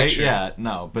joke, paint a right? picture. Yeah,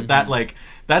 no, but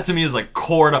that to me is like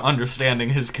core to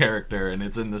understanding his character, and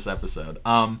it's in this episode.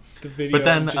 The video, But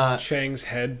then, of just Chang's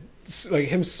head, like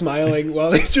him smiling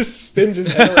while he just spins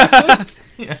his head around.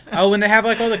 Oh, when they have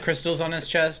like all the crystals on his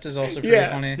chest is also pretty Yeah.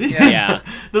 funny. Yeah.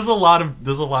 there's a lot of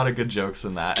good jokes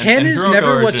in that. Ken and is Heroic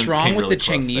never what's Origins wrong came with really the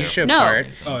close there. Changnisha No. part.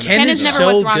 Oh, no. Ken is never so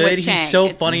what's wrong with good. He's Chang. so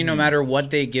It's- funny no matter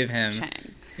what they give him.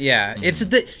 Chang. Yeah, it's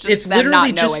Just them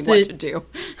literally not just knowing what to the. do.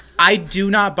 I do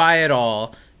not buy at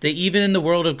all that even in the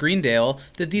world of Greendale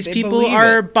that these They people believe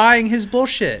are it. buying his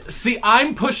bullshit. See,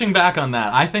 I'm pushing back on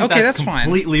that. I think Okay, that's that's fine.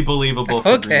 completely believable for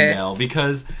Okay. Greendale,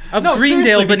 because Of no, Greendale,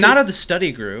 seriously, but not because- of the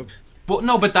study group. Well,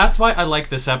 no, but that's why I like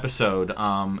this episode.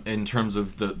 In terms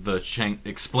of the Chang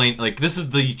explain, like, this is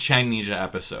the Changnesia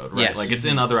episode, right? Yes. Like, it's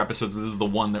in other episodes, but this is the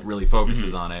one that really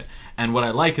focuses on it. And what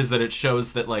I like is that it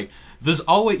shows that, like, there's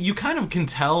always, you kind of can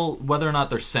tell whether or not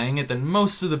they're saying it. Then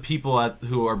most of the people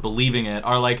who are believing it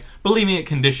are like believing it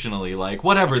conditionally, like,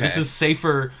 whatever. This Okay. is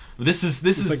safer. This is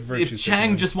like virtue if Chang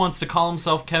signaling. just wants to call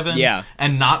himself Kevin, Yeah.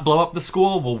 and not blow up the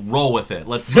school, we'll roll with it.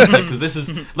 Let's because this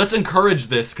is let's encourage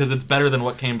this because it's better than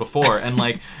what came before. And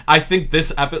like, I think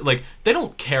this like, they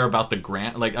don't care about the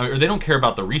grant, like, or they don't care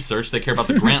about the research. They care about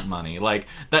the grant money. Like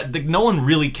that, no one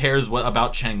really cares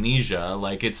about Changnesia.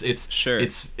 Like it's Sure.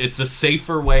 it's a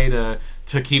safer way to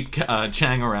keep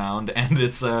Chang around, and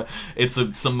it's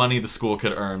some money the school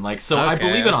could earn. Like, so I Okay,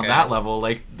 believe it on okay. that level.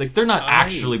 Like they're not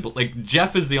actually like,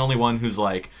 Jeff is the only one who's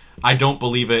like, I don't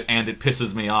believe it, and it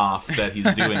pisses me off that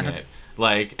he's doing it.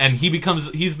 Like, and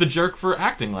he's the jerk for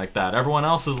acting like that. Everyone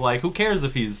else is like, who cares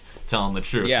if he's telling the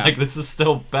truth? Yeah. Like, this is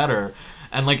still better.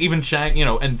 And like, even Chang,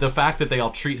 and the fact that they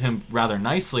all treat him rather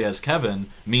nicely as Kevin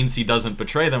means he doesn't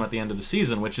betray them at the end of the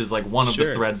season, which is like one of the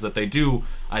Sure. threads that they do,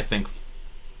 I think,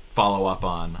 follow up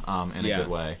on in a Yeah. good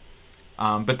way.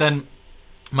 But then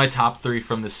my top 3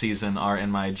 from this season are in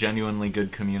my genuinely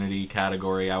good community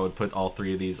category. I would put all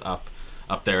 3 of these up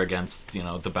there against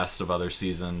the best of other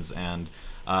seasons, and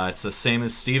it's the same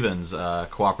as Steven's.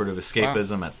 Cooperative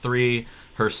Escapism at 3,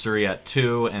 Herstory at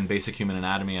 2, and Basic Human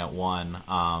Anatomy at 1.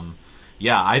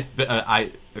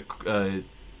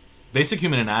 Basic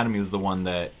Human Anatomy was the one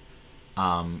that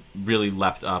really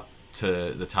leapt up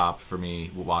to the top for me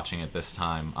watching it this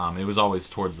time. It was always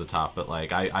towards the top, but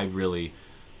like I really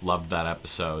loved that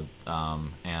episode.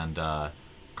 And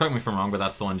correct me if I'm wrong, but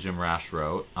that's the one Jim Rash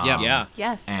wrote. Yeah.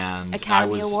 Yes. And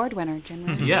Academy Award winner, Jim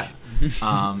Rash. Yeah.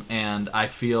 And I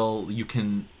feel you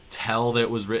can tell that it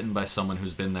was written by someone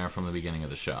who's been there from the beginning of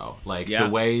the show. Like the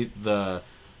way the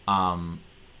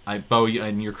Bo,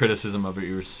 in your criticism of it,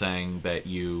 you were saying that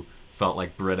you felt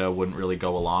like Britta wouldn't really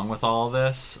go along with all of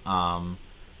this,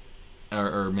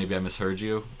 or maybe I misheard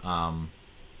you.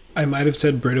 I might have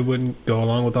said Britta wouldn't go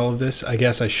along with all of this. I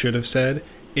guess I should have said,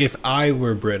 if I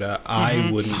were Britta,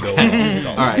 I wouldn't go along with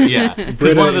all of this. Yeah.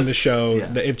 Britta in the show,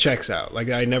 it checks out. Like,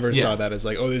 I never saw that as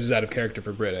like, oh, this is out of character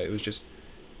for Britta. It was just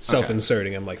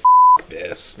self-inserting. I'm like, F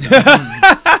this.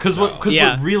 Because what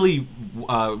really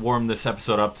warmed this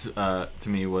episode up to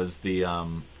me was the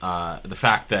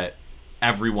fact that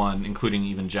everyone, including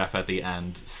even Jeff at the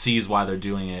end, sees why they're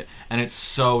doing it, and it's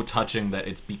so touching that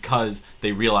it's because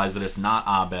they realize that it's not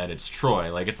Abed, it's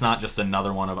Troy. Like, it's not just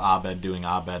another one of Abed doing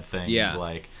Abed things. Yeah.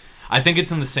 Like, I think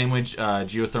it's in the same way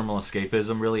geothermal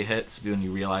escapism really hits, when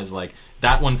you realize, like,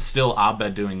 that one's still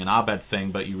Abed doing an Abed thing,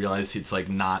 but you realize it's, like,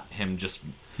 not him just...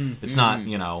 It's not,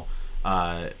 you know...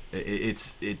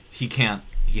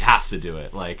 he has to do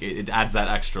it. Like, it adds that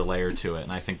extra layer to it,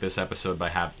 and I think this episode,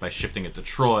 by shifting it to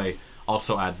Troy,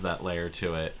 also adds that layer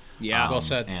to it. Yeah, well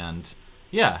said. And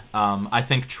I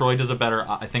think Troy does a better.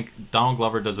 I think Donald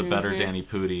Glover does a better Danny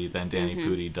Pudi than Danny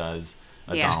Pudi does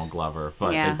a Donald Glover,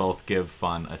 but they both give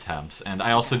fun attempts. And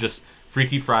I also just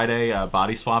Freaky Friday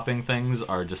body swapping things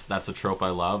are just, that's a trope I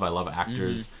love. I love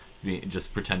actors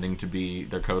just pretending to be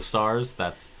their co-stars.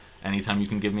 That's, anytime you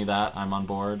can give me that, I'm on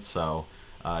board. So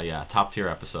top tier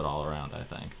episode all around, I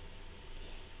think.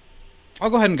 I'll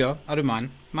go ahead and go. I'll do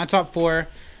mine. My top 4.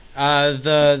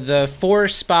 The 4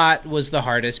 spot was the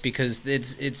hardest because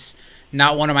it's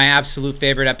not one of my absolute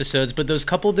favorite episodes, but those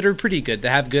couple that are pretty good, that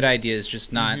have good ideas,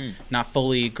 just not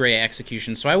fully great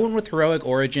execution. So I went with Heroic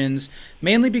Origins,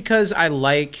 mainly because I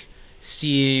like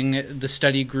seeing the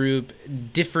study group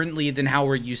differently than how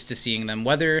we're used to seeing them,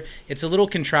 whether it's a little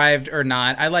contrived or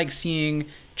not. I like seeing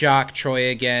Jock, Troy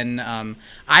again.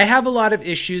 I have a lot of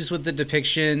issues with the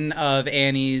depiction of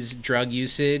Annie's drug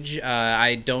usage.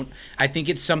 I think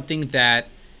it's something that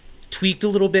tweaked a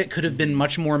little bit, could have been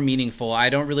much more meaningful. I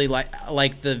don't really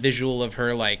like the visual of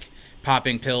her like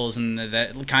popping pills and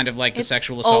that kind of like the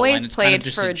sexual assault line. It's kind of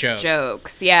just a joke.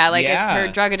 Jokes. Yeah, like it's her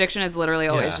drug addiction is literally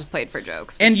always just played for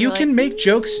jokes. And you can make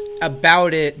jokes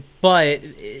about it, but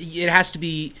it has to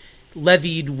be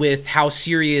levied with how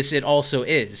serious it also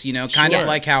is, you know, kind of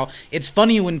like how it's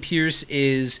funny when Pierce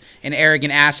is an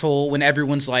arrogant asshole when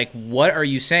everyone's like, what are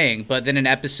you saying? But then in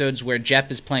episodes where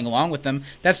Jeff is playing along with them,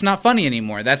 that's not funny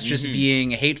anymore. That's just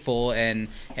being hateful and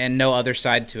no other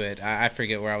side to it. I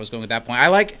forget where I was going with that point.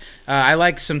 I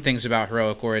like some things about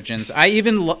Heroic Origins. I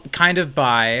even kind of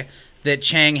buy that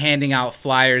Chang handing out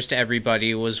flyers to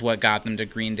everybody was what got them to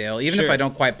Greendale, even if I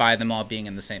don't quite buy them all being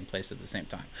in the same place at the same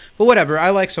time. But whatever, I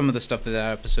like some of the stuff that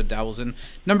episode dabbles in.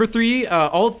 Number 3,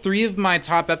 all 3 of my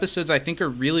top episodes I think are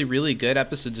really, really good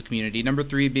episodes of Community. Number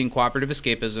 3 being Cooperative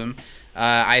Escapism.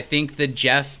 I think the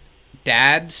Jeff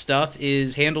dad stuff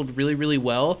is handled really, really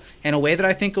well in a way that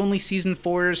I think only season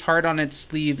 4's Heart on Its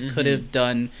Sleeve could have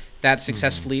done that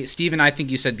successfully. Steven, I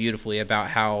think you said beautifully about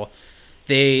how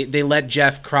they let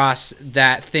Jeff cross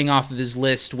that thing off of his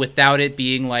list without it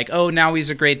being like, oh, now he's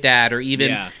a great dad, or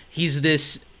even he's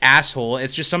this asshole.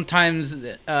 It's just sometimes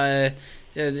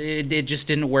it just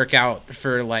didn't work out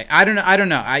for, like, I don't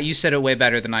know. You said it way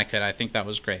better than I could. I think that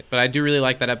was great. But I do really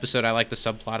like that episode. I like the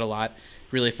subplot a lot.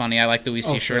 Really funny. I like that we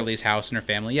see Shirley's house and her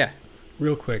family. Yeah.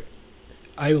 Real quick,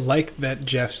 I like that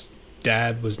Jeff's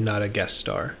dad was not a guest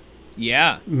star.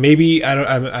 Yeah. Maybe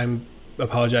I'm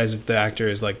apologize if the actor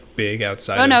is like big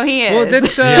outside. Oh no, he is. Well,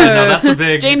 that's that's a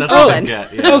big James Brolin.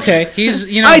 Okay, he's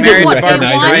married to Barbra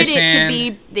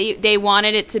Streisand. They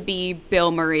wanted it to be Bill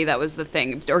Murray. That was the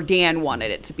thing, or Dan wanted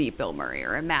it to be Bill Murray,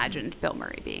 or imagined Bill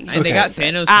Murray being. And they got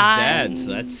Thanos' dad, so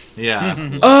that's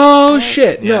Oh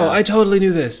shit! No, I totally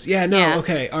knew this.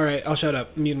 Okay, all right, I'll shut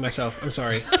up. Muting myself. I'm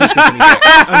sorry.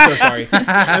 I'm so sorry.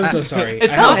 I'm so sorry.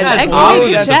 It's not as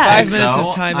obvious. 5 minutes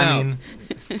of time out. I mean,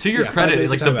 to your credit,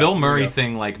 like the Bill Murray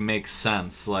thing, like makes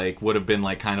sense. Like would have been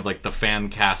like kind of like the fan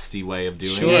casty way of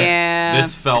doing it. Yeah.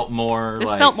 This felt more.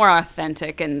 This felt more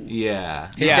authentic and.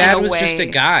 His dad was just a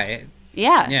guy.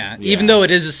 Yeah. Even though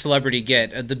it is a celebrity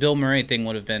get, the Bill Murray thing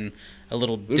would have been a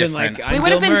little different. We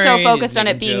would have been so focused on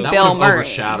it being Bill Murray.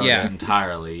 Overshadowed it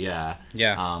entirely. Yeah.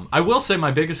 I will say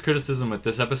my biggest criticism with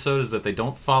this episode is that they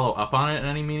don't follow up on it in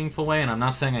any meaningful way. And I'm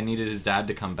not saying I needed his dad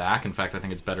to come back. In fact, I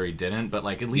think it's better he didn't. But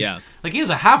like at least like he has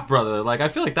a half brother. Like I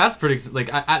feel like that's pretty. Like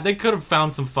they could have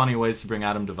found some funny ways to bring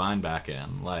Adam Devine back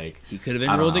in. Like he could have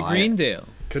enrolled at Greendale.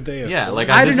 Could they? Yeah, like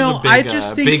I don't know. I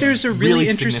just think there's a really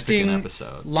interesting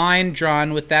interesting line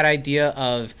drawn with that idea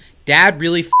of dad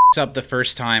really f***s up the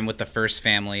first time with the first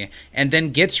family, and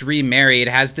then gets remarried,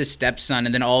 has this stepson,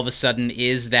 and then all of a sudden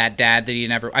is that dad that he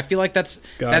never. I feel like that's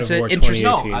an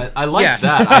interesting. No, I like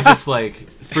that. I just like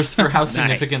for how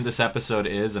significant this episode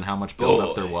is and how much build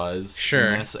up there was.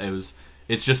 Sure, in this,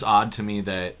 it's just odd to me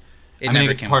that.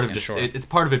 It's part of it's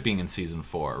part of it being in season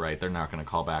 4, right? They're not going to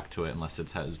call back to it unless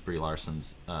it has Brie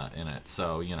Larson's in it.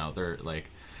 So they're like,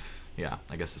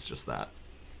 I guess it's just that.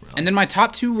 Really. And then my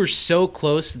top 2 were so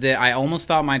close that I almost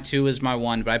thought my 2 was my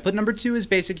 1, but I put number 2 as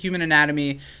Basic Human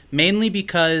Anatomy mainly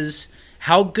because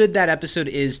how good that episode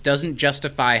is doesn't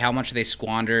justify how much they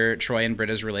squander Troy and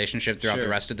Britta's relationship throughout the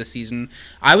rest of the season.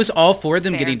 I was all for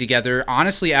them getting together,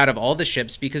 honestly, out of all the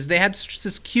ships, because they had just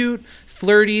this cute,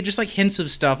 flirty, just like hints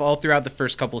of stuff all throughout the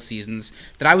first couple seasons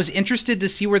that I was interested to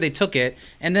see where they took it.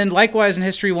 And then likewise in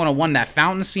History 101, that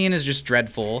fountain scene is just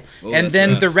dreadful. And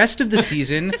then the rest of the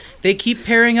season, they keep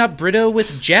pairing up Britta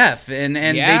with Jeff, and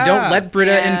they don't let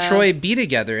Britta and Troy be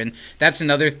together. And that's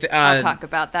another I'll talk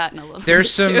about that in a little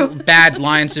There's bit some bad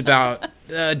lines about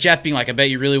Jeff being like, I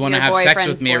bet you really want to have sex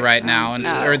with me right now, and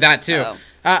or that too.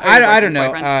 I don't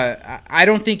know. I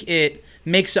don't think it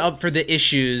makes up for the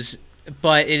issues,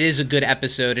 but it is a good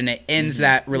episode, and it ends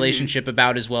that relationship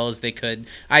about as well as they could.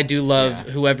 I do love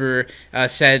whoever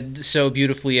said so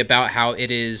beautifully about how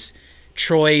it is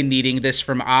Troy needing this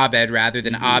from Abed rather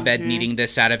than Abed needing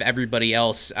this out of everybody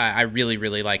else. I really,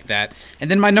 really like that. And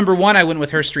then my number 1, I went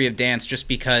with Herstory of Dance just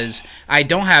because I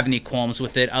don't have any qualms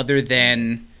with it other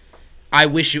than I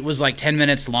wish it was like 10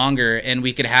 minutes longer and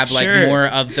we could have like more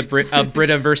of the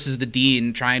Britta versus the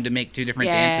Dean trying to make 2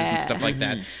 different dances and stuff like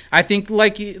that. I think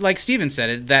like Steven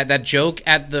said, that joke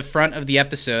at the front of the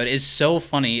episode is so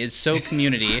funny, is so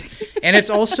community, and it's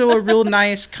also a real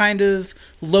nice kind of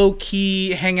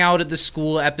low-key hang out at the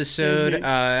school episode.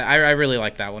 I really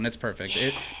like that one. It's perfect.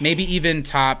 It maybe even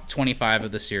top 25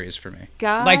 of the series for me.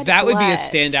 God like that bless. Would be a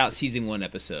standout season 1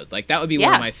 episode. Like that would be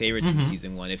one of my favorites in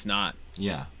season 1, if not.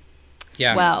 Yeah.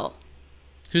 Well,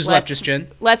 who's left, just Jen?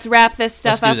 Let's wrap this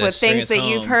stuff up with things that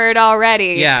you've heard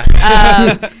already.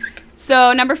 Yeah.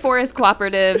 So number 4 is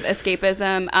cooperative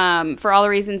escapism. For all the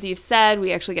reasons you've said,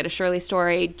 we actually get a Shirley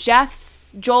story.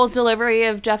 Joel's delivery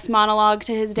of Jeff's monologue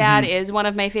to his dad is one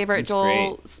of my favorite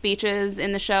Joel speeches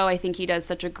in the show. I think he does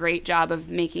such a great job of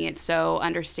making it so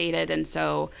understated and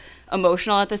so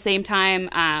emotional at the same time.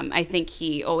 I think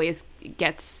he always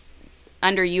gets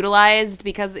underutilized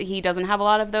because he doesn't have a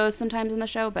lot of those sometimes in the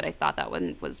show, but I thought that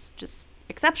one was just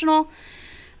exceptional.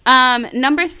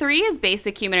 Number 3 is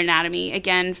Basic Human Anatomy.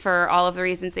 Again, for all of the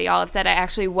reasons they all have said. I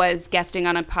actually was guesting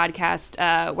on a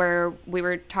podcast where we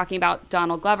were talking about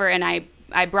Donald Glover, and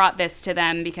I brought this to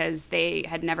them because they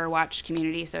had never watched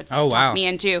Community, so it's talked me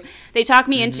into. They talked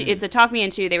me into. It's a talk me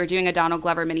into. They were doing a Donald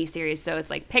Glover miniseries, so it's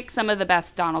like pick some of the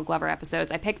best Donald Glover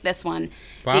episodes. I picked this one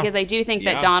because I do think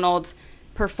that Donald's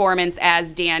performance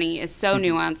as Danny is so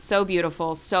nuanced, so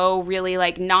beautiful, so really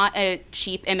like not a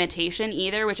cheap imitation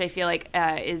either, which I feel like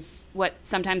is what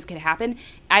sometimes could happen.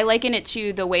 I liken it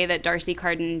to the way that Darcy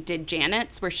Carden did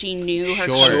Janet's, where she knew her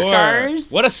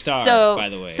co-stars. What a star, by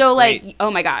the way. So like,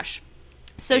 oh my gosh.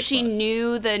 So she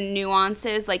knew the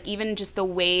nuances, like even just the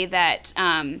way that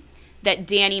that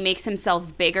Danny makes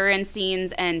himself bigger in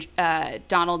scenes and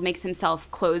Donald makes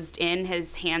himself closed in.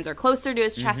 His hands are closer to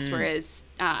his chest, whereas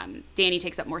Danny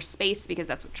takes up more space because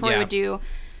that's what Troy would do.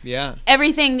 Yeah.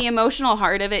 Everything, the emotional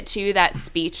heart of it, too, that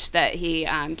speech that he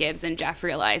gives and Jeff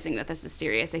realizing that this is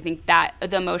serious. I think that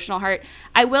the emotional heart.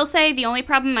 I will say the only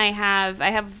problem I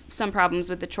have some problems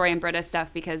with the Troy and Britta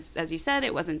stuff because, as you said,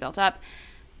 it wasn't built up.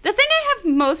 The thing I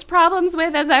have most problems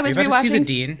with as I was rewatching... Are you about to see the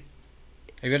Dean?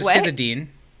 Are you about to see the Dean?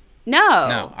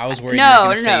 No, I was worried you were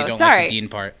going to say you don't like the Dean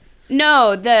part.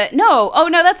 Oh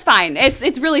no, that's fine.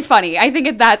 It's really funny. I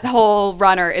think that whole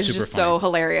runner is super just funny. So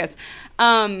hilarious.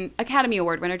 Academy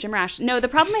Award winner Jim Rash. No, the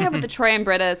problem I have with the Troy and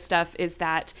Britta stuff is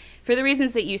that for the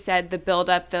reasons that you said, the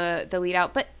build up, the lead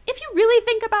out. But if you really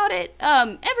think about it,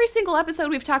 every single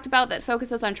episode we've talked about that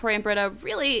focuses on Troy and Britta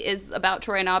really is about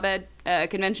Troy and Abed.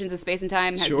 Conventions of Space and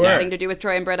Time has nothing to do with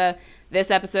Troy and Britta. This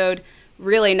episode,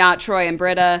 really not Troy and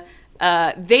Britta.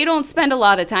 They don't spend a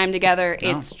lot of time together.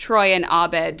 No. It's Troy and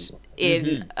Abed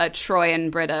in a Troy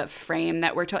and Britta frame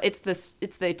that we're it's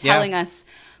the telling us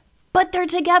but they're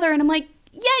together. And I'm like,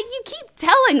 yeah, you keep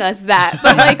telling us that,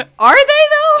 but like, are they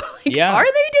though? Like, Yeah. Are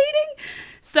they dating?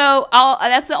 So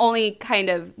that's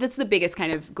the biggest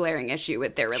kind of glaring issue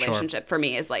with their relationship for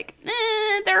me is like,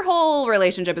 their whole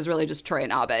relationship is really just Troy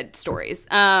and Abed stories.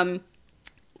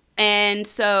 And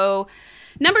so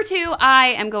number 2, I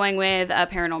am going with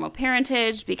Paranormal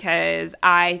Parentage because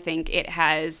I think it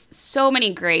has so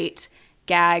many great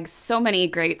gags, so many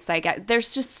great side gags.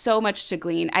 There's just so much to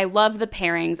glean. I love the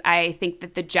pairings. I think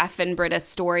that the Jeff and Britta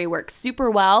story works super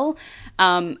well.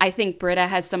 I think Britta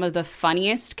has some of the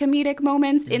funniest comedic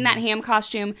moments in that ham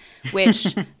costume,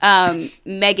 which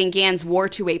Megan Gans wore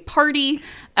to a party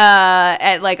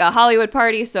at like a Hollywood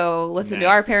party. So listen to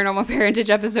our Paranormal Parentage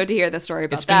episode to hear the story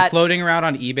about that. It's been floating around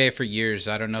on eBay for years.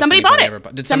 I don't know. Somebody bought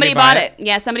it. Did somebody bought it?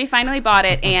 Yeah, somebody finally bought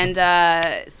it.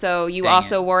 And so you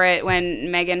also wore it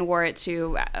when Megan wore it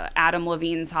to Adam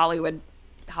Levine's Halloween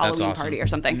party or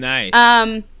something.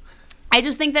 Nice. I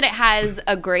just think that it has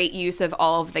a great use of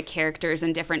all of the characters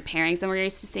and different pairings than we're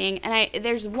used to seeing. And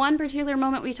there's one particular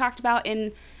moment we talked about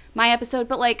in my episode,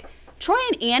 but like Troy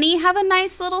and Annie have a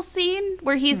nice little scene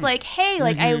where he's like, hey,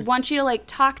 like I want you to like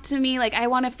talk to me. Like I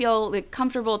want to feel like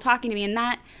comfortable talking to me. And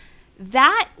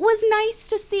that was nice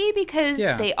to see because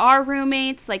they are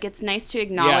roommates. Like it's nice to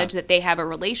acknowledge that they have a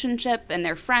relationship and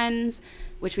they're friends,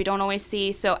 which we don't always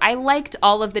see. So I liked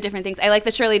all of the different things. I like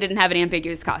that Shirley didn't have an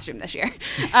ambiguous costume this year.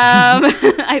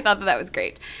 I thought that was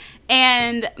great.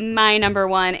 And my number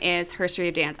 1 is Her Story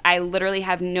of Dance. I literally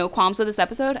have no qualms with this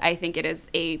episode. I think it is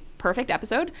a perfect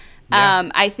episode. Yeah.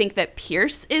 I think that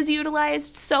Pierce is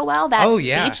utilized so well. That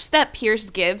speech that Pierce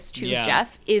gives to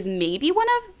Jeff is maybe one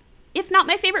of, if not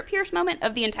my favorite Pierce moment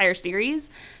of the entire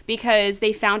series, because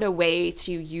they found a way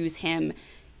to use him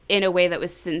in a way that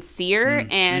was sincere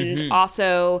and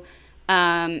also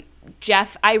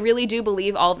Jeff, I really do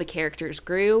believe all of the characters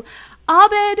grew.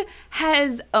 Abed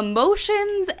has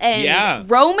emotions and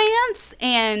romance,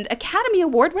 and Academy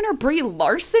Award winner Brie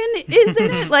Larson is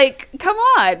in it. Like, come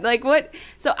on, like what?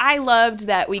 So I loved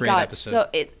that we got episode.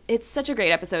 It's such a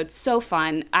great episode, so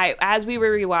fun. As we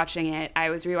were rewatching it, I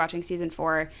was rewatching season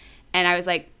 4, and I was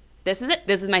like, this is it.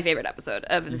 This is my favorite episode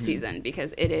of the season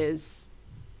because it is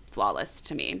flawless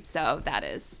to me. So that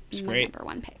is my number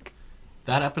 1 pick.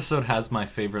 That episode has my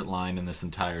favorite line in this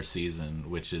entire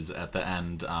season, which is at the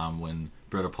end when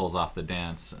Britta pulls off the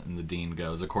dance and the dean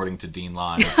goes, according to Dean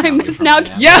Law. It's one of the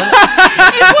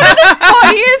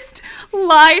funniest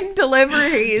line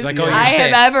deliveries I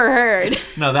have ever heard.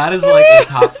 No, that is like a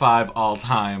top 5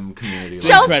 all-time community.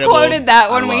 Chelsea quoted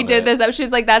that when we did this.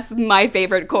 She's like, that's my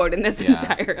favorite quote in this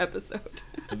entire episode.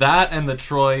 That and the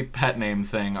Troy pet name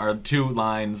thing are 2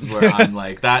 lines where I'm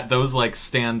like, those like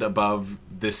stand above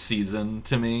this season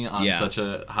to me on such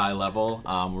a high level,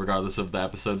 regardless of the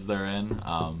episodes they're in.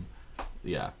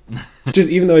 Just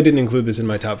even though I didn't include this in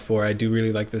my top 4, I do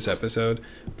really like this episode.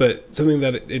 But something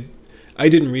that I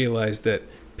didn't realize that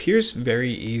Pierce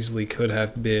very easily could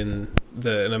have been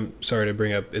and I'm sorry to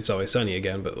bring up It's Always Sunny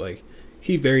again, but like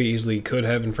he very easily could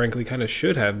have and frankly kind of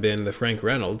should have been the Frank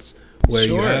Reynolds, where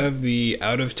you have the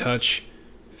out of touch,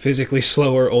 physically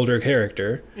slower, older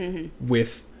character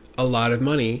with a lot of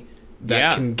money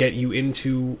that can get you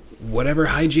into whatever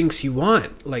hijinks you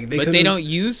want. Like they don't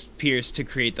use Pierce to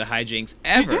create the hijinks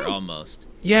ever, almost.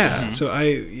 Yeah. So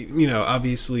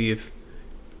obviously, if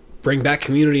bring back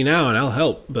Community now and I'll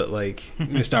help, but like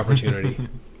missed opportunity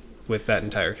with that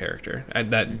entire character. I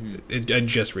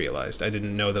just realized I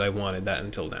didn't know that I wanted that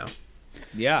until now.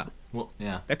 Yeah. Well,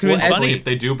 yeah. That could have been funny. If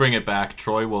they do bring it back,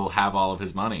 Troy will have all of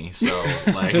his money. So,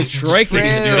 like, so Troy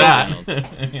can do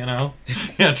that. You know?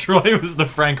 Yeah, Troy was the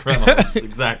Frank Reynolds.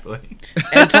 Exactly.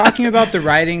 And talking about the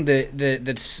writing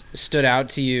that stood out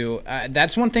to you,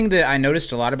 that's one thing that I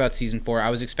noticed a lot about season 4. I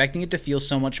was expecting it to feel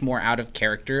so much more out of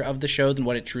character of the show than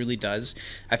what it truly does.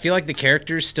 I feel like the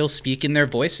characters still speak in their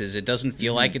voices. It doesn't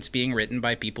feel like it's being written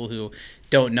by people who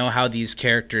don't know how these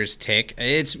characters tick.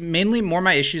 It's mainly more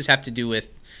my issues have to do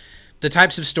with the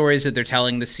types of stories that they're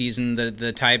telling this season,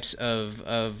 the types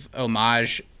of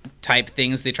homage type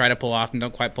things they try to pull off and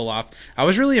don't quite pull off. I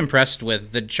was really impressed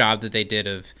with the job that they did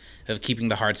of keeping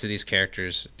the hearts of these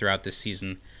characters throughout this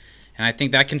season. And I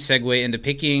think that can segue into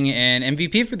picking an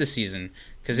MVP for the season.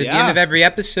 Because at the end of every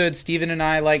episode, Steven and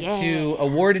I like to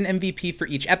award an MVP for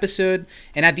each episode.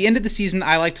 And at the end of the season,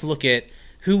 I like to look at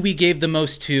who we gave the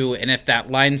most to and if that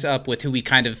lines up with who we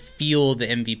kind of feel the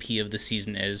MVP of the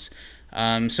season is.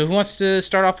 So who wants to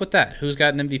start off with that? Who's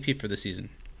got an MVP for the season?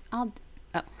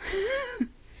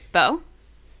 Bo?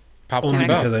 Only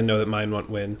because I know that mine won't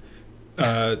win.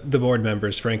 The board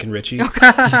members, Frank and Richie. Oh,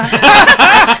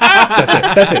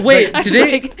 That's it. Wait, do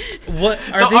they? What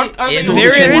are they in?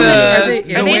 They're in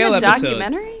the whale episode.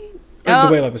 documentary? The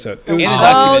whale episode. It was,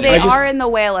 They are in the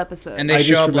whale episode. And they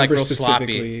show up like real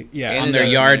sloppy. Yeah, on their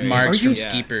yard marks from Yeah.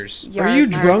 Skeepers. Are you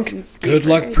drunk? Good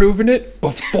luck proving it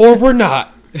before we're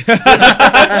not.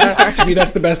 To me,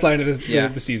 that's the best line of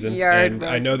the season. And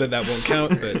I know that won't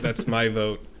count, but that's my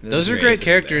vote. Those are great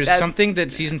characters. Something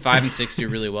that season 5 and 6 do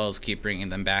really well is keep bringing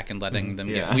them back and letting them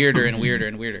get weirder and weirder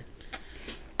and weirder.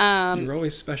 You're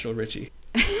always special, Richie.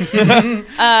 Britta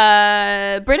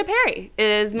Perry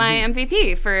is my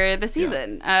MVP for the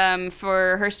season.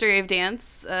 For her story of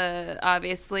dance,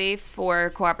 obviously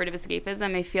for cooperative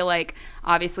escapism. I feel like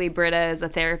obviously Britta as a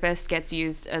therapist gets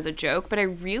used as a joke, but I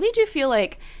really do feel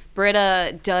like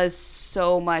Britta does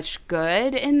so much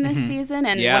good in this season.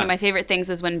 And one of my favorite things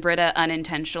is when Britta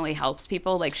unintentionally helps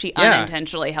people. Like she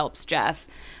unintentionally helps Jeff.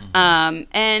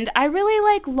 And I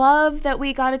really love that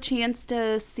we got a chance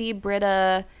to see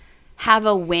Britta have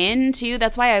a win too.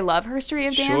 That's why I love her story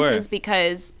of dance, is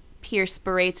because Pierce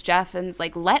berates Jeff and is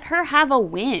like, let her have a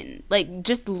win. Like,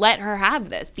 just let her have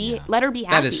this. Let her be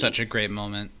happy. That is such a great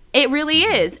moment. It really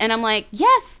is. And I'm like,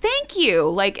 yes, thank you.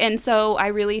 Like, and so I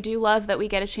really do love that we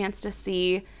get a chance to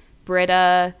see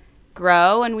Britta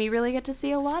grow, and we really get to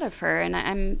see a lot of her.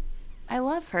 And I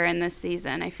love her in this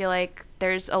season. I feel like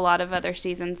there's a lot of other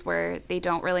seasons where they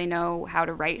don't really know how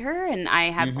to write her, and I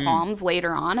have qualms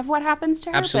later on of what happens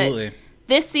to her. Absolutely. But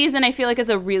this season, I feel like is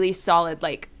a really solid,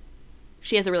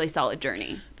 she has a really solid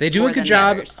journey. They do a good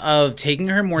job of taking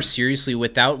her more seriously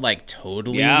without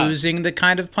totally losing the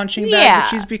kind of punching bag that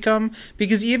she's become.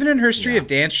 Because even in her story of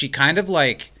dance, she kind of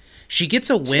she gets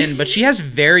a win, but she has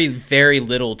very, very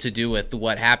little to do with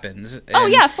what happens.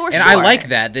 And, for sure. And I like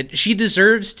that she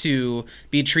deserves to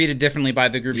be treated differently by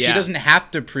the group. Yeah. She doesn't have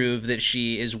to prove that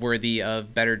she is worthy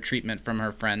of better treatment from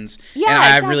her friends. Yeah,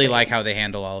 and I really like how they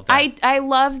handle all of that. I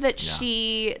love that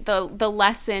the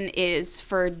lesson is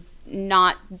for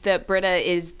not that Britta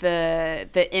is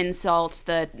the insult,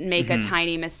 the make a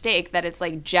tiny mistake, that it's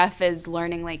like Jeff is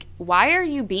learning, why are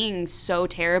you being so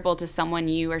terrible to someone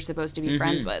you are supposed to be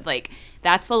friends with?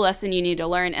 That's the lesson you need to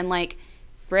learn. And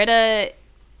Britta,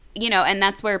 and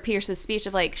that's where Pierce's speech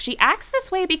of she acts this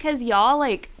way because y'all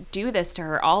do this to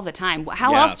her all the time.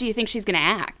 How else do you think she's gonna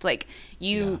act?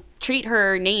 You treat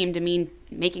her name to mean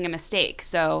making a mistake.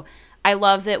 So I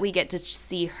love that we get to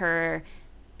see her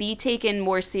be taken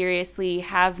more seriously,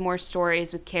 have more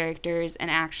stories with characters, and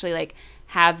actually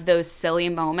have those silly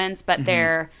moments, but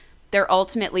they're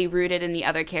ultimately rooted in the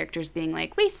other characters being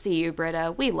we see you,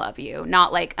 Britta, we love you,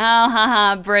 not oh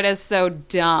haha, Britta's so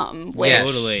dumb, which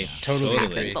totally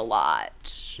happens a lot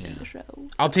in the show.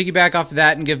 I'll piggyback off of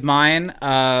that and give mine.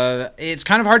 It's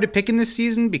kind of hard to pick in this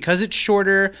season because it's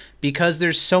shorter, because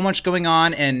there's so much going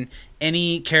on, and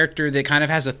any character that kind of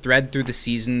has a thread through the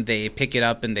season, they pick it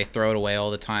up and they throw it away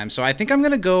all the time. So I think I'm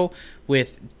going to go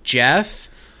with Jeff,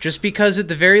 just because at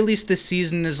the very least this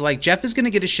season is Jeff is going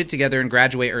to get his shit together and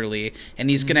graduate early,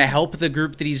 and he's going to help the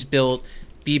group that he's built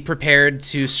be prepared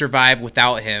to survive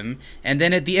without him. And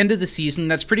then at the end of the season,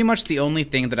 that's pretty much the only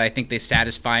thing that I think they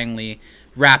satisfyingly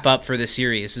wrap up for the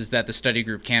series, is that the study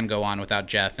group can go on without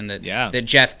Jeff, and that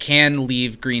Jeff can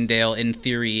leave Greendale in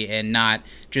theory and not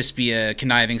just be a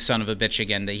conniving son of a bitch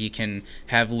again, that he can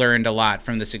have learned a lot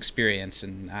from this experience.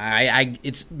 And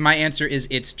my answer is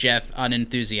it's Jeff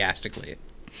unenthusiastically.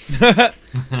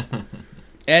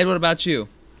 Ed, what about you?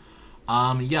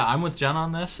 I'm with Jen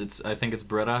on this. I think it's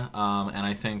Britta, and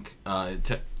I think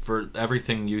for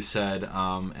everything you said,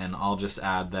 and I'll just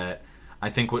add that I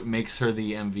think what makes her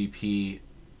the MVP,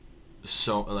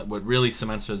 what really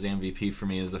cements her as the MVP for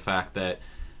me, is the fact that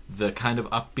the kind of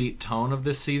upbeat tone of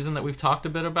this season that we've talked a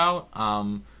bit about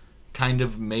kind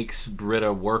of makes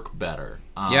Britta work better.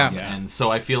 And so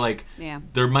I feel like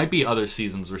there might be other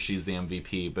seasons where she's the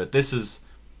MVP, but this is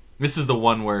the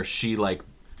one where she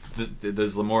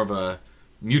there's more of a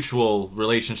mutual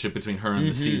relationship between her and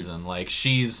the season.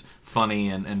 She's funny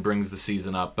and brings the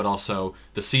season up, but also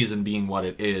the season being what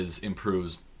it is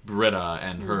improves Britta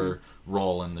and her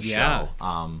role in the show.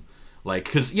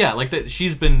 Because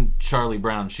she's been Charlie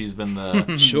Brown. She's been the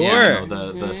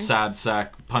the sad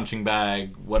sack punching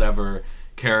bag whatever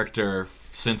character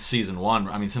since season 1.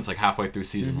 I mean, since halfway through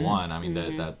season 1. I mean,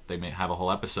 that they may have a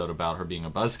whole episode about her being a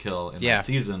buzzkill in that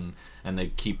season, and they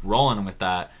keep rolling with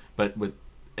that. But with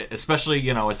especially,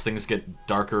 as things get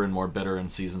darker and more bitter in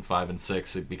season 5 and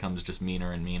 6, it becomes just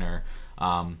meaner and meaner.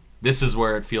 This is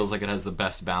where it feels like it has the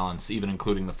best balance, even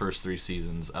including the first 3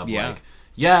 seasons of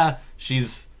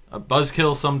she's a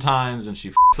buzzkill sometimes, and she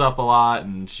f***s up a lot,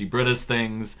 and she Britta's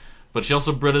things, but she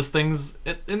also Britta's things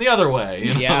in the other way.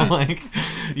 You know? Yeah. Like,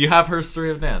 you have her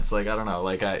story of dance. Like, I don't know.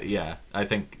 Like, I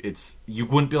think you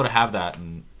wouldn't be able to have that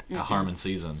in a Harmon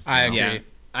season. I agree. Yeah.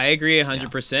 I agree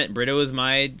 100%. Britta was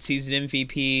my season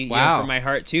MVP for my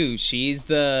heart too. She's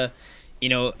the,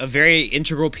 a very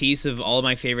integral piece of all of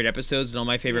my favorite episodes and all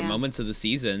my favorite moments of the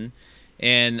season.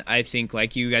 And I think,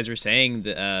 like you guys were saying,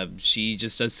 she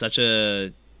just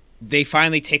does they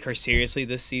finally take her seriously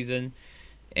this season,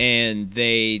 and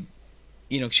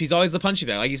she's always the punching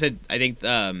bag. Like you said, I think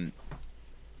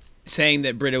saying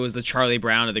that Britta was the Charlie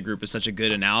Brown of the group is such a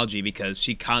good analogy, because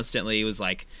she constantly was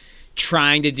like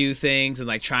trying to do things and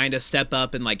like trying to step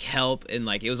up and like help, and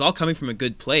like it was all coming from a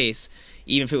good place,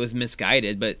 even if it was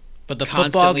misguided. But the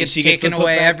football gets taken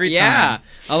away every time. Yeah,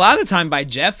 a lot of the time by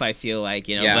Jeff, I feel like,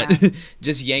 but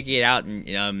just yanking it out.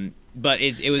 And but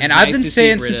it was. And nice I've been to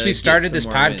saying see since we started this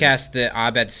podcast that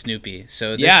Abed's Snoopy.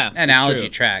 So this analogy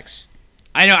tracks.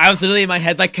 I know. I was literally in my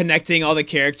head like connecting all the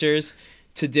characters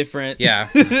to different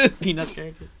Peanuts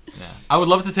characters. Yeah. I would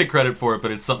love to take credit for it,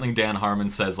 but it's something Dan Harmon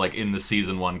says like in the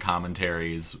season 1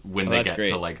 commentaries when they get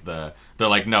to like they're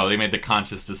like, no, they made the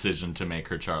conscious decision to make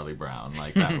her Charlie Brown.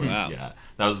 Like that was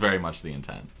that was very much the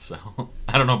intent. So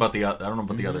I don't know about the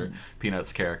other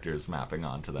Peanuts characters mapping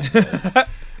onto that.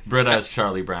 Britta as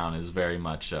Charlie Brown is very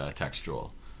much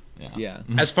textual. Yeah.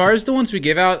 As far as the ones we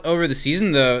give out over the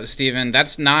season, though, Steven,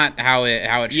 that's not how it shook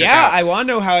out. Yeah, I want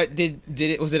to know how it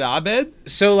did. Was it Abed?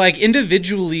 So, like,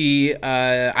 individually,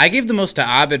 I gave the most to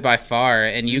Abed by far,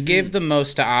 and you gave the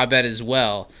most to Abed as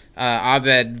well.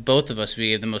 Abed, both of us, we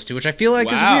gave the most to, which I feel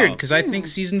like is weird, because I think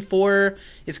season 4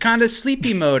 is kind of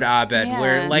sleepy mode Abed,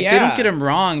 where like they don't get him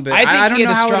wrong, but I don't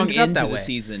know how it ended up that way. The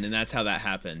season, and that's how that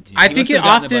happened. I think it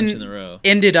often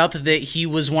ended up that he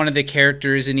was one of the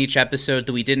characters in each episode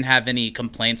that we didn't have any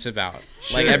complaints about.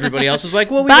 Sure. Like everybody else was like,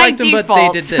 well, we liked them, but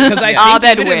they did this. Because I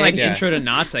think even in like Intro to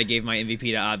Knots, I gave my MVP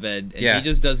to Abed, and he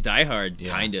just does Die Hard,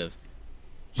 kind of.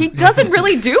 He doesn't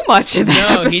really do much in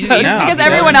that episode because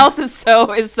everyone else is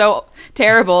so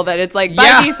terrible that it's like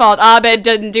by default Abed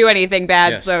didn't do anything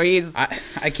bad, so he's.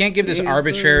 I can't give this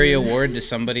arbitrary award to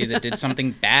somebody that did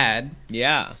something bad.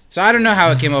 Yeah. So I don't know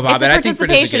how it came about. It's a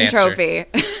participation trophy.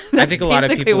 I think a lot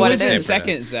of people would say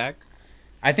second, Zach.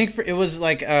 I think it was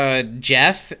like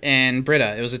Jeff and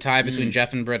Britta. It was a tie between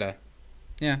Jeff and Britta.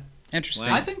 Yeah. Interesting.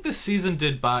 Wow. I think this season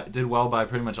did well by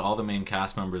pretty much all the main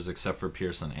cast members except for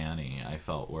Pierce and Annie. I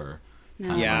felt were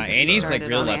Annie's like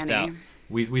real left out.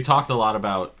 We talked a lot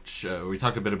about we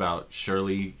talked a bit about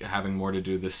Shirley having more to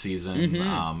do this season.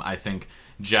 I think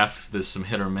Jeff, there's some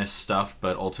hit or miss stuff,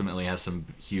 but ultimately has some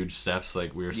huge steps.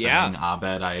 Like we were saying,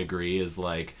 Abed, I agree, is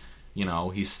like,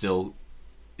 he's still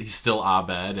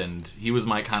Abed, and he was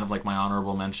my kind of like my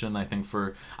honorable mention. I think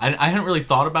I hadn't really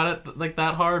thought about it like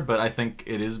that hard, but I think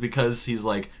it is because he's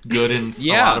like good in a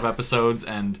lot of episodes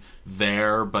and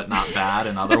there but not bad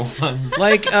in other ones.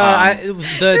 Like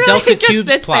the Delta Cube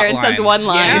plot there and says one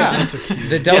line. Yeah.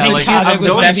 The Delta Cube is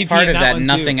the best part of that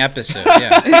nothing too. Episode.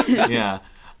 Yeah.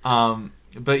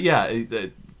 But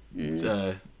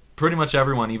pretty much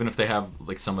everyone, even if they have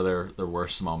like some of their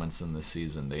worst moments in this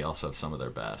season, they also have some of their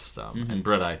best. And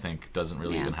Britta, I think, doesn't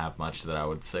really even have much that I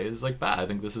would say is like bad. I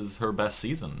think this is her best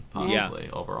season, possibly,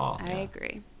 overall. I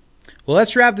agree. Well,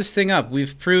 let's wrap this thing up.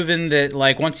 We've proven that,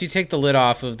 like, once you take the lid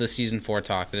off of the season 4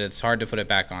 talk, that it's hard to put it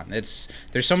back on. There's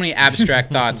so many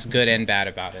abstract thoughts, good and bad,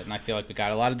 about it, and I feel like we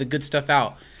got a lot of the good stuff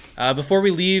out. Before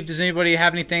we leave, does anybody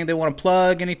have anything they want to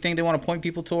plug? Anything they want to point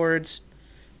people towards?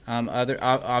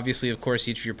 Obviously, of course,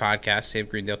 each of your podcasts, Save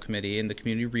Greendale Committee and the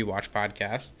Community Rewatch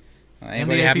podcast.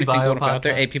 Anybody have anything to want to put out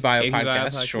there? AP Bio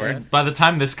podcast, sure. By the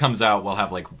time this comes out, we'll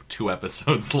have like 2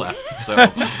 episodes left, so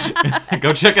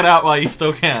go check it out while you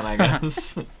still can, I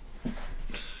guess.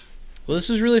 Well, this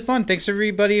was really fun. Thanks,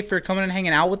 everybody, for coming and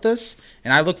hanging out with us.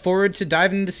 And I look forward to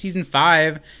diving into Season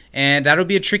 5. And that'll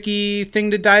be a tricky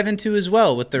thing to dive into as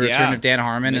well, with the return of Dan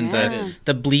Harmon and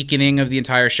the bleakening of the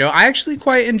entire show. I actually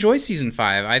quite enjoy Season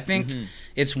 5. I think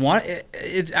it's one.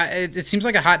 It seems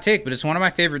like a hot take, but it's one of my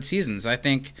favorite seasons. I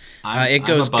think it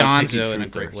goes Gonzo in a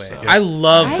great way. So. I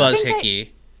love Buzz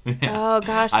Hickey. Oh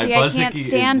gosh, I can't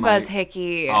stand Buzz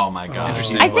Hickey. Oh my god!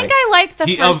 I think I like the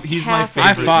first he's half.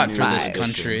 My favorite. I fought for this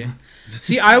country.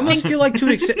 See, I almost feel like to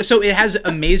an extent. So it has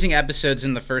amazing episodes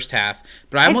in the first half,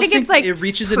 but I almost think it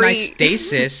reaches a nice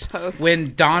stasis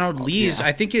when Donald leaves.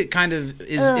 I think it kind of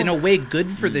is in a way good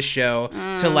for the show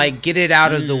to like get it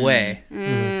out of the way.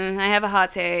 I have a hot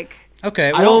take.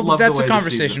 Okay, well that's a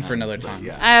conversation for another time.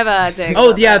 I have a hot take.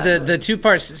 Oh yeah, the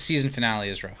 2-part season finale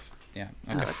is rough. Yeah.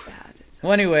 Okay. Oh, it's bad.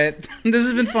 Well, anyway, this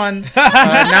has been fun.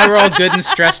 Now we're all good and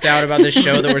stressed out about this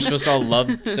show that we're supposed to all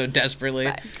love so desperately.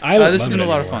 This has been a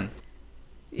lot of fun.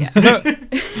 Yeah.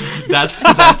 That's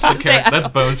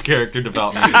Bo's character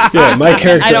development. Yeah, my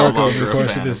character no arc over longer the a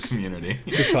course fan of this Community.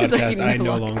 this podcast, I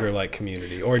no longer like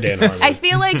Community or Dan Harmon. I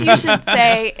feel like you should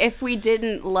say if we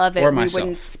didn't love it, Or we myself.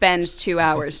 wouldn't spend 2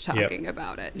 hours talking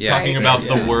about it. Yeah. Talking right? about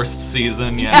the worst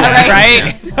season. Yeah.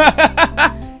 Right?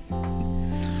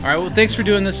 All right. Well, thanks for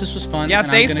doing this. This was fun. Yeah, and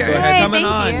I'm thanks gonna guys go for ahead. Hey, coming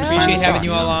thank on. you. Appreciate Thanks. having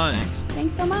you all on. Thanks.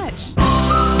 Thanks so much.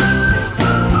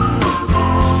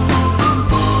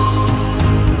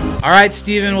 All right,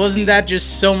 Steven, wasn't that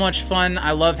just so much fun?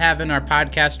 I love having our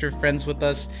podcaster friends with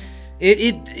us.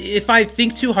 If I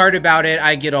think too hard about it,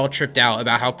 I get all tripped out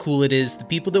about how cool it is, the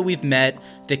people that we've met,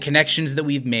 the connections that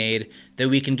we've made, that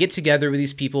we can get together with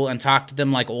these people and talk to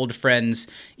them like old friends,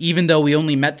 even though we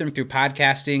only met them through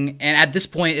podcasting. And at this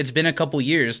point, it's been a couple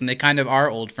years, and they kind of are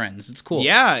old friends. It's cool.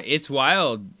 Yeah, it's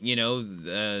wild.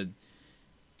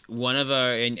 One of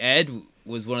our, and Ed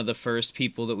was one of the first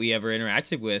people that we ever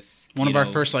interacted with. One of our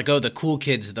first, the cool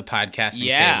kids at the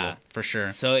podcasting table, for sure.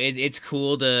 So it's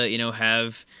cool to,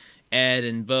 have Ed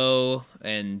and Bo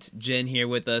and Jen here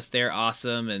with us. They're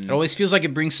awesome. And it always feels like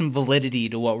it brings some validity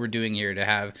to what we're doing here to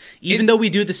have. Even though we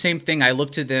do the same thing, I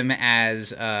look to them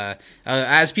as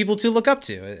people to look up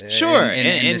to. Sure.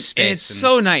 In this space. And it's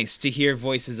so nice to hear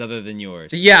voices other than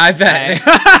yours. Yeah, I bet.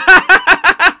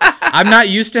 I'm not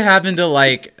used to having to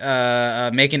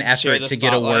make an effort to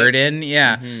get a word in.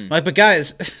 Yeah. Mm-hmm. But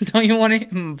guys, don't you want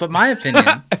to, but my opinion.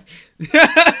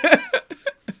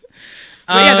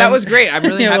 But yeah, that was great. I'm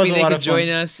really happy they lot could of fun. join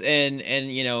us. And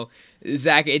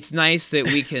Zach, it's nice that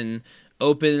we can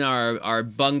open our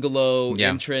bungalow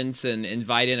entrance and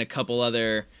invite in a couple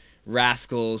other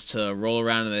rascals to roll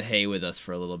around in the hay with us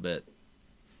for a little bit.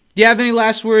 Do you have any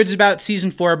last words about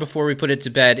season 4 before we put it to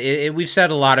bed? We've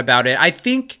said a lot about it. I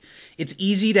think it's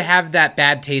easy to have that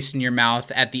bad taste in your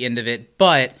mouth at the end of it,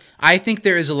 but I think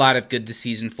there is a lot of good to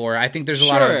season 4. I think there's a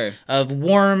lot of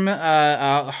warm,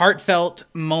 heartfelt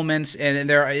moments, and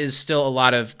there is still a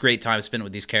lot of great time spent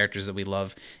with these characters that we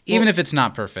love, even if it's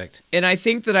not perfect. And I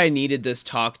think that I needed this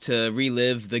talk to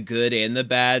relive the good and the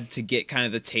bad to get kind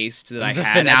of the taste that I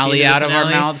had. Finale at out the of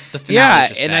finale. our mouths. The finale is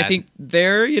just and bad. I think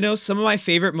they're some of my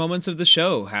favorite moments of the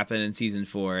show happen in season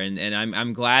 4, and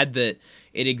I'm glad that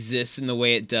it exists in the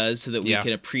way it does, so that we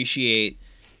can appreciate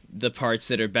the parts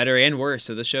that are better and worse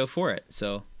of the show for it.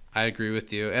 So I agree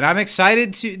with you. And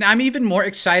I'm even more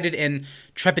excited and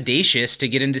trepidatious to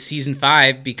get into season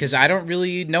 5 because I don't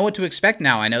really know what to expect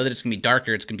now. I know that it's going to be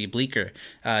darker. It's going to be bleaker.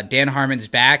 Dan Harmon's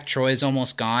back. Troy's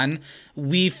almost gone.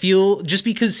 We feel just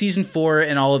because season 4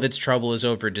 and all of its trouble is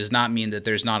over does not mean that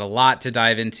there's not a lot to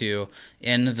dive into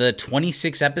in the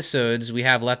 26 episodes we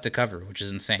have left to cover, which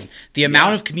is insane. The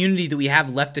amount of Community that we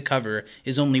have left to cover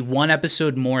is only one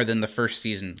episode more than the first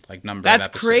season, number of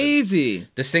episodes. That's crazy.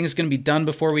 This thing is going to be done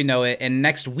before we know it. And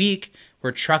next week,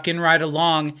 we're trucking right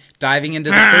along, diving into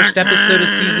the first episode of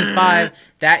season 5.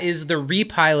 That is the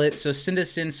repilot, so send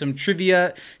us in some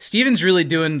trivia. Steven's really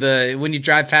doing when you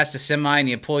drive past a semi and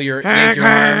you yank your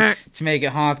arm to make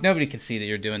it honk. Nobody can see that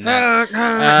you're doing that. You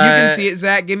can see it,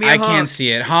 Zach. Give me a honk. I can't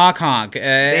see it. Honk, honk.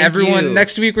 Everyone,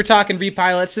 next week we're talking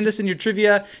repilot. Send us in your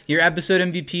trivia, your episode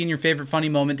MVP, and your favorite funny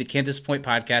moment to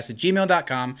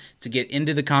can'tdisappointpodcast@gmail.com to get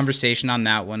into the conversation on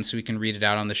that one so we can read it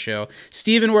out on the show.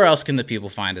 Steven, where else can the people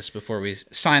find us before we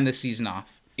sign this season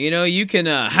off? You can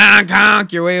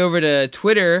honk your way over to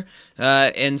Twitter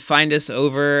and find us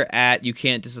over at You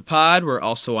Can't Disapod. We're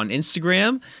also on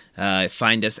Instagram.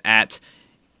 Find us at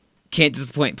Can't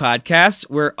Disappoint Podcast.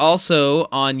 We're also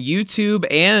on YouTube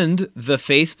and the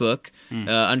Facebook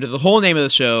under the whole name of the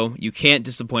show, You Can't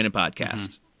Disappoint a Podcast.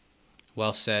 Mm-hmm.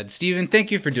 Well said. Steven,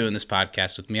 thank you for doing this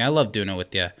podcast with me. I love doing it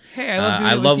with you. Hey, I love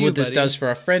doing it with you, I love what this buddy. does for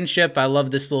our friendship. I love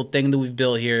this little thing that we've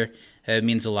built here. It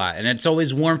means a lot. And it's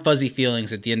always warm, fuzzy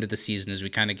feelings at the end of the season as we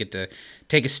kind of get to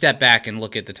take a step back and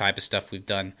look at the type of stuff we've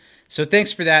done. So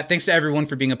thanks for that. Thanks to everyone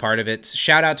for being a part of it.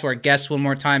 Shout out to our guests one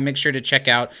more time. Make sure to check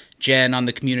out Jen on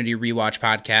the Community Rewatch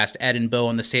podcast, Ed and Bo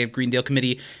on the Save Greendale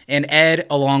Committee, and Ed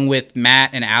along with Matt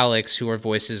and Alex, who are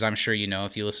voices I'm sure you know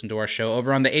if you listen to our show,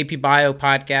 over on the AP Bio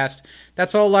podcast.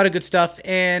 That's all a lot of good stuff.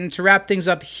 And to wrap things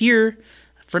up here,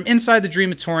 from inside the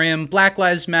Dreamatorium, Black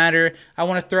Lives Matter. I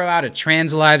want to throw out a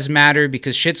Trans Lives Matter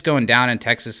because shit's going down in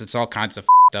Texas. It's all kinds of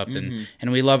up,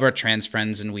 and we love our trans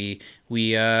friends, and we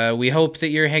hope that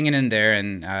you're hanging in there,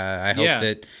 and I hope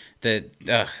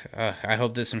I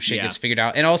hope that some shit gets figured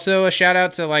out. And also a shout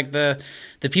out to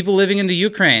the people living in the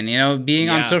Ukraine. Being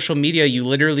on social media, you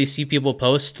literally see people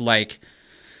post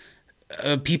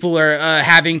people are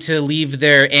having to leave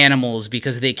their animals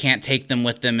because they can't take them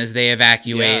with them as they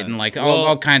evacuate, and like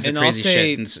all kinds of crazy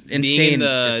shit. It's insane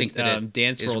to think that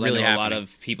dance world. Really I know happening. a lot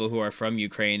of people who are from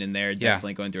Ukraine, and they're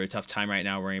definitely going through a tough time right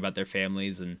now, worrying about their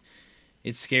families, and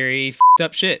it's scary, f***ed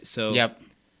up shit. So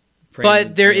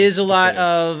but there is a lot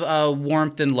of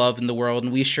warmth and love in the world,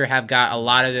 and we sure have got a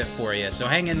lot of it for you. So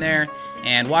hang in there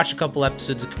and watch a couple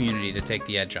episodes of Community to take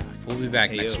the edge off. We'll be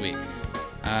back next week.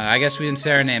 I guess we didn't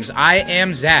say our names. I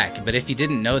am Zach, but if you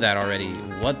didn't know that already,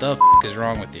 what the is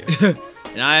wrong with you?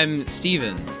 And I'm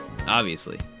Steven,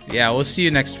 obviously. Yeah, we'll see you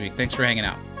next week. Thanks for hanging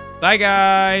out. Bye,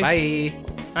 guys. Bye.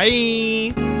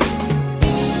 Bye.